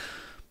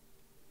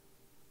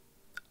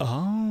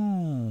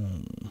 Oh.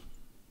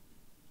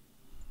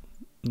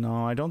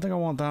 No, I don't think I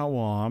want that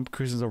one.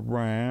 Increases the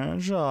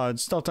range.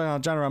 It's still taking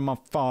out generate more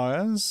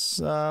fires.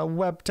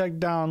 Web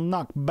takedown,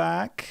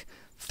 knockback.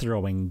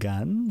 Throwing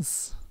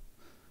guns.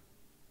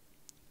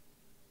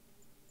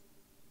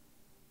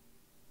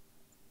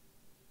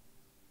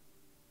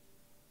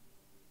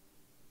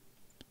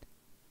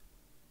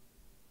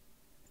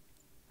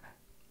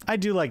 I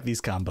do like these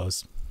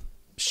combos.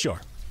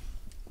 Sure.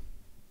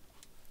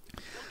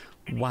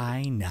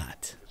 Why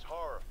not? It's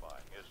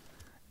horrifying, isn't it?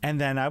 And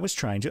then I was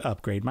trying to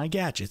upgrade my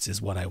gadgets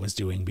is what I was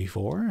doing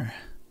before.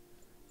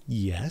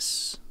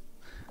 Yes.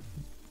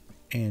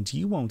 And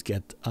you won't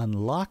get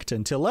unlocked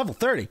until level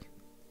 30.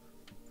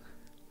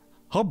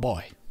 Oh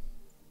boy.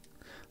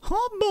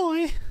 Oh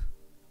boy.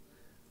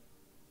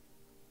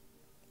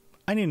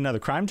 I need another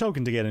crime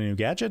token to get a new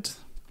gadget.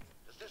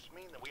 Does this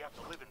mean that we have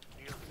to live in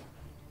fear?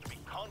 To be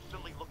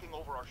constantly looking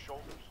over our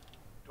shoulders?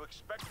 To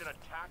expect an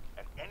attack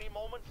at any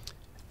moment?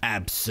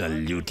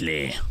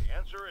 Absolutely. The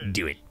answer is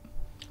Do it.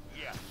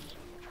 yes.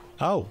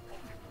 Oh,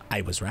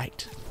 I was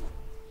right.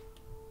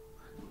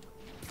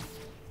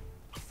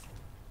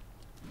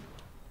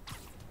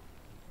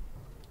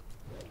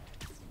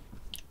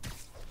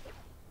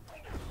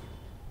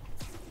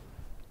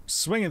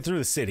 Swinging through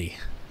the city.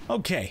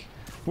 Okay,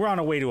 we're on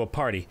our way to a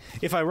party.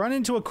 If I run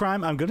into a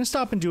crime, I'm gonna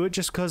stop and do it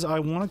just because I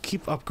want to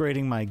keep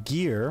upgrading my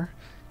gear,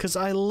 because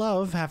I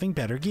love having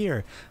better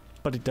gear.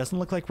 But it doesn't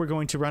look like we're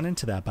going to run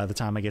into that by the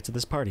time I get to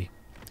this party.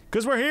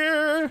 Because we're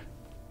here!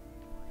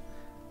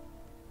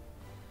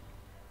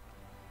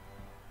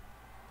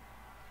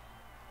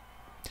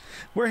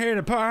 We're here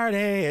to party.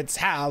 It's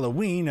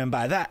Halloween, and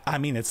by that I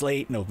mean it's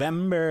late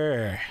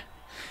November.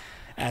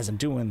 As I'm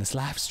doing this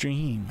live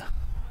stream.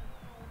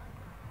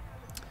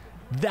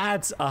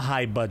 That's a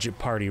high budget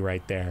party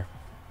right there.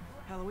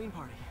 Halloween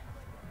party.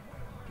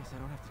 Guess I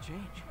don't have to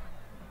change.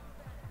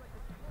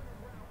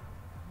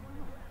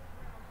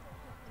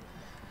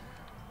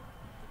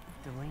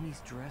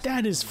 Delaney's dress.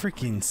 That is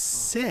freaking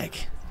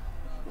sick.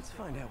 Let's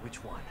find out which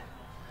one.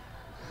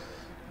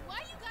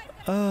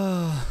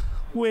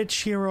 Which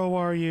hero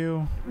are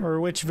you?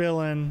 Or which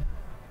villain?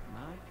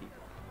 My people.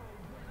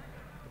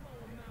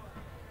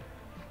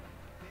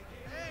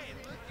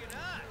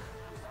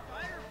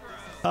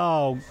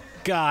 Oh,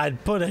 God.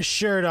 Put a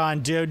shirt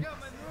on, dude.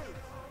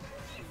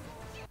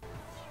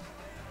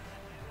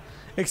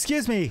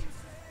 Excuse me.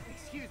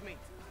 Excuse me.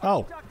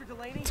 Oh. Dr.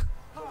 Delaney?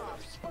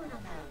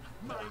 Spider-Man,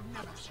 my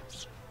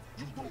nemesis.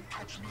 You won't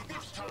catch me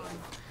this time.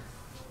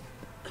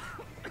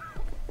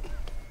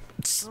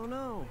 Oh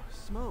no,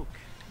 smoke.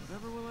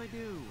 Whatever will I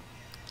do?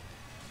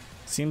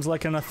 Seems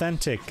like an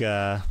authentic,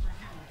 I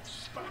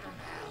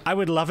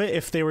would love it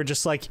if they were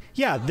just like,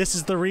 yeah, this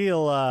is the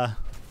real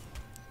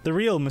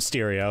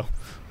Mysterio.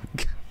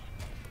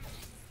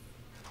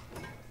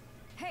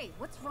 Hey,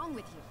 what's wrong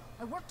with you?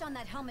 I worked on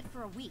that helmet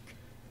for a week.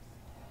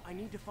 I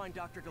need to find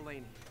Dr.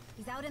 Delaney.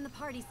 He's out in the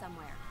party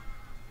somewhere.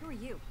 Who are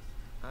you?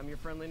 I'm your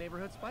friendly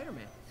neighborhood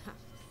Spider-Man.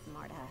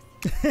 Smart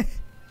ass.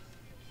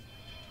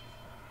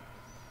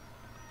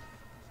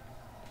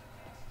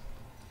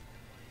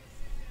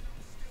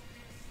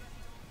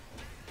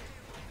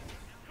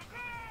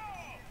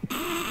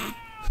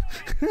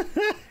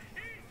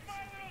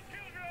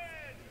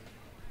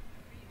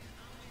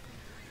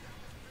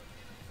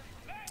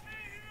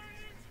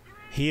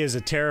 He is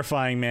a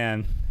terrifying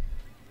man.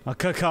 A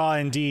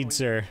caca indeed,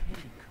 sir.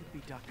 Could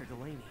be Dr.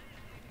 Delaney.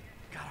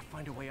 Gotta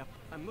find a way up.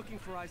 I'm looking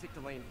for Isaac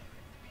Delaney.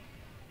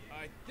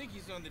 I think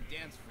he's on the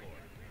dance floor.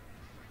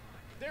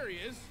 There he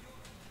is.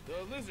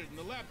 The lizard in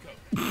the lab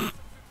coat.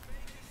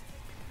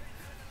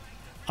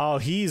 Oh,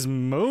 he's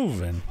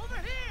moving. Over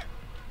here!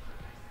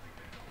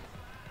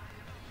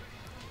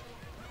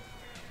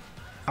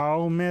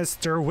 Oh,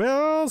 Mr.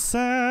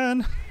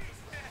 Wilson.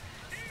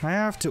 I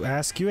have to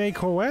ask you a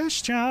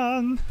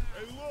question.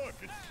 Hey, look,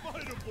 it's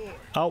Spider-Boy.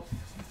 Oh.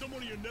 Some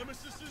of your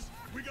nemesises?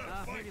 We gotta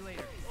fight. Maybe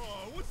later.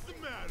 Oh, what's the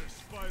matter,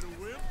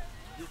 Spider-Wimp?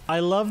 I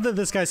love that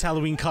this guy's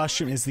Halloween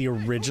costume is the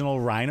original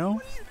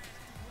Rhino.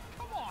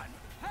 Come on!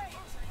 Hey!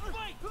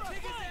 Fight!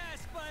 Kick his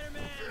ass,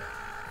 Spider-Man!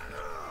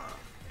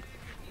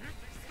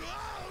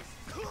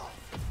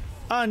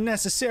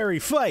 Unnecessary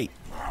fight.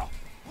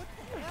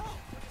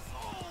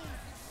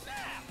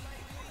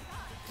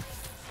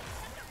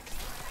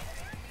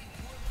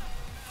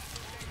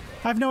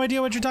 I have no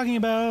idea what you're talking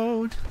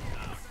about.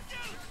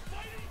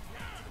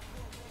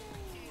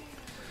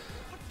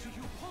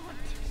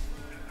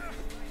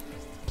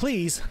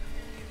 Please.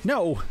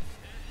 No.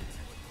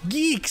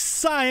 Geek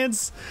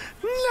science.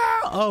 No.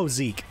 Oh,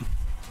 Zeke.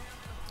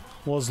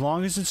 Well, as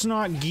long as it's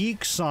not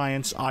geek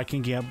science, I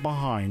can get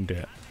behind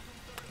it.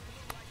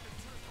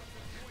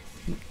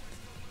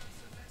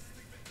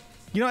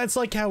 You know, it's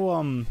like how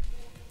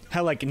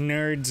like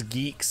nerds,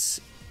 geeks,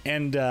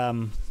 and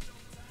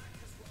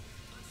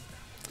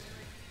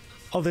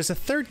oh, there's a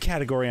third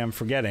category I'm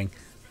forgetting,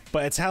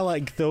 but it's how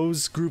like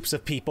those groups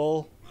of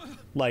people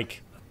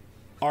like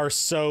are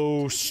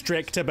so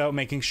strict about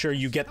making sure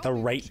you get the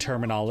right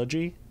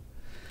terminology.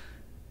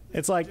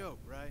 It's like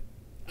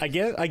I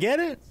get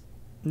it.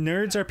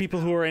 Nerds are people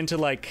who are into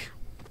like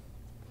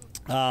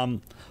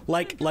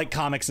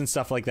comics and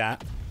stuff like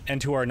that,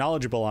 and who are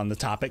knowledgeable on the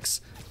topics.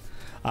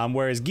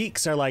 Whereas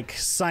geeks are like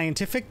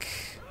scientific.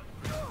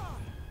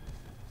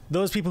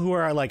 Those people who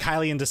are like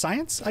highly into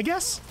science, I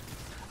guess.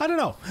 I don't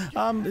know.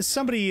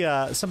 Somebody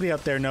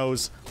out there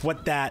knows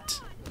what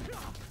that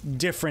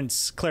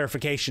difference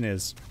clarification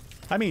is.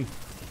 I mean,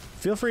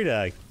 feel free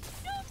to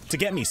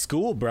get me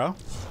schooled, bro.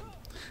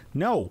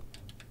 No,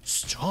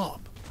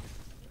 stop.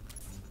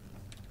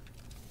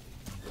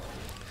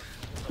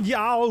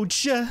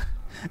 Youch,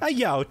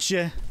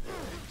 youch.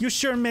 You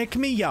sure make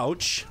me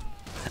youch.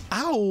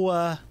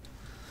 Ow.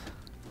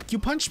 You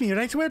punch me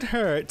right where it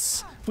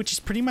hurts, which is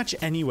pretty much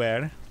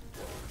anywhere.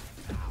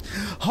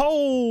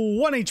 Oh,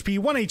 1 HP,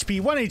 1 HP,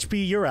 1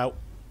 HP, you're out.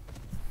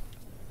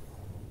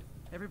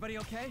 Everybody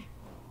okay?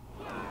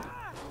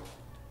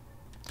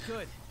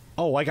 Good.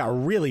 Oh, I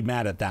got really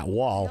mad at that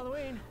wall.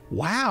 Halloween.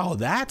 Wow,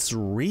 that's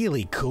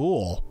really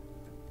cool.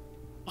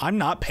 I'm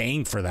not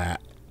paying for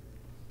that.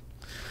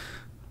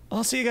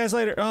 I'll see you guys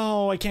later.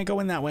 Oh, I can't go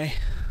in that way.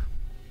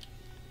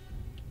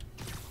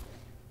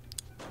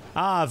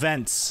 Ah,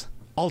 vents.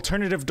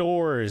 Alternative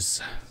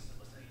doors.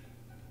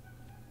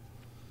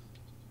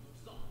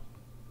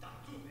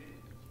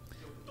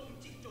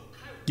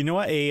 You know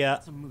what?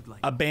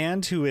 A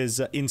band who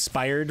is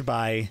inspired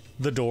by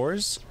The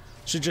Doors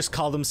should just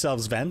call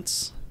themselves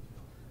Vents.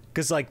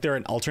 Because, like, they're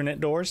an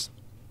alternate doors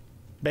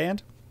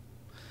band.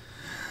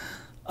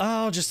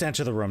 I'll just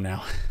enter the room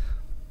now.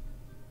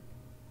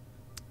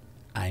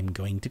 I'm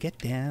going to get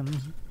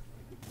them.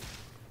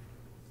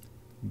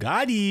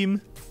 Got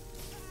him.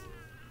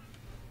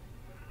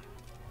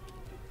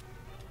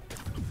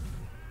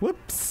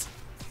 Whoops.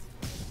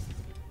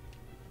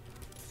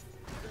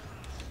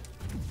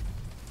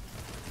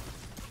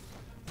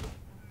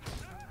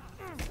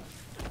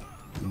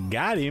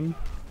 Got him.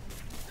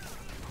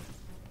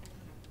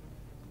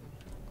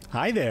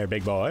 Hi there,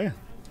 big boy.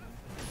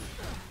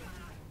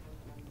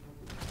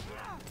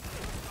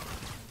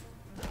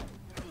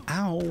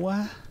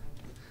 Ow.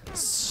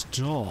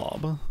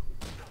 Stop.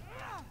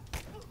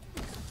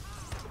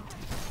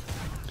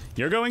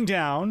 You're going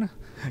down.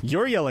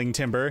 You're yelling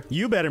timber.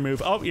 You better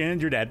move. Oh,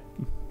 and you're dead.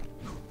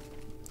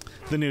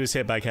 The news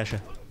hit by Kesha.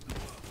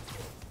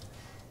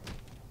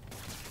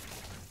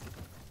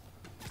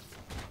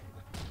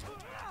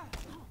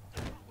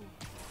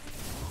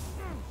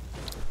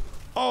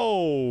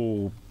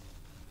 Oh,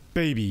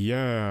 baby,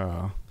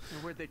 yeah.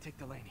 Where'd they take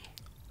Delaney?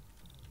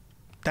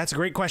 That's a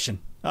great question.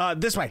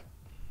 This way.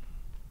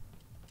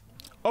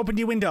 Open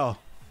the window.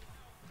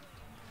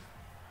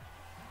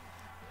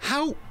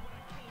 How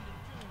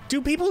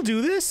do people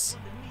do this?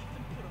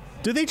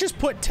 Do they just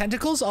put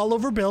tentacles all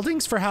over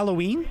buildings for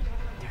Halloween?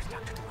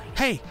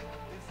 Hey,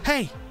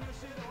 hey,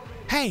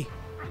 hey,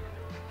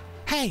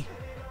 hey.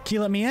 Can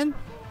you let me in?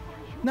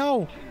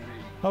 No.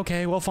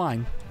 Okay, well,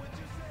 fine.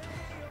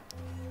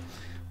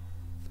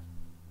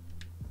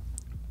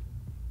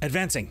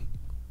 Advancing.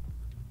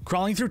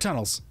 Crawling through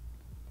tunnels.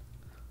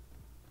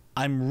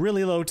 I'm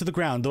really low to the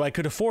ground, though I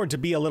could afford to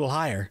be a little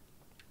higher.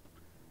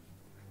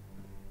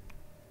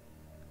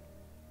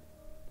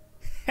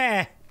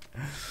 Heh.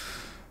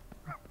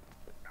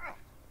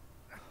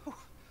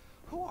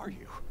 Who are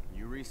you?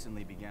 You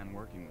recently began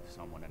working with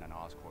someone in an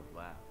Oscorp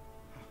lab.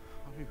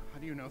 How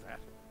do you know that?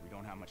 We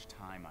don't have much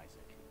time,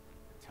 Isaac.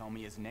 Tell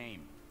me his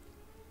name.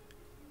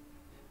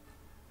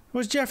 It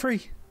was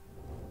Jeffrey.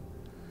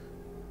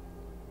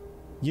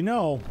 You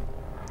know,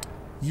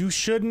 you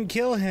shouldn't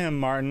kill him,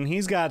 Martin.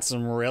 He's got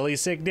some really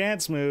sick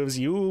dance moves.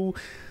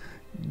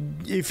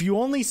 If you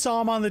only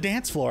saw him on the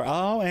dance floor.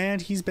 Oh,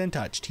 and he's been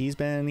touched. He's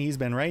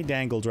been right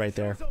dangled right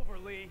there.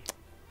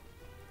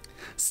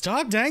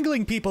 Stop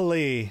dangling people,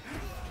 Lee.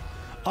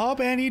 Oh,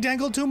 and he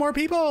dangled 2 more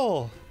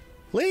people.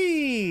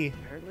 Lee.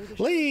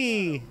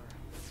 Lee.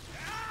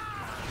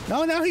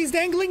 No, now he's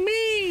dangling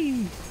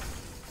me.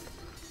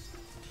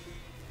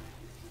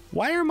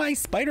 Why are my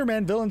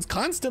Spider-Man villains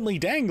constantly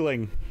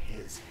dangling?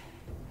 His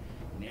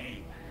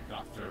name,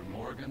 Dr.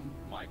 Morgan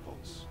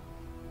Michaels.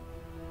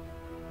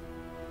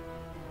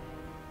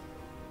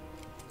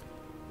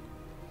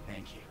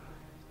 Thank you.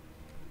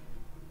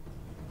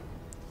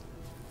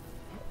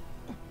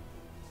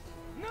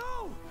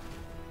 No!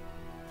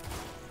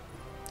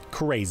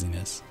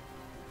 Craziness.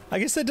 I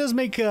guess that does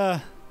make,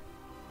 that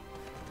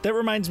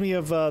reminds me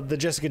of the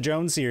Jessica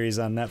Jones series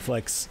on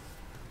Netflix.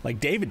 Like,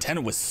 David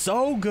Tennant was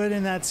so good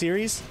in that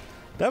series.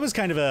 That was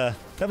kind of a,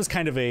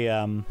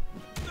 oh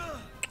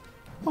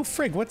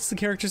frig, what's the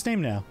character's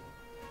name now?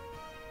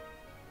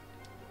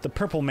 The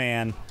Purple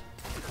Man.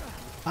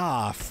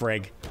 Ah,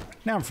 frig.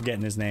 Now I'm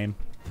forgetting his name.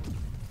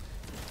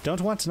 Don't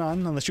want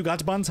none unless you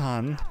got buns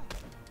on.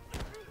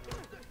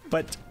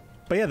 But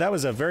yeah, that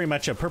was a very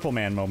much a Purple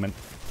Man moment.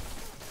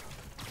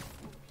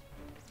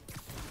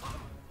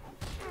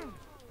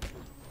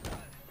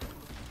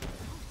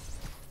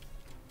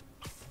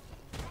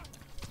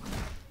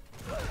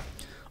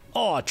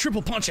 Oh,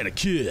 triple punch and a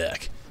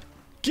kick.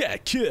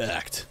 Get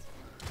kicked.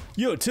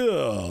 You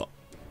too.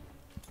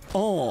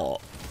 Oh,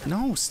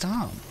 no,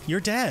 stop. You're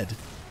dead.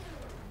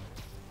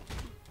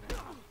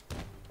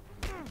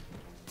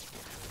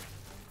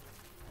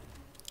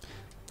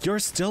 You're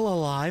still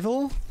alive?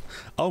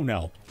 Oh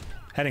no.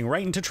 Heading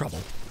right into trouble.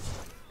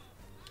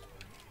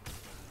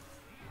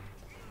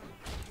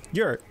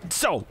 You're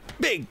so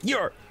big,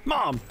 you're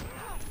mom.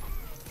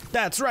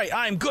 That's right,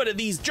 I'm good at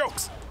these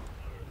jokes.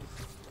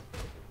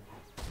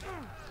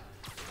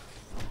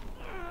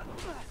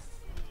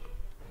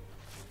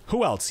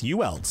 Who else?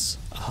 You else.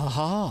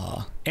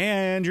 Haha.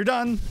 And you're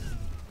done.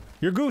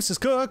 Your goose is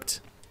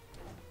cooked.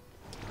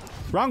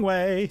 Wrong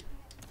way.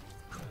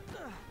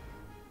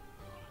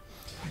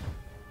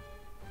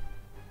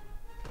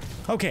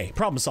 Okay,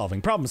 problem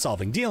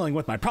solving. Dealing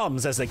with my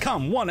problems as they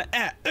come, one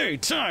at a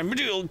time.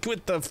 Deal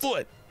with the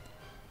foot.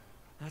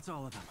 That's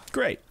all of them.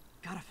 Great.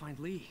 Gotta find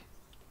Lee.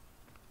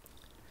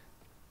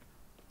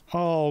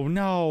 Oh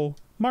no.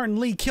 Martin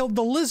Lee killed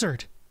the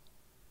lizard.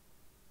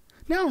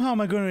 Now how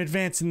am I going to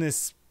advance in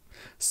this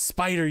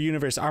spider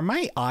universe? Are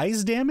my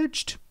eyes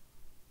damaged?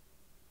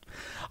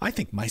 I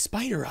think my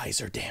spider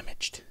eyes are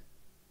damaged.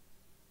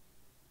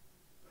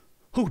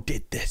 Who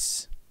did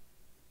this?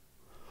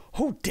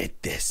 Who did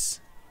this?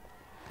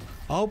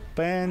 Oh,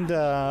 and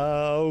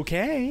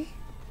okay.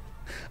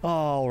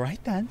 All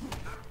right then.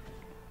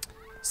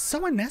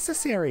 So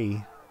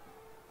unnecessary.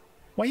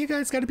 Why you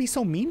guys gotta be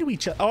so mean to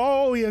each other?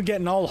 Oh, you're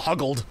getting all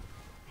huggled.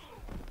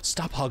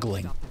 Stop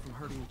huggling. Stop them from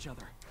hurting each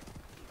other.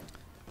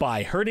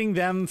 By hurting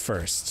them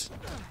first.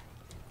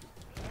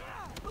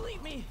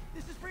 Believe me,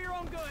 this is for your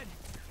own good.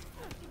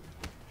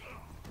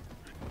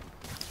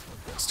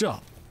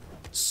 Stop.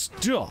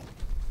 Stop.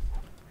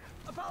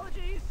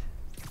 Apologies.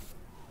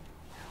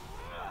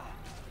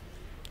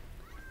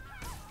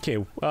 Okay,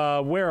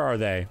 where are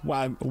they?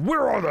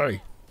 Where are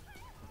they?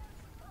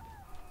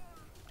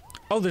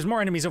 Oh, there's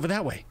more enemies over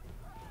that way.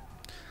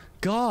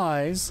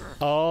 Guys.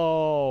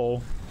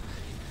 Oh.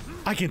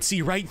 I can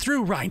see right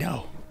through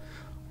Rhino.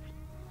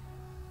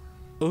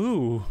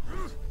 Ooh.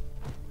 Not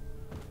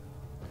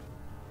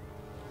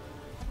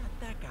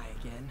that guy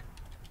again.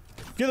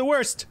 You're the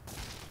worst.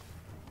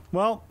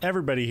 Well,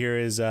 everybody here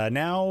is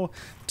now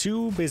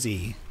too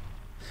busy.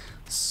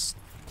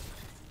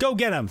 Go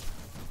get him.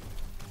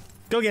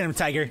 Go get him,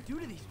 Tiger.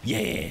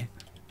 Yeah.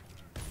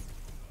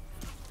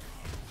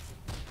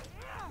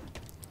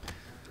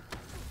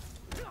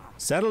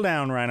 Settle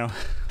down, Rhino.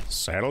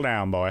 Settle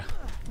down, boy.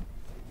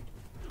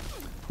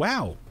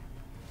 Wow.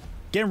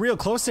 Getting real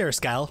close there,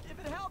 Skull. If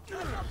it helps,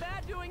 it's not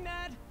bad doing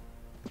that.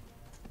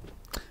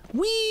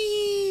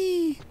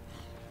 Whee!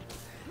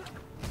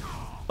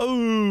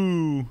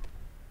 Ooh.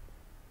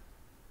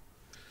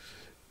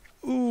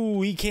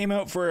 Ooh, he came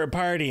out for a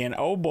party, and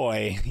oh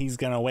boy, he's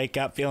gonna wake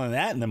up feeling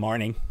that in the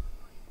morning.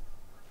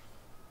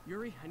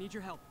 Yuri, I need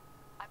your help.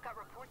 I've got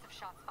reports of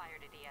shots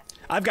fired at ESU.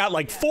 I've got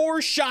like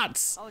 4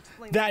 shots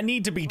that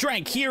need to be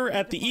drank here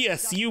at the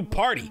ESU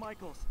party.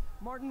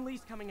 Martin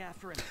Lee's coming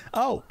after him.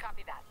 Oh.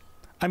 Copy that.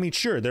 I mean,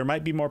 sure, there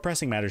might be more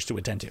pressing matters to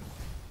attend to.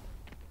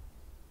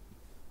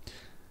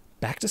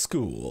 Back to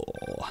school.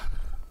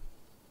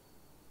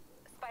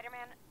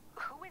 Spider-Man,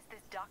 who is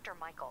this Dr.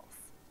 Michaels?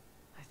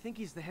 I think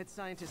he's the head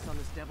scientist on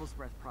this Devil's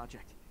Breath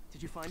project.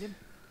 Did you find him?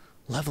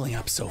 Leveling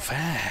up so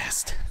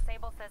fast.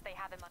 Sable says they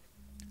have him on.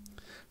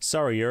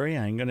 Sorry, Yuri,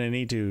 I'm gonna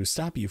need to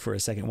stop you for a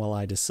second while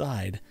I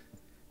decide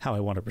how I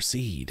want to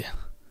proceed.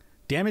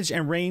 Damage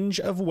and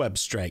range of web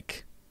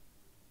strike.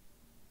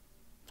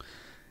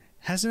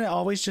 Hasn't it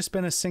always just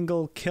been a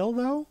single kill,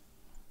 though?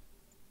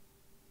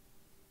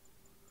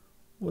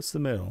 What's the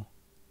middle?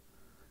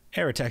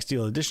 Air attacks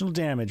deal additional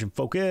damage and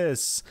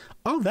focus.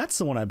 Oh, that's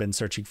the one I've been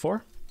searching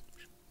for.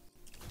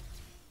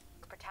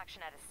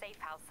 Protection at a safe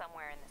house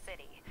somewhere in the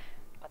city,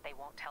 but they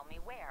won't tell me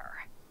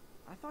where.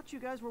 I thought you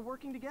guys were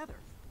working together.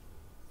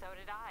 So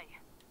did I.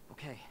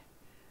 Okay,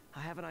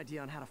 I have an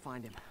idea on how to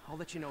find him. I'll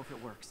let you know if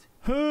it works.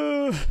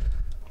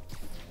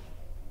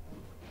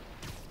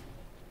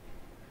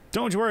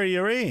 Don't worry,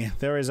 Yuri.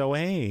 There is a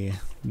way.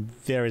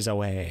 There is a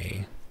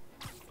way.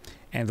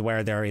 And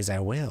where there is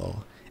a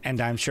will. And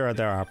I'm sure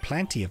there are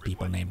plenty of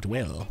people named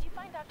Will. Did you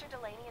find Dr.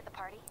 Delaney at the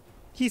party?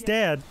 He's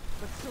dead.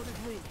 But so did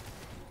Lee.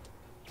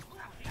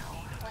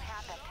 What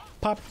happened?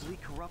 Pop. Lee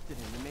corrupted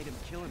him and made him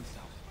kill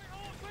himself.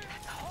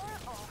 That's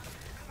horrible.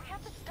 We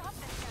have to stop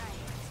this guy.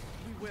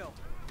 We will.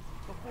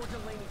 Before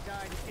Delaney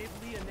died, he gave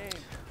Lee a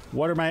name.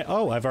 What are my...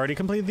 Oh, I've already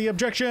completed the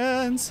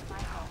objections.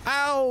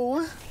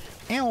 Ow.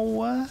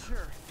 Ow.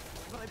 Sure,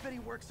 but I bet he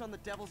works on the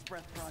Devil's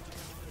Breath project.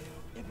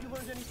 Have you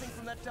learned anything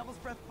from that Devil's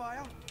Breath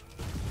file?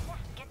 Yeah,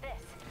 get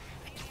this.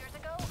 A few years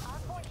ago,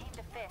 Osborne came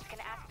to Fisk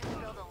and asked him to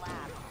build a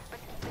lab, but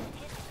it's been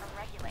hidden from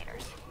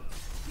regulators.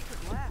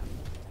 Secret lab?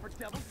 For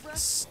Devil's Breath?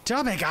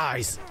 Stop it,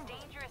 guys. As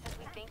dangerous as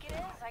we think it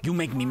is, You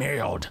make me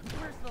mad.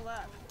 Where's the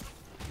lab?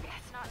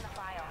 It's not in the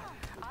file.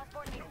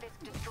 Osborne made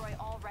Fisk destroy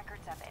all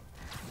records of it.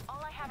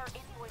 All I have are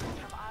invoices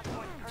from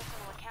Osborne's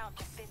personal account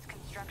to Fisk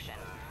Construction.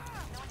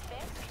 Knowing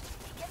Fisk,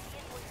 he gets the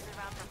invoices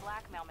around for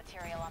blackmail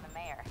material on the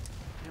mayor.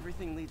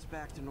 Everything leads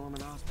back to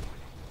Norman Osborne.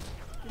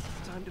 Guess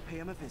it's time to pay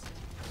him a visit.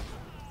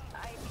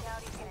 I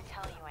doubt he's gonna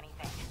tell you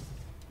anything.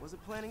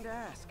 Wasn't planning to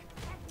ask.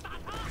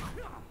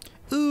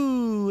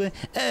 Ooh,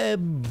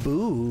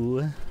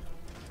 boo.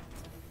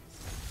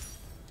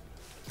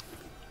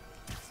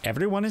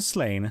 Everyone is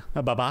slain.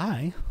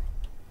 Bye-bye.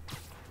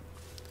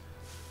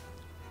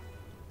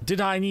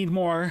 Did I need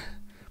more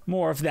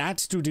of that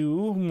to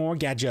do? More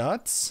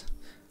gadgets?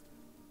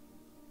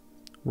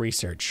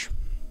 Research.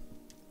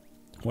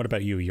 What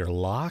about you? You're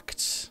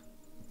locked.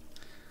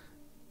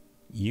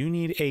 You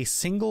need a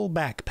single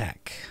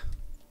backpack.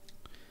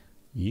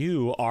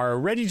 You are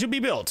ready to be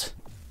built.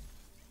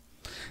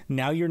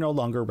 Now you're no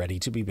longer ready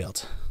to be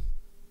built.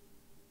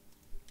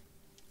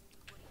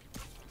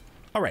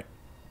 All right.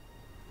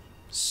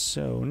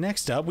 So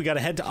next up, we got to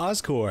head to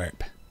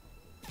Oscorp.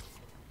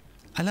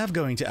 I love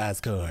going to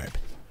Oscorp.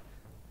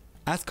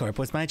 Oscorp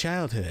was my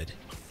childhood.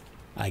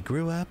 I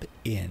grew up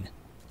in.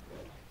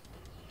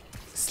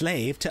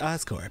 Slave to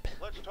Oscorp.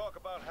 Let's talk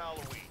about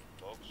Halloween,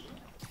 folks.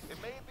 It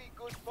may be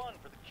good fun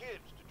for the kids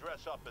to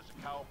dress up as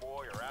a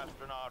cowboy or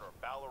astronaut or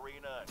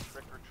ballerina and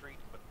trick-or-treat,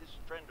 but this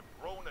trend of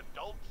grown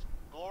adults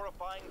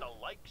glorifying the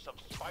likes of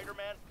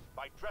Spider-Man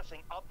by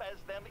dressing up as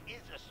them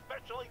is,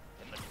 especially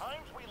in the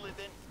times we live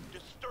in,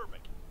 disturbing.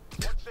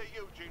 What say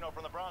you, Gino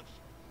from the Bronx?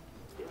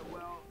 Yeah,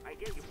 well, I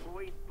get your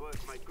point, but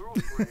my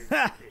girlfriend is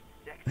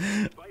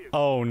sexy Spider-Man.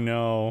 Oh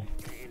no.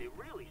 And it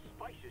really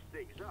spices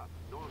things up,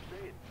 know what I'm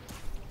saying?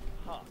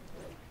 Huh.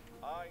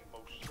 I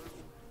most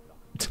certainly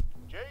not.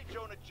 J.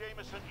 Jonah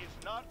Jameson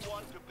is not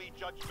one to be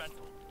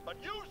judgmental. But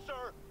you,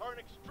 sir, are an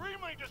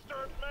extremely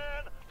disturbed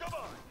man.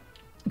 Goodbye.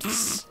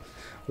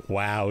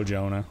 Wow,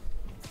 Jonah.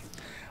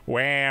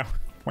 Wow.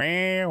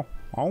 Wow.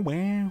 Oh,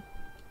 wow.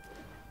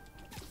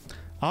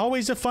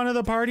 Always the fun of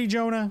the party,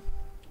 Jonah.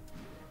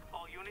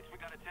 All units, we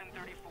got a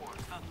 1034.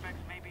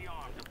 Suspects may be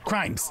armed.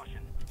 Crimes.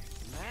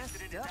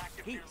 Incident is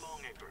active near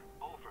Longacre.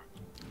 Over.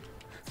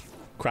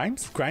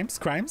 Crimes? Crimes?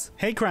 Crimes?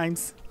 Hey,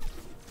 Crimes.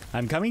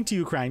 I'm coming to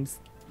you, Crimes.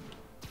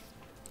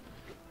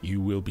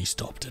 You will be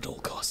stopped at all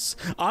costs.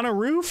 On a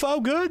roof? Oh,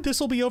 good. This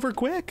will be over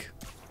quick.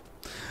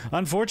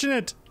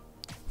 Unfortunate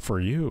for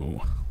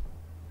you.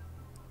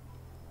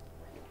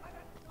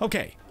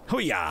 Okay.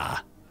 Hoo-yah.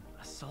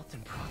 Assault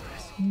in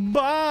progress.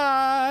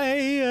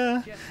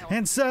 Bye.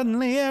 And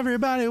suddenly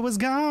everybody was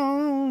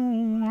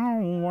gone.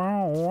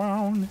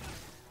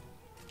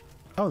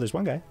 Oh, there's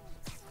one guy.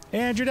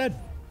 And you're dead.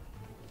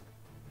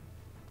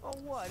 Oh,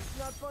 what? It's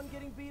not fun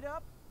getting beat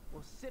up?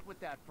 We'll sit with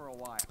that for a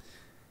while.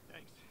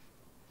 Thanks.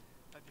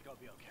 I think I'll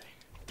be okay.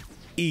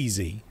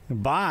 Easy.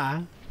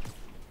 Bye.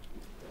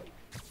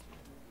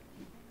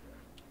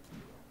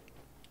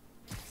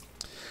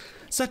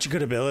 Such a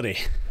good ability.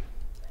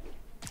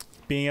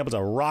 Being able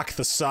to rock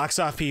the socks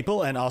off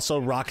people and also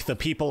rock the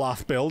people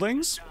off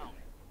buildings.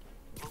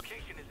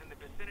 Location is in the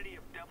vicinity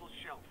of Devil's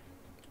Shelf.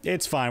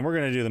 It's fine. We're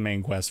going to do the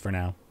main quest for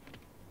now.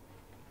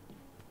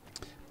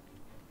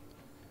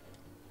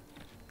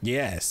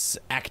 Yes.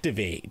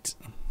 Activate.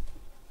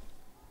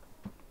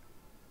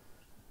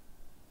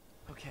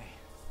 Okay,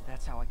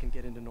 that's how I can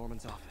get into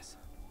Norman's office.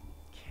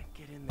 Can't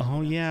get in there. Oh,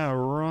 without yeah,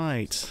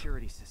 right.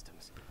 Security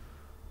systems.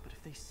 But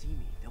if they see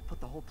me, they'll put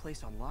the whole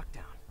place on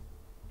lockdown.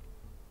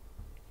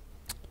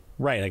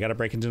 Right, I gotta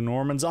break into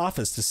Norman's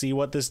office to see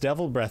what this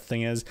devil breath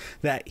thing is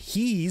that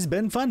he's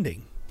been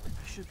funding.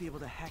 I should be able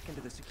to hack into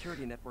the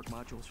security network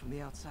modules from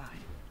the outside.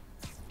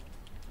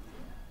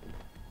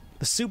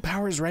 The suit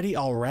power is ready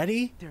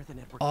already? They're the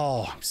network.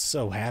 Oh, I'm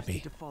so I just happy.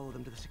 need to follow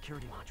them to the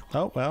security module.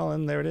 Oh, well,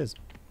 and there it is.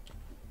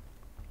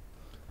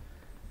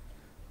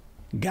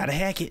 Gotta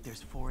hack it.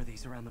 There's 4 of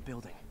these around the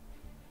building.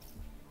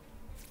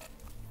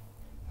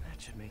 That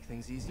should make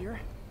things easier.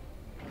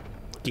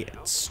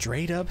 Get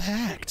straight up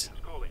hacked.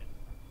 Call in.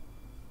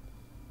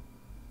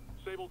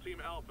 Sable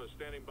Team Alpha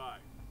standing by.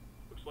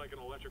 Looks like an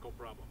electrical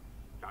problem.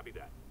 Copy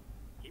that.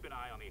 Keep an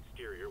eye on the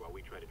exterior while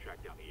we try to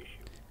track down the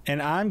issue.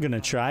 And I'm gonna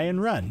try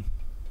and run.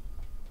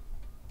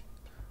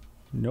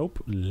 Nope,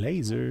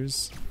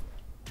 lasers.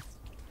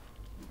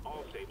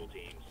 All Sable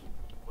teams.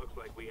 Looks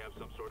like we have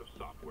some sort of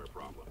software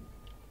problem.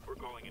 We're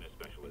calling in a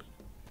specialist.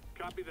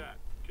 Copy that.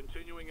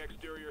 Continuing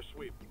exterior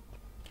sweep.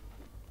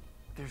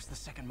 There's the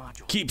second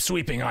module. Keep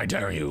sweeping, I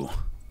dare you.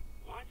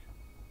 What?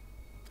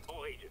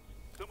 All agents,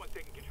 someone's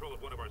taking control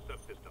of one of our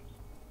subsystems.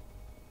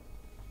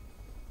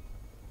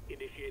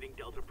 Initiating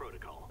Delta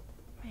Protocol.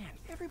 Man,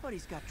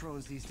 everybody's got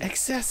drones these days.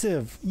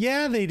 Excessive.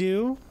 Yeah, they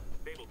do.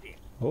 Sable teams,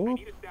 Oh. I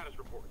need a status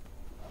report.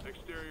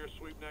 Exterior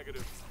sweep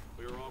negative.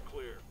 We are all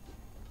clear.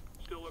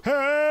 Still looking.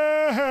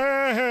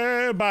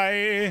 Hey,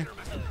 bye.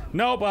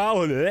 Nope.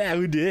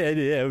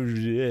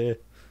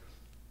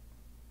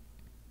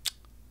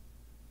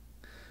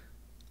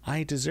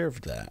 I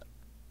deserved that.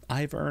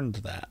 I've earned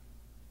that.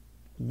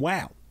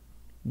 Wow.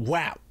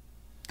 Wow.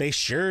 They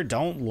sure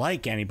don't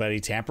like anybody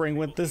tampering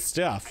with this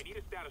stuff. I need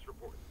a status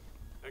report.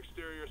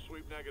 Exterior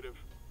sweep negative.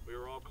 We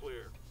are all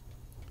clear.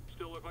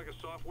 Still look like a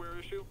software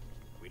issue?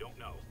 We don't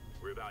know.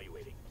 We're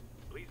evaluating.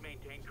 Please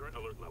maintain current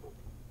alert level.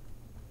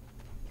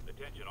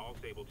 Attention all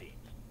Sable teams.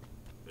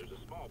 There's a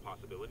small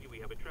possibility we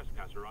have a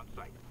trespasser on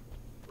site.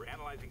 We're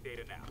analyzing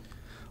data now.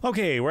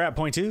 Okay, we're at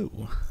point 2.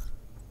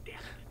 Damn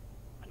it.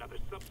 Another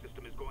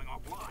subsystem is going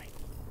offline.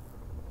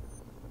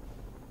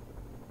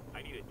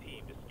 I need a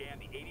team to scan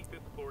the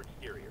 85th floor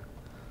exterior.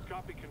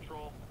 Copy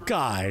control.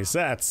 Guys,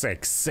 that's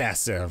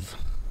excessive.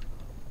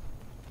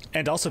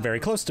 And also very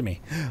close to me.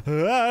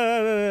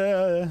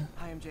 Hi,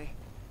 MJ.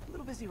 A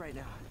little busy right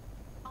now.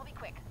 I'll be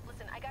quick.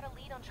 Listen, I got a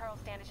lead on Charles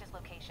Standish's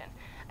location.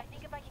 I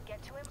think if I can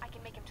get to him, I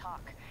can make him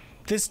talk.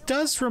 This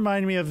does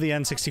remind me of the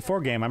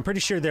N64 game. I'm pretty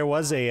sure there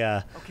was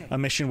a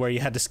mission where you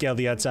had to scale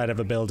the outside of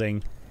a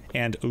building.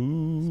 And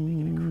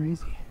ooh.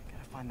 Crazy.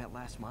 Gotta find that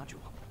last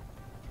module.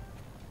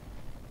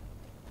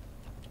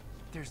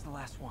 There's the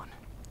last one.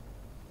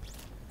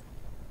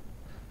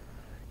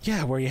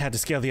 Yeah, where you had to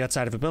scale the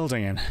outside of a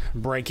building and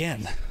break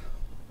in.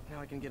 Now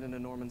I can get into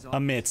Norman's office.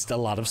 Amidst a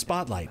lot of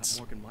spotlights.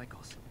 Morgan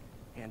Michaels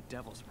and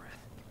Devil's Breath.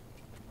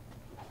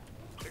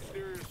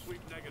 Exterior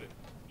sweep negative.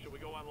 Should we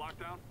go on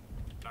lockdown?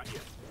 Not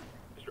yet.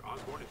 Mr.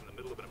 Osborne is in the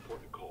middle of an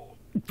important call.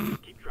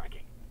 Keep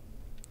tracking.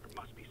 There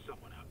must be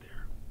someone out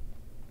there.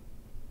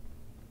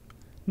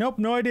 Nope,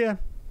 no idea.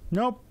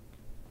 Nope.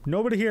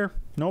 Nobody here.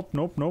 Nope,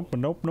 nope, nope,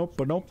 nope, nope,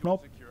 nope,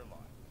 nope. Secure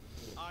line.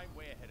 I'm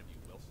way ahead of you,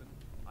 Wilson.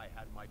 I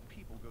had my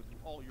people go through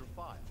all your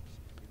files.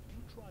 If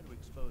you try to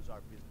expose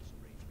our business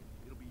arrangement,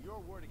 it'll be your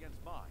word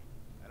against mine.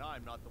 And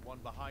I'm not the one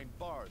behind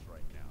bars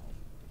right now.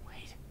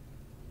 Wait.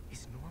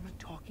 Is Norman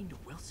talking to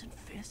Wilson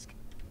Fisk?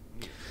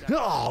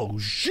 Oh,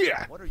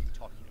 shit! What are you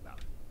talking about?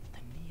 The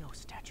Neo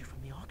statue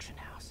from the auction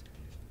house.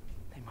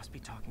 They must be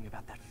talking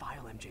about that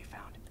file MJ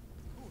found.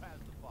 Who has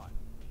the file?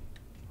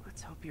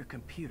 Let's hope your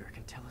computer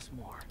can tell us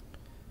more.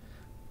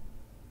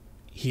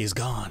 He is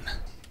gone.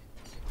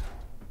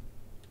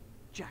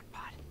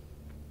 Jackpot.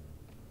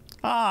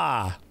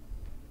 Ah!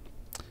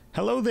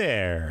 Hello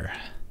there.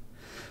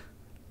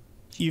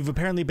 You've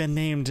apparently been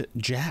named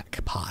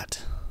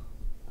Jackpot.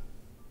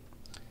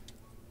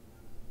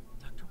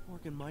 Dr.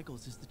 Morgan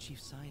Michaels is the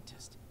chief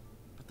scientist,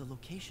 but the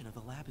location of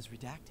the lab is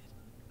redacted.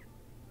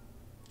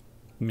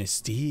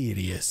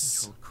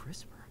 Mysterious. Controlled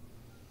CRISPR.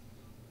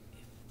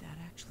 If that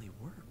actually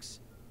works,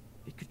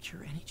 it could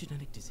cure any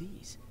genetic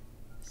disease.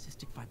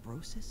 Cystic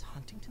fibrosis,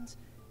 Huntington's.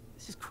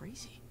 This is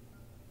crazy.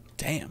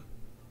 Damn.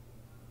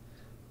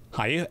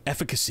 High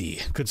efficacy,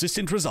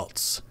 consistent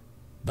results.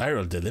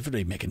 Viral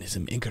delivery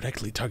mechanism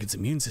incorrectly targets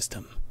immune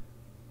system.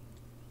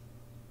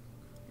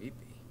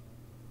 Creepy.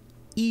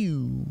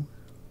 Ew.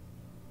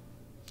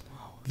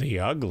 The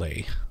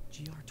ugly.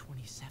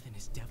 GR27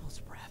 is devil's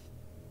breath.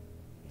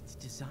 It's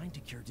designed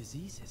to cure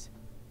diseases,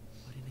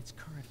 but in its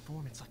current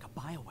form, it's like a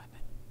bioweapon.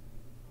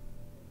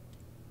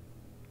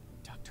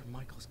 Dr.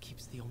 Michaels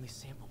keeps the only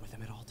sample with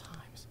him at all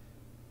times.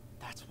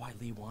 That's why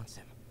Lee wants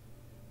him.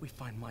 We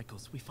find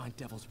Michaels, we find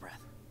devil's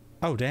breath.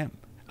 Oh, damn.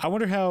 I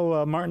wonder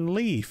how Martin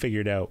Lee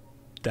figured out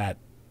that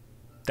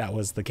that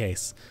was the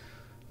case.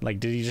 Like,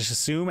 did he just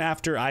assume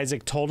after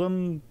Isaac told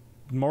him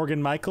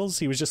Morgan Michaels?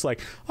 He was just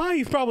like, oh,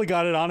 you've probably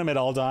got it on him at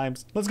all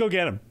times. Let's go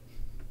get him.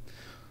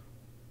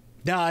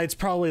 Nah, it's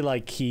probably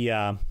like he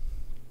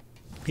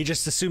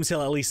just assumes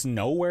he'll at least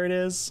know where it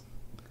is.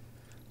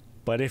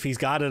 But if he's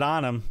got it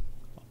on him...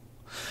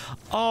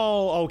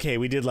 Oh, okay,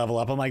 we did level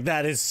up. I'm like,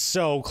 that is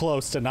so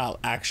close to not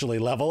actually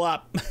level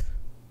up.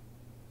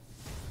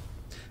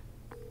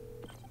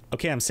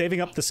 Okay, I'm saving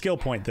up the skill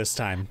point this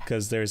time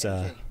because there's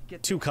a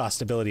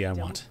 2-cost ability I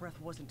want. Breath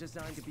wasn't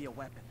designed to be a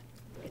weapon.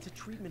 It's a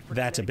treatment for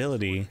That genetic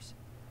ability. disorders,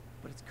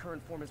 but its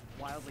current form is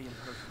wildly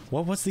imperfect.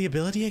 What was the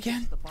ability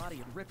again? The body,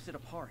 it rips it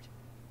apart.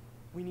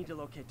 We need to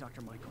locate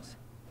Dr. Michaels.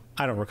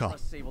 I don't recall,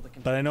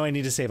 but I know I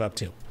need to save up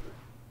too.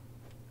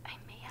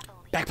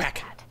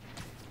 Backpack.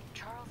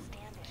 Charles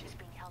Standish is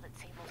being held at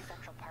Sable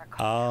Central Park.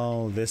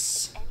 Oh,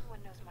 this. If anyone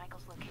knows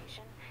Michael's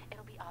location,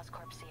 it'll be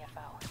Oscorp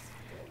CFO.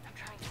 I'm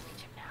trying to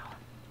reach him now.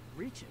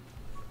 Reach him?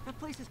 That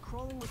place is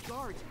crawling with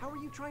guards. How are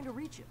you trying to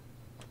reach him?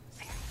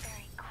 Very,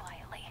 very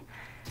quietly.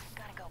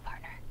 Gotta go,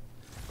 partner.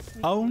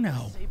 Oh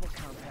no. Sable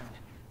compound.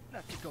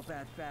 That could go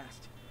bad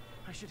fast.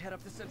 I should head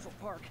up to Central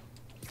Park.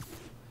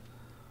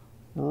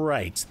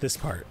 Right, this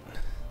part.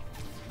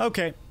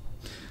 Okay.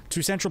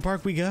 To Central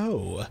Park we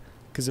go.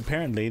 Because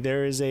apparently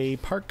there is a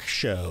park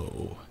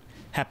show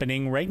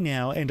happening right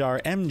now, and our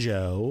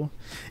MJO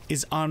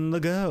is on the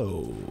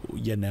go,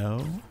 you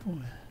know?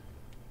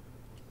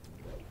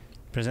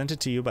 Presented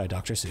to you by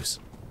Dr. Seuss.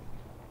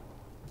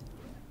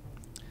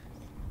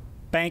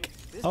 Bank.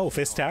 Oh,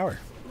 Fist Tower.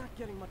 Not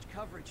getting much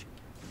coverage.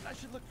 I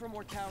should look for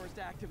more towers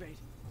to activate.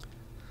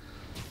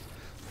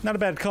 Not a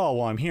bad call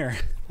while I'm here.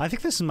 I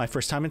think this is my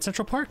first time in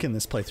Central Park in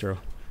this playthrough.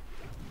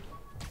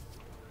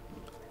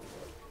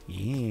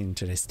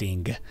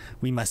 Interesting.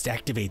 We must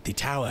activate the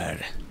tower.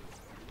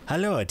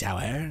 Hello,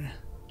 tower.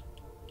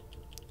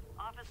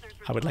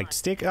 I would like to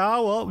stick.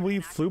 Oh, well, we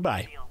flew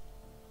by.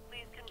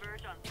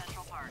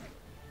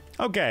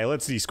 Okay,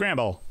 let's see.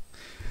 Scramble.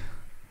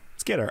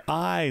 Let's get our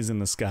eyes in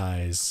the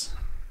skies.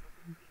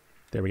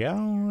 There we go,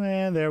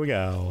 and there we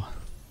go.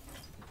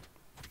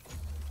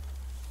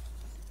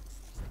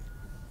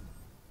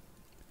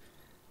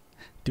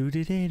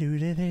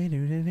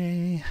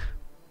 Do-de-de-do-de-de-do-de-de.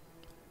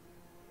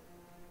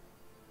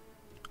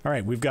 All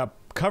right, we've got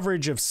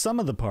coverage of some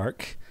of the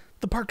park.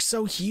 The park's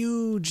so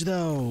huge,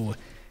 though.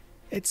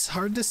 It's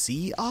hard to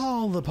see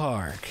all the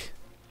park.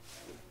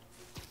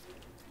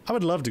 I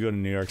would love to go to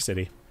New York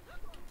City.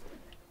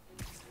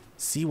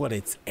 See what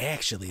it's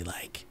actually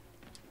like.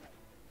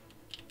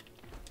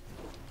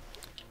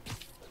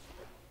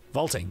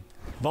 Vaulting.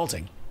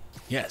 Vaulting.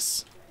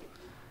 Yes.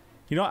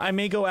 You know what? I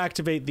may go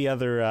activate the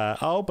other...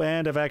 oh,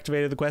 and I've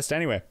activated the quest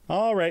anyway.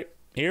 All right.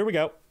 Here we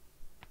go.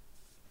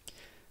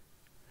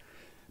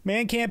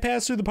 Man can't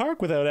pass through the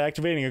park without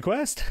activating a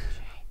quest.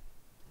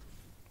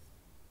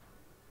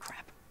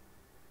 Crap.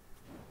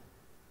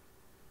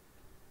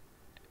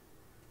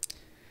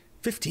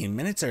 15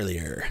 minutes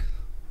earlier.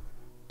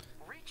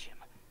 Reach him.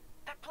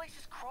 That place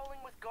is crawling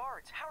with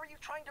guards. How are you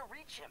trying to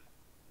reach him?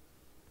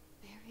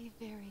 Very,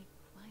 very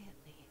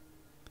quietly.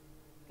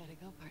 Gotta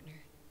go, partner.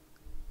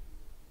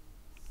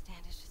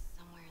 Standish is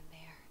somewhere in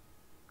there.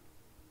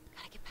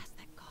 Gotta get past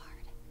that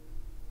guard.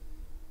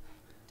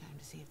 Time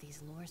to see if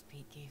these lures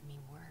Pete gave me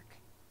work.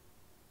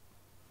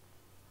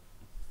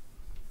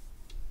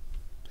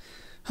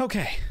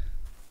 Okay.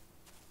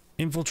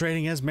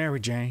 Infiltrating as Mary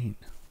Jane.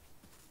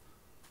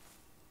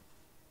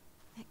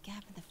 That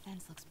gap in the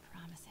fence looks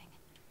promising.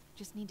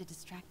 Just need to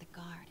distract the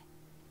guard.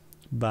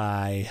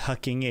 By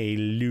hucking a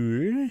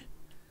lure.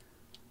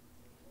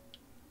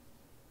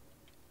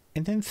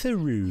 And then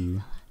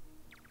through.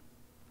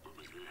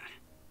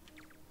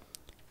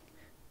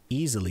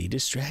 Easily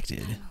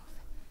distracted.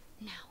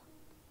 Now.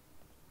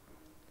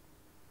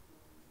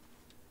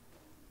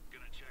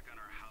 Gonna check on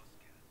our house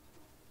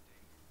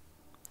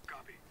guest.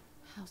 Copy.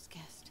 House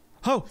guest.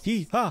 Oh,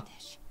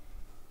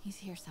 He's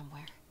here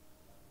somewhere.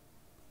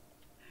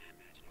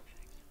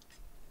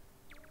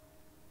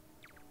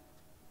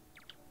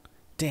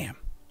 Damn.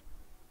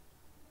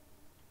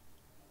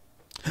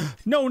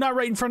 No, not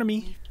right in front of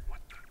me.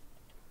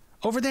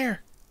 Over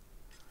there.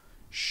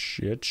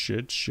 Shit,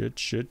 shit, shit,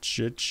 shit,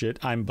 shit, shit.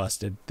 I'm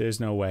busted. There's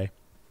no way.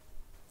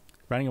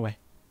 Running away.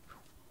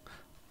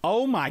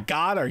 Oh my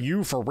god, are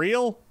you for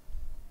real?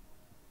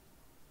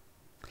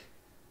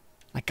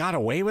 I got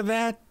away with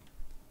that?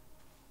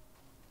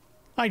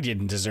 I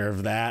didn't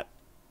deserve that.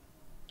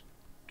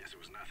 Guess it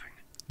was nothing.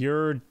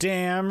 You're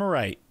damn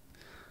right.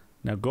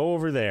 Now go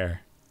over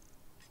there.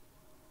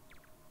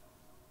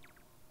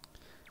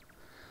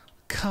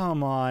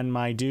 Come on,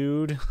 my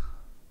dude.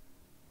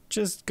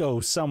 Just go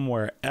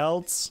somewhere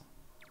else.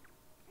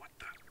 What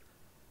the?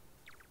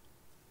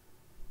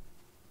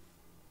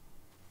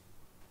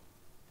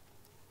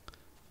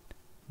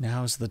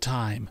 Now's the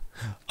time.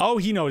 Oh,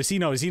 he knows, he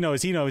knows, he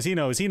knows, he knows, he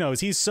knows, he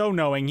knows. He's so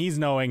knowing, he's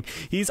knowing.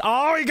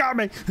 Oh, he got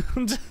me.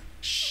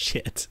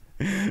 Shit.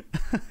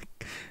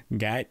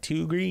 Got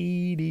too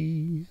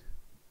greedy.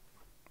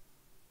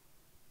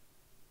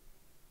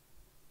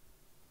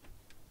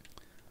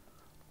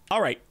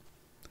 All right.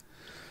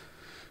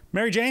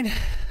 Mary Jane,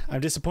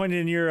 I'm disappointed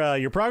in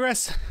your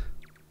progress.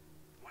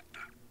 What the?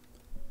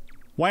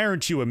 Why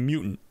aren't you a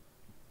mutant?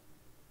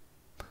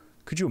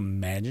 Could you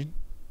imagine?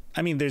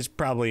 I mean, there's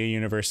probably a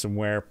universe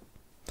somewhere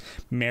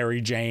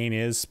Mary Jane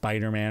is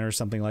Spider-Man or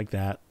something like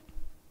that.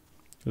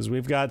 Because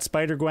we've got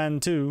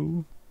Spider-Gwen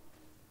too.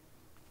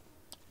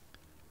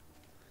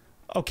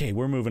 Okay,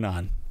 we're moving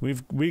on.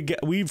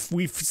 We've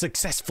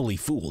successfully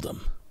fooled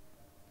them.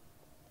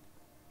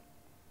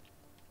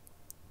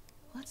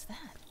 What's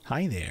that?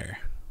 Hi there.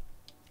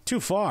 Too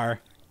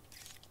far.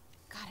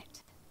 Got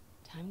it.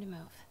 Time to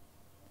move.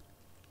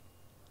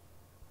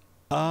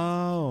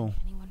 Oh.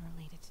 Anyone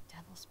related to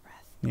Devil's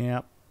Breath?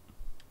 Yep.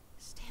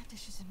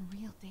 Standish is in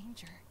real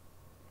danger.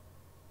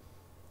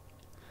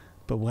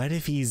 But what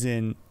if he's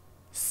in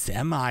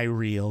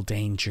semi-real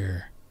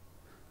danger?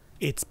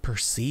 It's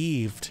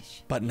perceived,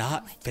 but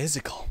not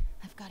physical.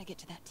 I've got to get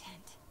to that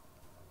tent.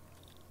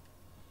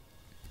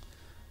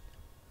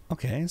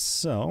 Okay,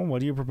 so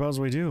what do you propose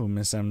we do,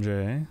 Miss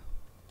MJ?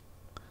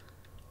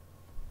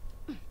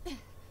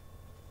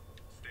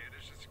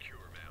 Standish is secure,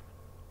 ma'am.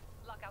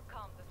 Lock out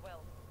comms as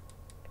well.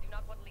 I do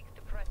not want leaks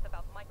to press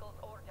about Michaels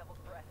or Devil's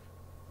Breath.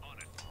 On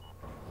it.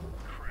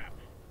 Crap.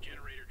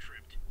 Generator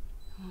tripped.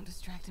 I won't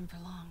distract him for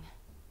long.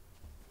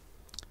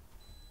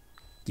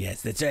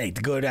 Yes, that's right.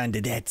 Go down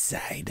to that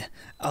side.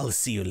 I'll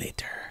see you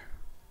later.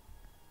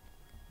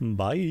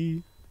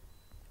 Bye.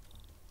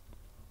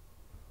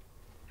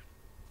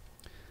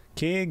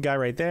 Okay, guy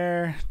right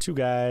there. Two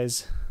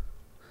guys.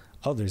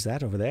 Oh, there's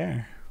that over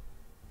there.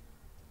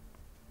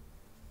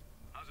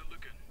 How's it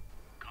looking?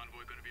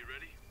 Convoy gonna be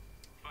ready?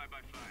 5 by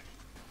 5.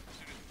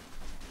 Soon as...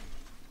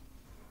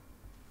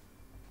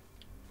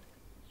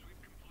 Sweep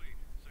complete.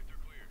 Sector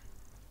clear.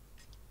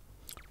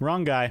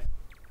 Wrong guy.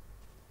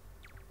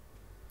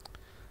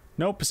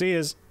 Nope, he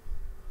is.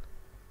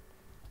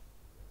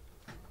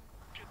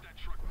 Get that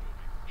truck moving.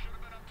 Should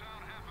have been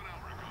uptown half an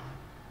hour ago.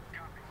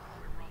 Copy.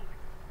 We're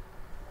rolling.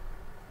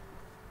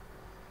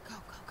 Go,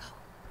 go, go.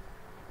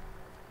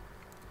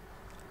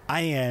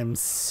 I am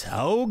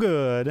so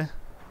good.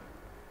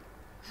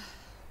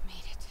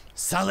 Made it.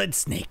 Solid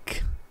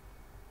Snake.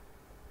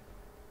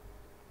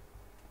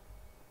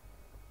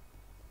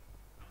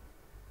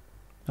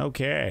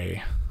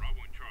 Okay. Bravo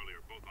and Charlie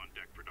are both on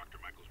deck for Dr.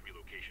 Michael's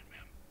relocation,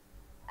 ma'am.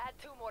 Add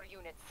 2 more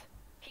units.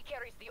 He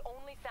carries the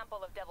only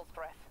sample of Devil's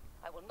Breath.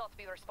 I will not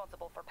be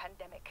responsible for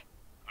pandemic.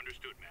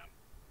 Understood, ma'am.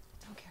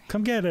 Don't care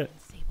Come get it. how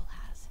Sable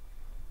has.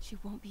 She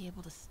won't be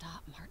able to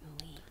stop Martin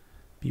Lee.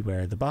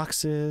 Beware the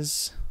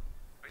boxes.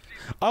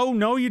 Oh,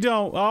 no, you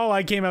don't. Oh,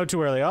 I came out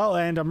too early. Oh,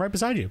 and I'm right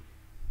beside you.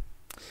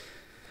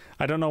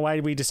 I don't know why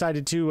we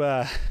decided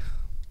to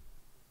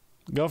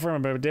go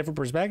from a different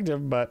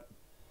perspective, but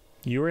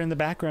you were in the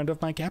background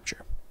of my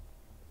capture.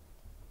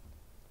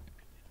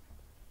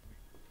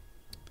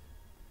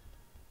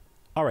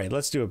 All right,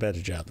 let's do a better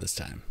job this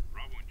time.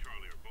 Bravo and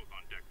Charlie are both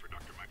on deck for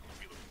Dr. Michael's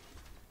relocation.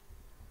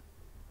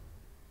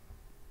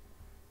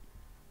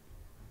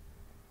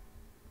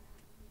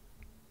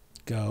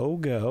 Go,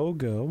 go,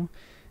 go.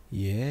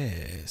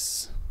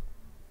 Yes.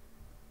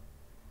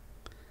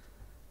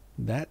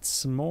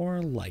 That's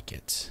more like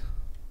it.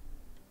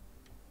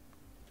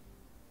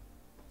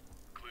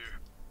 Clear.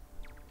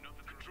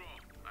 Nothing. Control.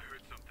 I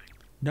heard something.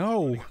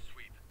 No.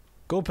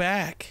 Go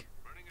back.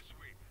 Running a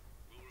sweep.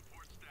 We'll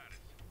report status.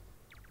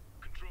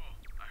 Control.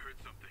 I heard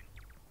something.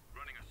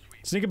 Running a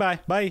sweep. Sneak it by.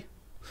 Bye.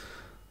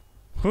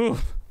 Whew.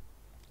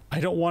 I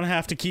don't want to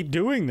have to keep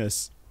doing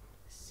this.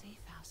 Safe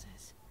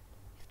houses.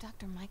 If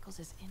Dr. Michaels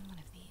is in one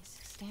of these,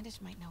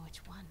 Standish might know which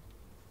one.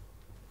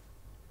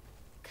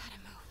 Gotta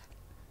move.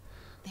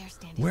 There's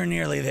Standish. We're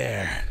nearly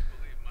there. I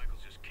believe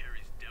Michaels just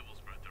carries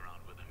Devil's Breath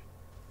around with him.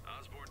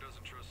 Osborne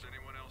doesn't trust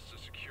anyone else to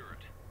secure it.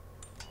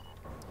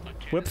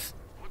 Again? Whoops.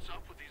 What's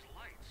up with these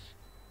lights?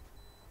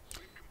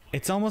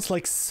 It's almost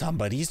like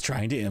somebody's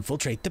trying to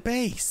infiltrate the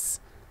base.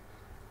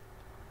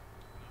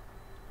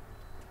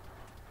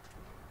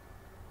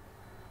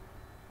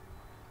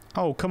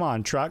 Oh, come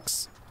on,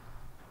 trucks.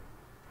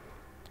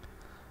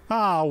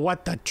 Ah,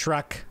 what the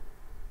truck?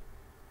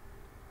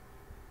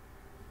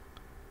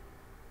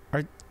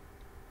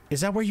 Is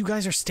that where you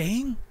guys are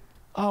staying?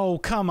 Oh,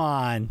 come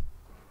on.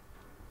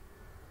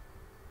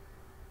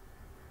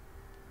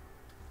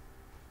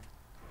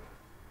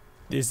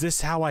 Is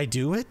this how I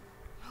do it?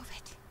 Move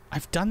it.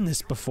 I've done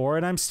this before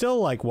and I'm still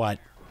like, what?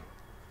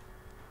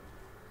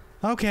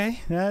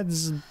 Okay,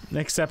 that's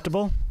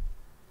acceptable.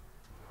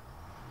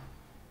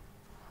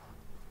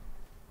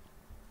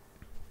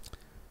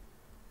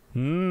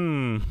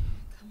 Come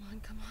on,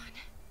 come on.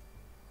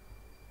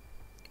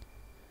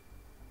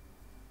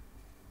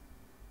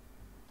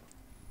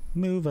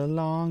 Move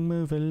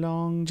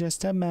along,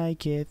 just to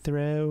make it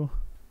through.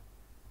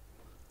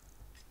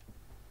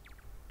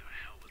 The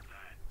hell was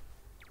that?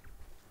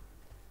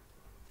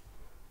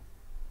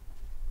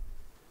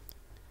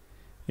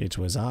 It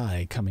was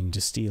I coming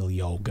to steal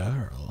your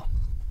girl.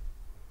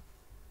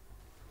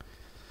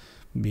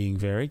 Being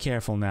very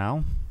careful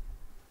now.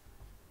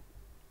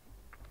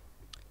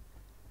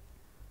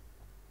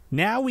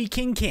 Now we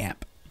can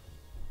camp.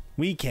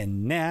 We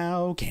can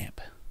now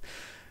camp.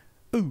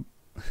 Ooh.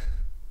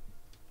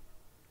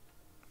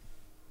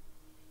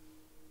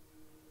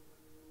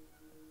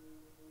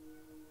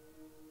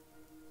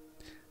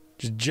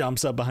 Just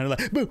jumps up behind her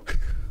like, boo!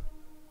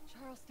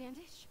 Charles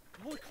Standish?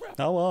 Holy crap!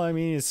 Oh, well, I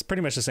mean, it's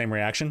pretty much the same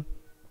reaction.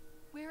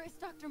 Where is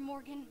Dr.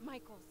 Morgan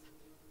Michaels?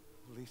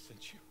 Lee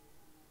sent you.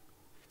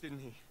 Didn't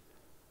he?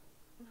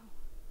 No.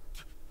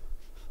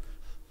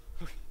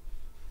 Okay.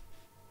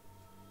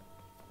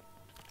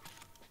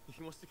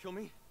 He wants to kill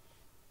me?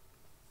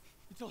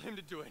 You tell him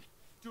to do it.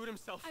 Do it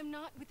himself. I'm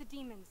not with the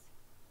demons.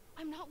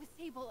 I'm not with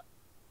Sable.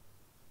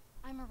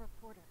 I'm a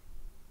reporter.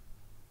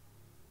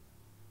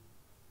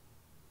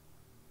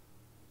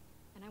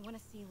 And I want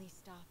to see Lee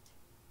stopped.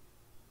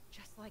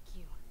 Just like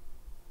you.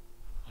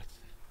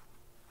 Watson.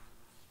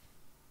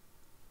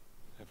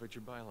 I've read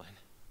your byline.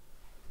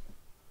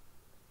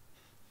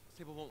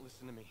 Sable won't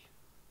listen to me.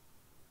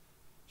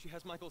 She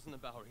has Michaels in the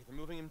Bowery. They're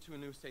moving him to a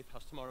new safe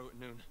house tomorrow at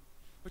noon.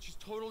 But she's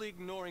totally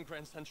ignoring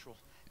Grand Central.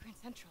 Grand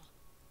Central?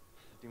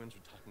 The demons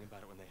were talking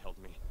about it when they held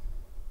me.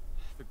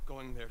 They're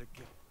going there to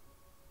get...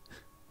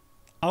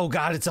 Oh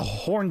god, it's a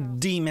horned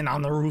demon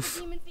on the roof.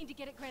 The demons need to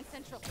get at Grand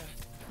Central.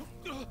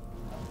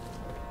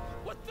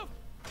 What the?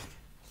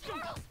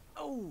 Charles!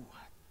 Oh!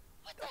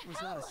 What the was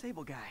hell? not a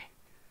Sable guy.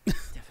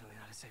 Definitely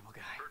not a Sable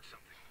guy.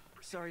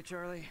 Sorry,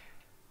 Charlie.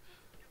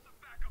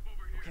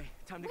 Okay,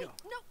 time to Wait, go.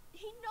 no,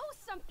 he knows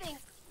something.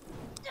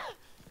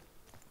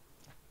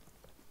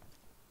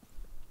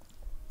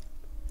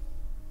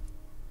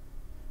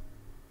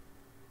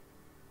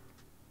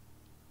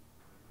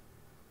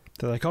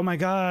 They're like, oh my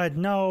god,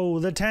 no,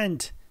 the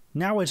tent.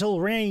 Now it'll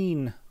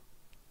rain.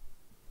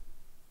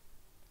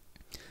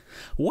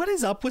 What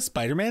is up with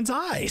Spider-Man's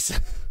eyes?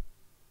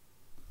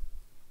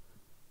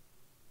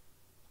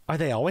 Are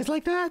they always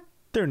like that?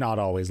 They're not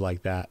always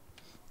like that.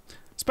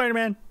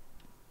 Spider-Man.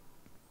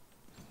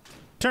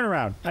 Turn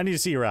around. I need to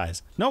see your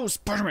eyes. No,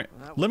 Spider-Man.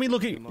 Well, let me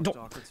look at you. most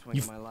awkward swing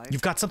of my life.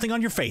 You've got something on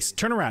your face.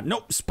 Turn around.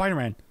 No,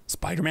 Spider-Man.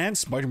 Spider-Man.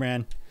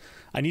 Spider-Man.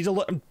 I need to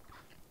look.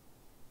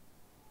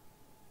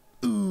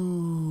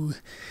 Ooh,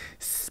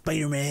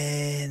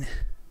 Spider-Man.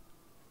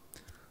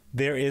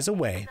 There is a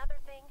way. Another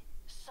thing,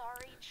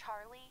 sorry,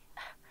 Charlie.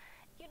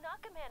 You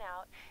knock a man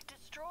out,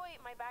 destroy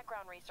my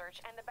background research,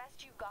 and the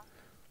best you got.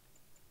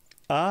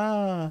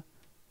 Ah.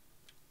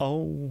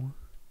 Oh.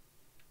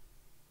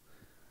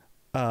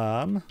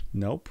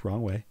 Nope,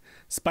 wrong way.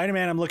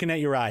 Spider-Man, I'm looking at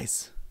your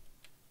eyes.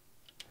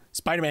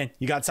 Spider-Man,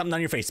 you got something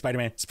on your face,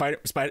 Spider-Man.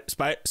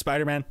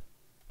 Spider-Man.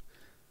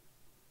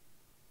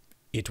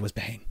 It was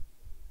Bane.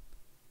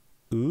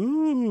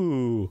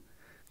 Ooh.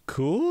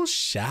 Cool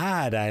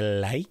shot. I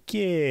like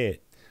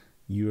it.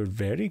 You're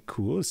very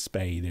cool,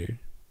 Spider.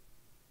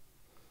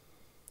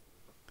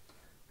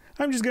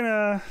 I'm just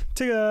gonna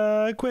take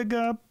a quick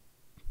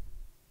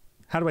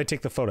how do I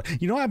take the photo?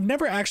 You know, I've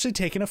never actually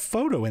taken a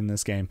photo in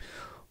this game.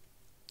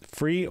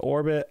 Free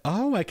orbit.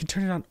 Oh, I can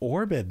turn it on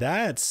orbit.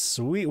 That's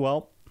sweet.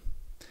 Well,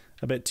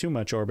 a bit too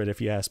much orbit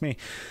if you ask me.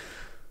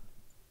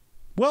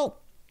 Well,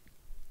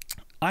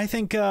 I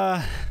think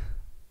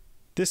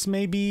this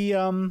may be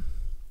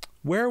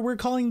where we're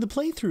calling the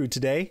playthrough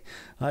today.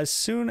 As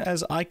soon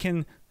as I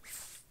can...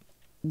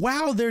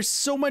 Wow, there's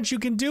so much you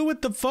can do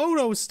with the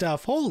photo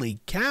stuff.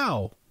 Holy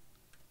cow.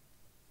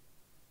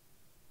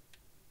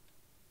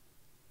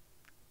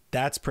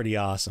 That's pretty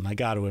awesome, I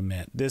got to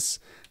admit. This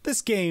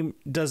game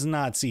does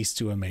not cease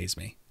to amaze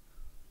me.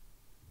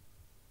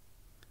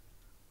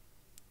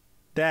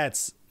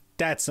 That's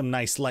some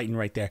nice lighting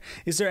right there.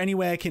 Is there any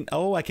way I can...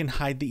 Oh, I can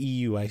hide the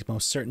EU. I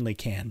most certainly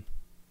can.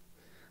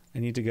 I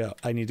need to go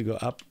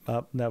up.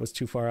 That was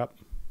too far up.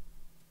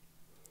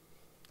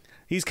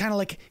 He's kind of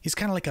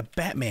like a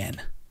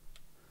Batman.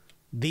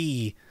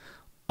 Okay,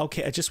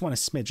 I just want a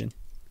smidgen.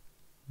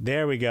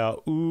 There we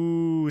go.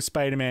 Ooh,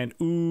 Spider-Man.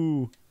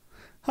 Ooh.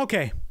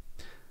 Okay.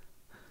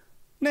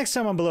 Next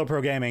time on Below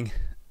Pro Gaming,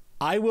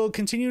 I will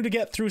continue to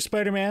get through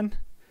Spider-Man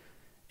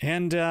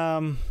and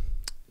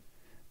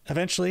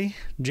eventually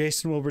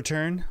Jason will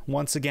return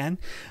once again.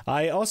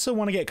 I also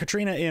want to get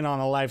Katrina in on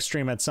a live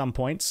stream at some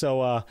point.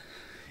 So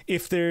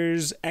if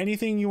there's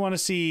anything you want to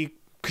see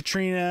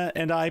Katrina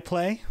and I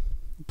play,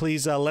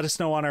 please let us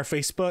know on our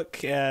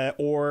Facebook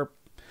or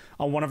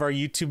on one of our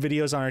YouTube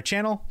videos on our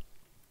channel.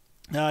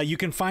 You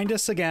can find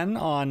us again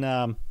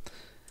on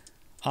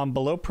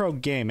Below Pro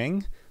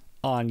Gaming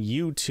on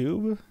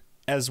YouTube,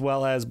 as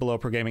well as Below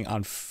Pro Gaming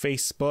on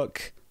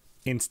Facebook,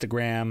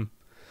 Instagram,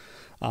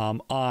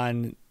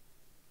 on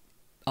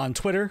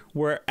Twitter.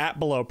 We're at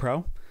Below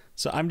Pro.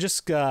 So I'm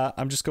just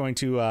going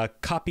to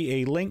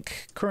copy a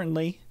link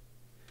currently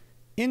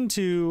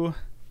into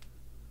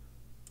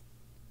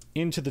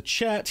the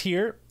chat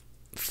here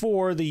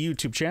for the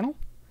YouTube channel.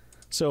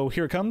 So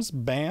here it comes.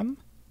 Bam.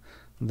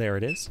 There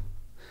it is.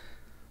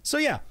 So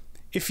yeah,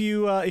 if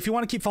you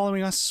want to keep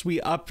following us, we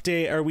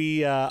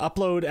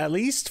upload at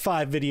least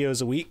 5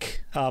 videos a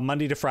week,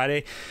 Monday to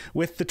Friday.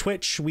 With the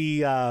Twitch,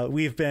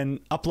 we've been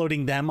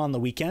uploading them on the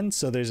weekend,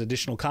 so there's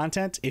additional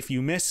content. If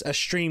you miss a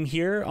stream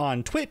here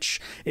on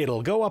Twitch,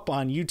 it'll go up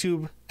on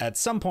YouTube at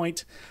some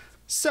point.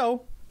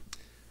 So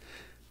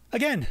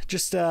again,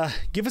 just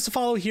give us a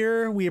follow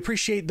here. We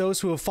appreciate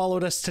those who have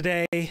followed us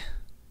today,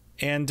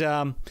 and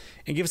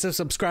give us a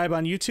subscribe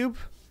on YouTube.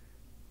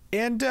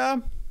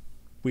 And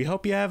we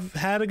hope you have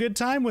had a good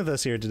time with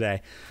us here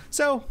today.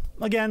 So,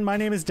 again, my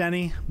name is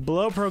Denny,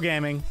 Below Pro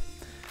Gaming.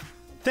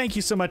 Thank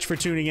you so much for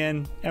tuning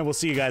in, and we'll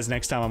see you guys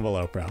next time on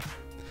Below Pro.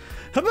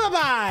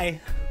 Bye-bye!